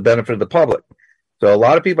to be for the benefit of the public. So a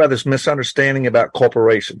lot of people have this misunderstanding about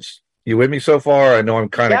corporations. You with me so far? I know I'm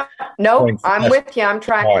kind of... No, I'm with you. I'm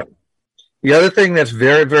tracking. Right. The other thing that's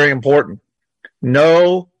very, very important,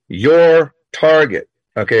 know your target.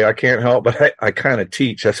 Okay, I can't help, but I kind of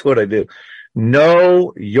teach. That's what I do.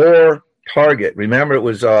 Know your target. Remember, it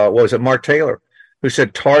was, Mark Taylor who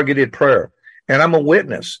said targeted prayer. And I'm a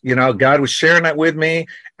witness. God was sharing that with me.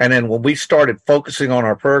 And then when we started focusing on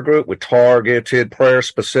our prayer group with targeted prayer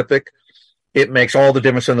specific, it makes all the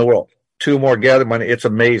difference in the world. Two more gather money. It's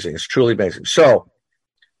amazing. It's truly amazing. So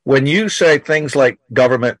when you say things like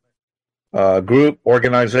government, group,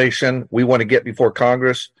 organization, we want to get before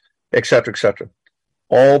Congress, et cetera,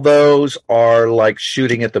 all those are like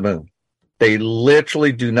shooting at the moon. They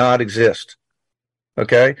literally do not exist.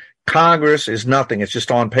 Okay? Congress is nothing. It's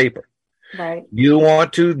just on paper. Right. You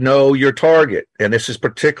want to know your target. And this is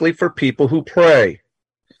particularly for people who pray.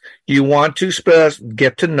 You want to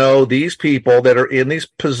get to know these people that are in these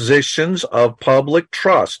positions of public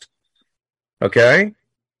trust. Okay?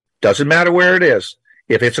 Doesn't matter where it is.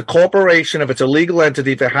 If it's a corporation, if it's a legal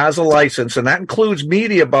entity, if it has a license, and that includes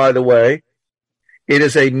media, by the way, it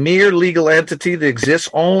is a mere legal entity that exists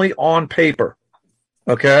only on paper.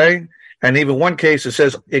 Okay? And even one case, it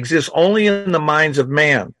says exists only in the minds of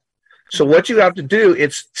man. So what you have to do,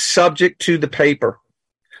 it's subject to the paper.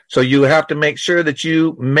 So you have to make sure that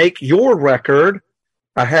you make your record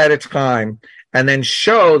ahead of time and then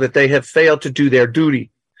show that they have failed to do their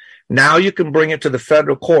duty. Now you can bring it to the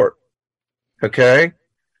federal court. Okay?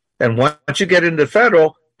 And once you get into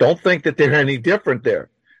federal, don't think that they're any different there.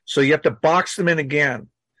 So you have to box them in again.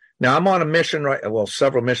 Now I'm on a mission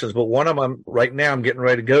several missions, but one of them right now, I'm getting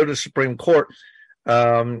ready to go to the Supreme Court.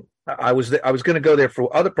 I was going to go there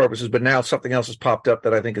for other purposes, but now something else has popped up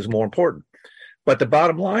that I think is more important. But the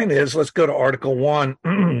bottom line is, let's go to Article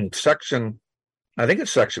 1, Section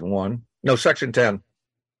 1. No, Section 10.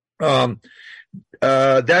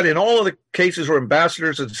 That in all of the cases where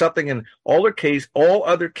ambassadors and something in all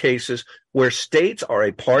other cases where states are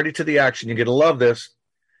a party to the action, you're going to love this,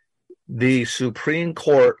 the Supreme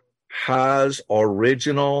Court has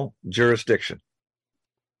original jurisdiction.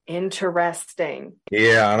 Interesting.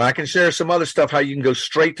 Yeah, and I can share some other stuff, how you can go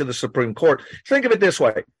straight to the Supreme Court. Think of it this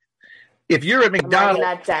way. If you're at McDonald's,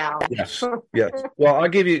 that down. Yes. Well, I'll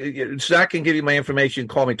give you, Zach can give you my information.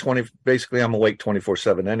 Call me basically I'm awake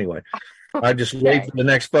 24/7 anyway. I just wait for the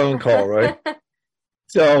next phone call, right?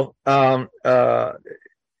 So, for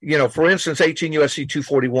instance, 18 U.S.C.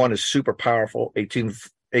 241 is super powerful, 18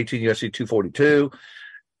 U.S.C. 242.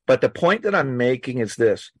 But the point that I'm making is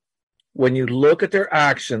this. When you look at their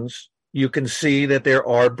actions, you can see that they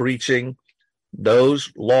are breaching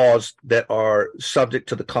those laws that are subject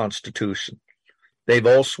to the Constitution. They've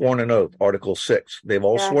all sworn an oath, Article 6. They've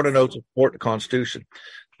all sworn an oath to support the Constitution.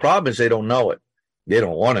 Problem is they don't know it. They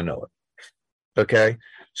don't want to know it. Okay?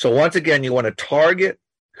 So once again, you want to target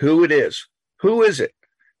who it is. Who is it?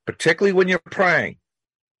 Particularly when you're praying.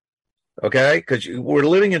 Okay? Because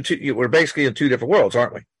we're basically in two different worlds,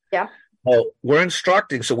 aren't we? Yeah. Well, we're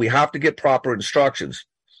instructing, so we have to get proper instructions.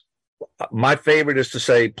 My favorite is to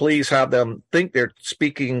say, please have them think they're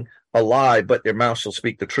speaking a lie, but their mouth shall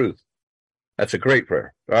speak the truth. That's a great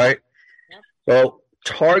prayer, all right? Yeah. So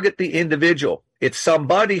target the individual. It's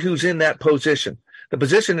somebody who's in that position. The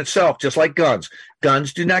position itself, just like guns.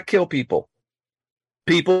 Guns do not kill people.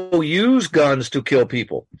 People use guns to kill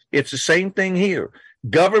people. It's the same thing here.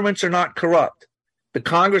 Governments are not corrupt. The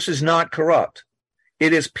Congress is not corrupt.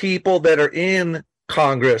 It is people that are in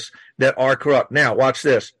Congress that are corrupt. Now, watch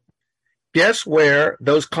this. Guess where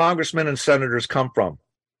those congressmen and senators come from?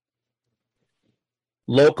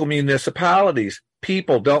 Local municipalities.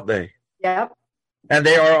 People, don't they? Yep. And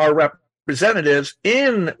they are our representatives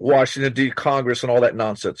in Washington, D.C., Congress, and all that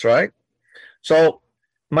nonsense, right? So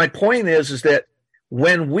my point is that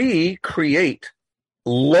when we create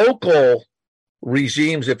local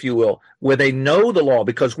regimes, if you will, where they know the law,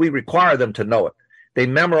 because we require them to know it, they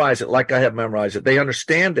memorize it like I have memorized it, they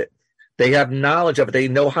understand it, they have knowledge of it, they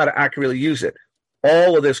know how to accurately use it,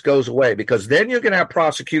 all of this goes away, because then you're going to have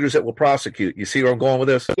prosecutors that will prosecute. You see where I'm going with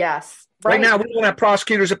this? Yes. Right now, we don't have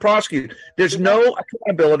prosecutors that prosecute. There's no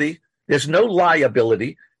accountability. There's no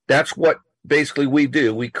liability. That's what basically we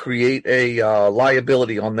do. We create a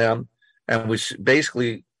liability on them, and we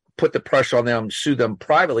basically put the pressure on them, sue them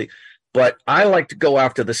privately. But I like to go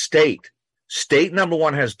after the state. State, number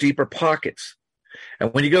one, has deeper pockets.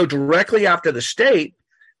 And when you go directly after the state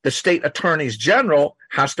attorneys general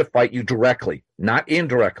has to fight you directly, not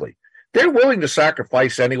indirectly. They're willing to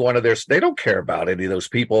sacrifice any one of they don't care about any of those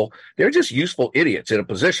people. They're just useful idiots in a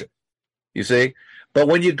position, you see? But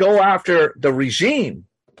when you go after the regime,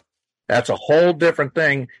 that's a whole different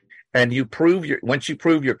thing. And once you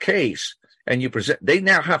prove your case and you present, they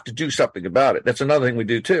now have to do something about it. That's another thing we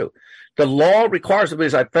do too. The law requires,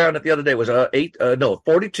 as I found it the other day, was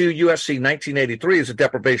 42 U.S.C. 1983 is a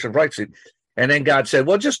deprivation of rights. And then God said,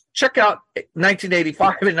 well, just check out 1985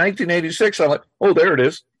 and 1986. I'm like, oh, there it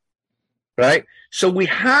is. Right? So we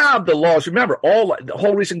have the laws. Remember, the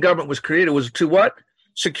whole reason government was created was to what?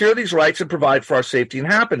 Secure these rights and provide for our safety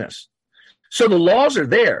and happiness. So the laws are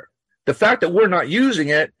there. The fact that we're not using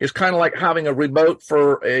it is kind of like having a remote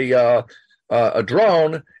for a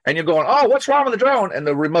drone, and you're going, oh, what's wrong with the drone? And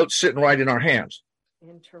the remote's sitting right in our hands.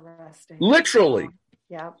 Interesting. Literally.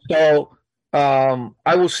 Yeah. So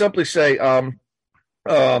I will simply say, I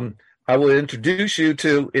will introduce you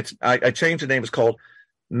to I changed the name. It's called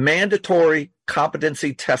mandatory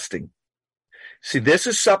competency testing. See, this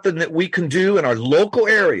is something that we can do in our local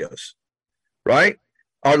areas, right?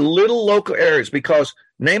 Our little local areas, because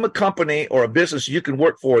name a company or a business you can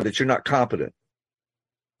work for that you're not competent.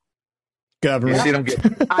 Government. You see what I'm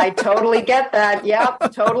getting? I totally get that.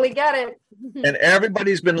 Yep, totally get it. And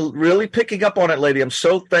everybody's been really picking up on it, lady. I'm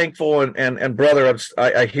so thankful. And brother,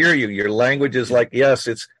 I hear you. Your language is like, yes,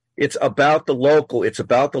 it's about the local. It's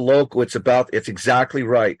about the local. It's exactly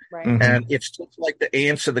right. Mm-hmm. And it's just like the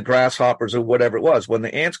ants and the grasshoppers or whatever it was. When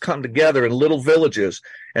the ants come together in little villages,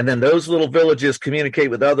 and then those little villages communicate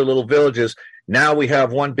with other little villages, now we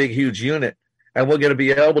have one big, huge unit. And we're going to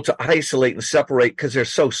be able to isolate and separate because they're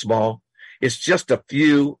so small. It's just a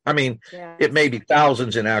few. I mean, It may be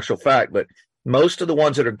thousands in actual fact, but most of the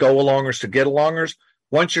ones that are go-alongers to get-alongers,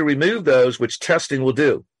 once you remove those, which testing will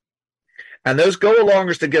do, and those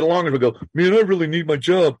go-alongers to get-alongers will go, man, I really need my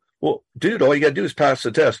job. Well, dude, all you got to do is pass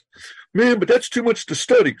the test. man, but that's too much to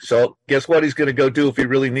study. So guess what he's going to go do if he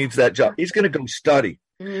really needs that job? He's going to go study.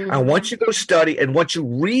 And once you go study and once you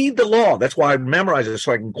read the law, that's why I memorize it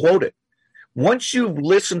so I can quote it. Once you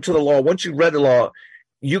listen to the law, once you read the law,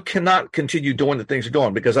 you cannot continue doing the things you're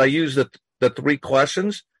doing, because I use the 3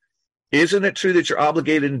 questions. Isn't it true that you're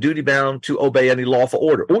obligated and duty bound to obey any lawful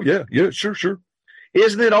order? Oh, yeah, sure.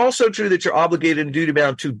 Isn't it also true that you're obligated and duty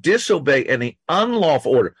bound to disobey any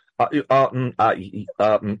unlawful order?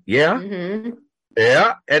 Yeah.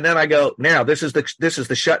 Yeah. And then I go, now this is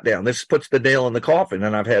the shutdown. This puts the nail in the coffin.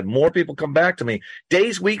 And I've had more people come back to me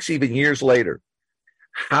days, weeks, even years later.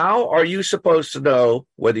 How are you supposed to know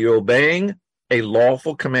whether you're obeying a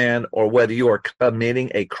lawful command or whether you are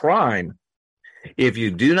committing a crime if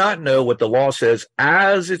you do not know what the law says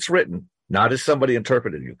as it's written, not as somebody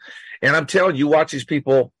interpreted you? And I'm telling you, watch these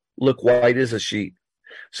people look white as a sheet.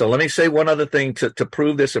 So let me say one other thing to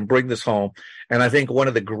prove this and bring this home. And I think one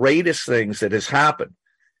of the greatest things that has happened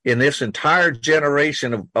in this entire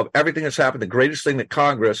generation of everything that's happened, the greatest thing that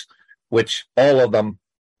Congress, which all of them,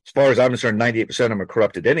 as far as I'm concerned, 98% of them are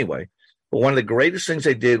corrupted anyway. But one of the greatest things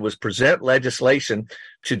they did was present legislation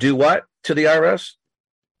to do what to the IRS?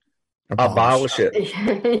 Abolish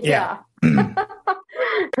it. Yeah.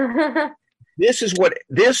 This is what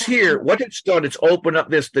it's done. It's opened up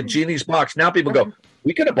the genie's box. Now people go,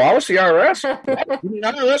 we can abolish the IRS. The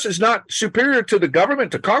IRS is not superior to the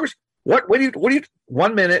government, to Congress. What do you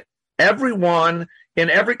 1 minute, everyone in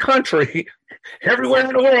every country, everywhere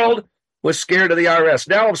in the world was scared of the IRS.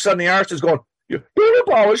 Now all of a sudden the IRS is going, don't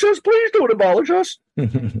abolish us, please don't abolish us.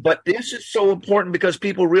 But this is so important because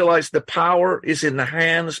people realize the power is in the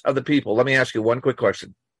hands of the people. Let me ask you one quick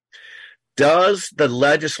question. Does the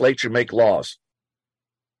legislature make laws?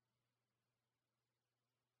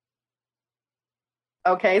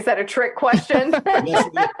 Okay, is that a trick question?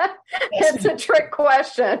 It's a trick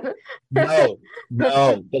question. No.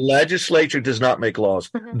 The legislature does not make laws.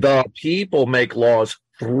 The people make laws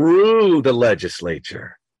through the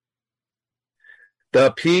legislature.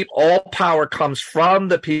 All power comes from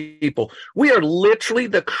the people. We are literally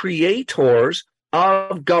the creators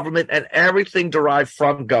of government and everything derived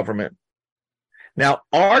from government. Now,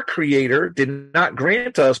 our creator did not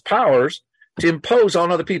grant us powers to impose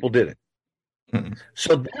on other people, did it?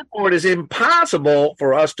 So therefore, it is impossible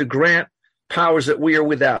for us to grant powers that we are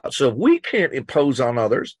without. So if we can't impose on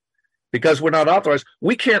others because we're not authorized,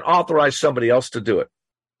 we can't authorize somebody else to do it.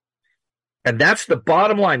 And that's the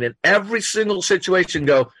bottom line. In every single situation,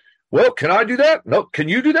 go, well, can I do that? No. Can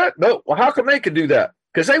you do that? No. Well, how come they can do that?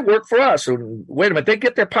 Because they work for us. And wait a minute, they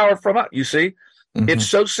get their power from us. You see, It's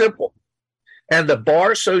so simple. And the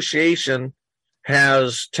Bar Association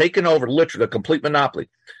has taken over literally a complete monopoly.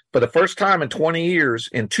 For the first time in 20 years,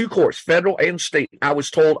 in 2 courts, federal and state, I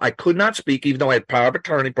was told I could not speak, even though I had power of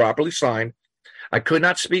attorney properly signed. I could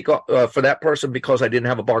not speak for that person because I didn't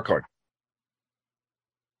have a bar card.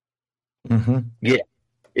 Yeah,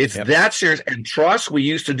 it's that serious. And trust, we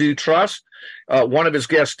used to do trust. One of his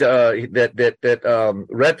guests that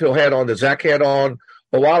Red Pill had on, that Zach had on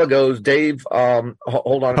a while ago, is Dave.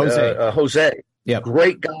 Jose. Yeah,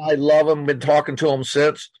 great guy, love him. Been talking to him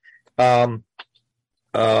since.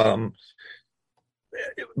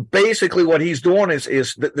 Basically, what he's doing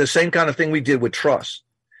is the same kind of thing we did with trust.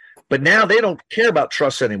 But now they don't care about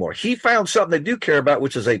trust anymore. He found something they do care about,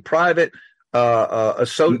 which is a private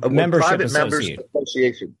membership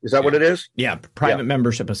association. Is that what it is? Yeah, private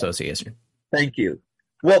membership association. Thank you.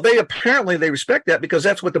 Well, they respect that because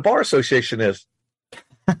that's what the Bar Association is.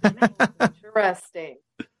 Interesting.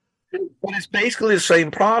 But it's basically the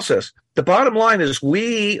same process. The bottom line is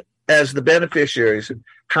we, as the beneficiaries,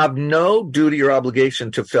 have no duty or obligation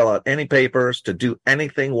to fill out any papers, to do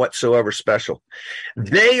anything whatsoever special.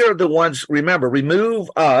 They are the ones, remember, remove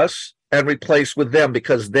us and replace with them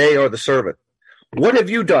because they are the servant. What have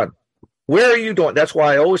you done? Where are you doing? That's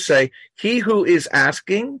why I always say, he who is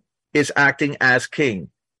asking is acting as king.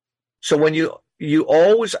 So when you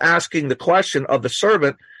always asking the question of the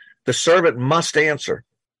servant must answer.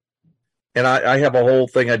 And I have a whole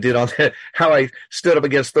thing I did on that, how I stood up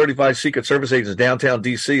against 35 Secret Service agents downtown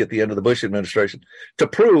D.C. at the end of the Bush administration to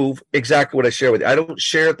prove exactly what I share with you. I don't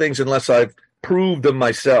share things unless I've proved them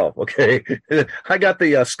myself, okay? I got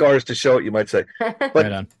the scars to show it, you might say. But,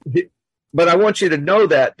 right on. But I want you to know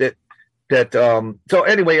that so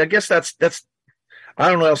anyway, I guess that's I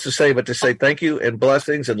don't know what else to say but to say thank you and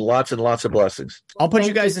blessings and lots of blessings. I'll put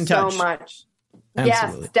you guys in touch. So much.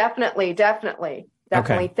 Absolutely. Yes, definitely.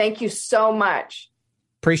 Okay. Thank you so much.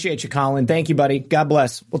 Appreciate you, Colin. Thank you, buddy. God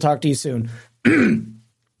bless. We'll talk to you soon.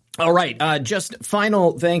 All right. Just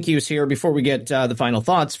final thank yous here before we get the final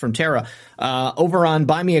thoughts from Tara. Over on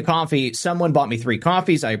Buy Me a Coffee, someone bought me 3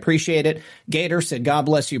 coffees. I appreciate it. Gator said, God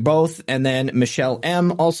bless you both. And then Michelle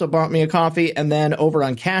M. also bought me a coffee. And then over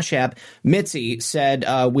on Cash App, Mitzi said,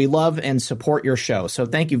 we love and support your show. So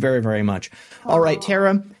thank you very, very much. All right,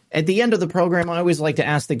 Tara. At the end of the program, I always like to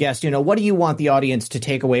ask the guest, what do you want the audience to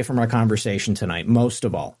take away from our conversation tonight, most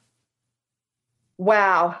of all?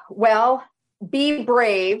 Wow. Well, be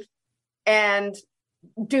brave and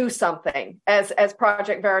do something, as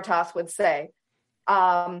Project Veritas would say.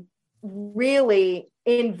 Really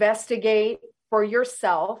investigate for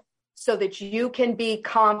yourself so that you can be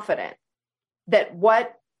confident that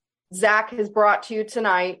what Zach has brought to you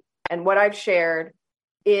tonight and what I've shared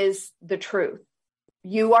is the truth.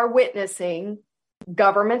 You are witnessing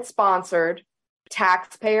government-sponsored,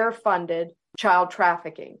 taxpayer-funded child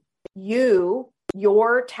trafficking.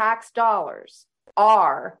 Your tax dollars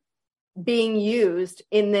are being used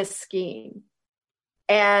in this scheme.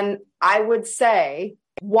 And I would say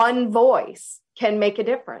one voice can make a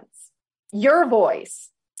difference. Your voice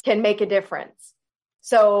can make a difference.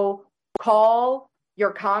 So call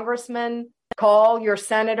your congressman, call your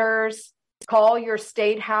senators, call your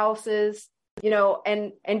state houses,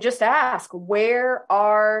 and just ask, where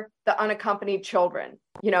are the unaccompanied children?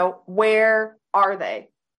 Where are they?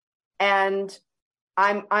 And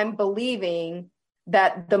I'm believing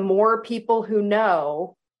that the more people who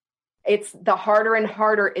know, it's the harder and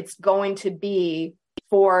harder it's going to be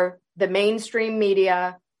for the mainstream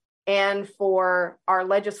media and for our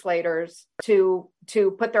legislators to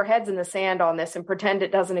put their heads in the sand on this and pretend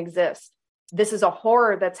it doesn't exist. This is a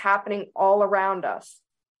horror that's happening all around us.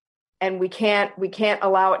 And we can't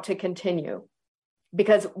allow it to continue,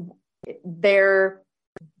 because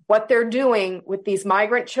what they're doing with these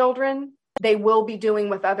migrant children, they will be doing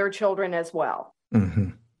with other children as well.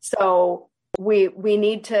 Mm-hmm. So we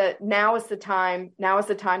need to, now is the time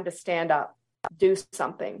to stand up, do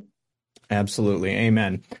something. Absolutely.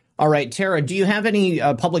 Amen. All right, Tara, do you have any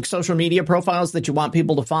public social media profiles that you want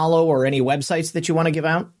people to follow, or any websites that you want to give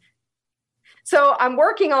out? So I'm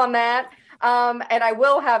working on that. And I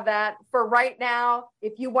will have that. For right now,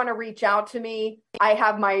 if you want to reach out to me, I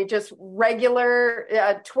have my just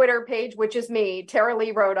regular Twitter page, which is me, Tara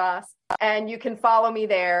Lee Rodas, and you can follow me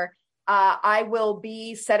there. I will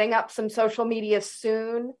be setting up some social media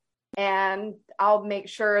soon, and I'll make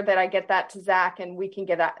sure that I get that to Zach and we can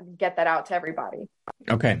get that out to everybody.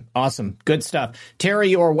 Okay, awesome. Good stuff. Tara,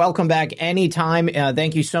 you are welcome back anytime.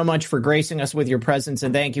 Thank you so much for gracing us with your presence,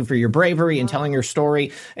 and thank you for your bravery and telling your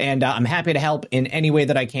story. And I'm happy to help in any way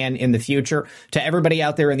that I can in the future. To everybody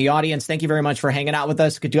out there in the audience, thank you very much for hanging out with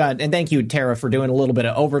us. And thank you, Tara, for doing a little bit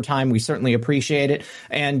of overtime. We certainly appreciate it.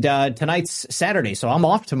 And tonight's Saturday, so I'm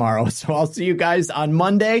off tomorrow. So I'll see you guys on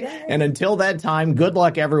Monday. And until that time, good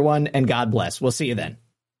luck, everyone, and God bless. We'll see you then.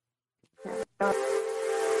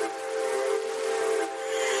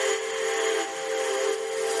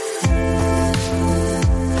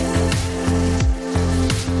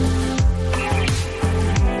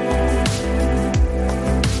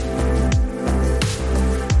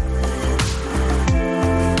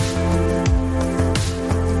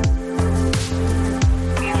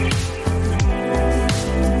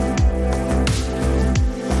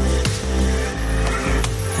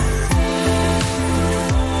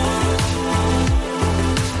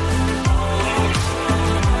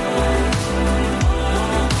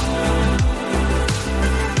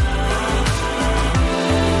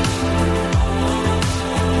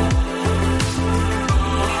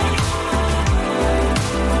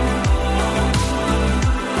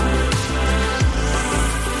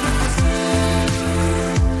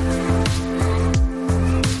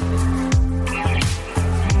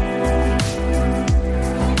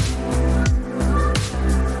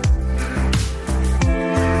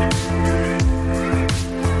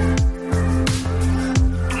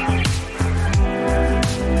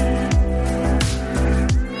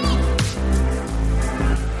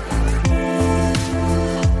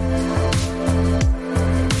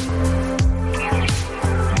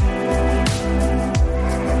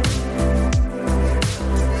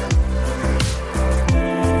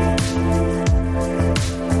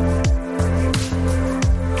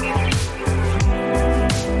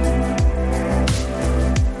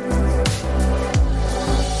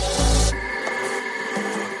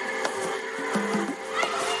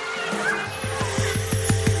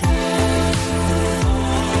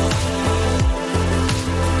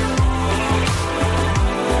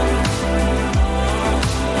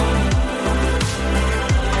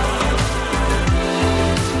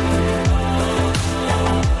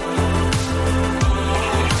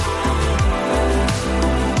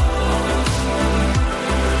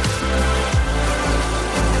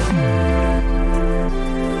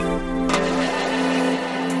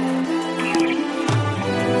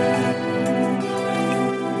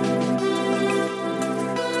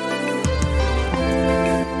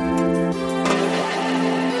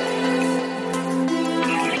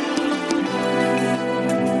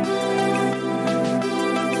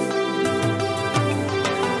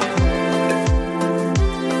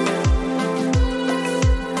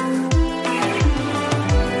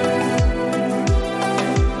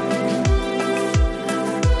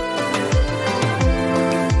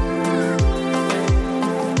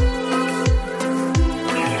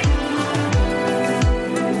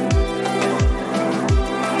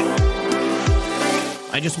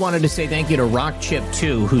 just wanted to say thank you to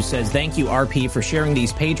RockChip2, who says, thank you, RP, for sharing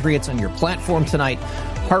these Patriots on your platform tonight.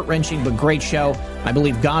 Heart-wrenching but great show. I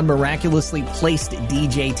believe God miraculously placed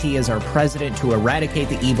DJT as our president to eradicate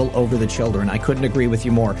the evil over the children. I couldn't agree with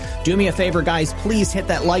you more. Do me a favor, guys. Please hit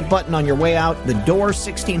that like button on your way out. The door,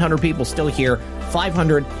 1,600 people still here.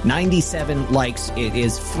 597 likes. It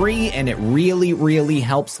is free, and it really, really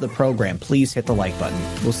helps the program. Please hit the like button.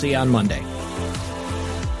 We'll see you on Monday.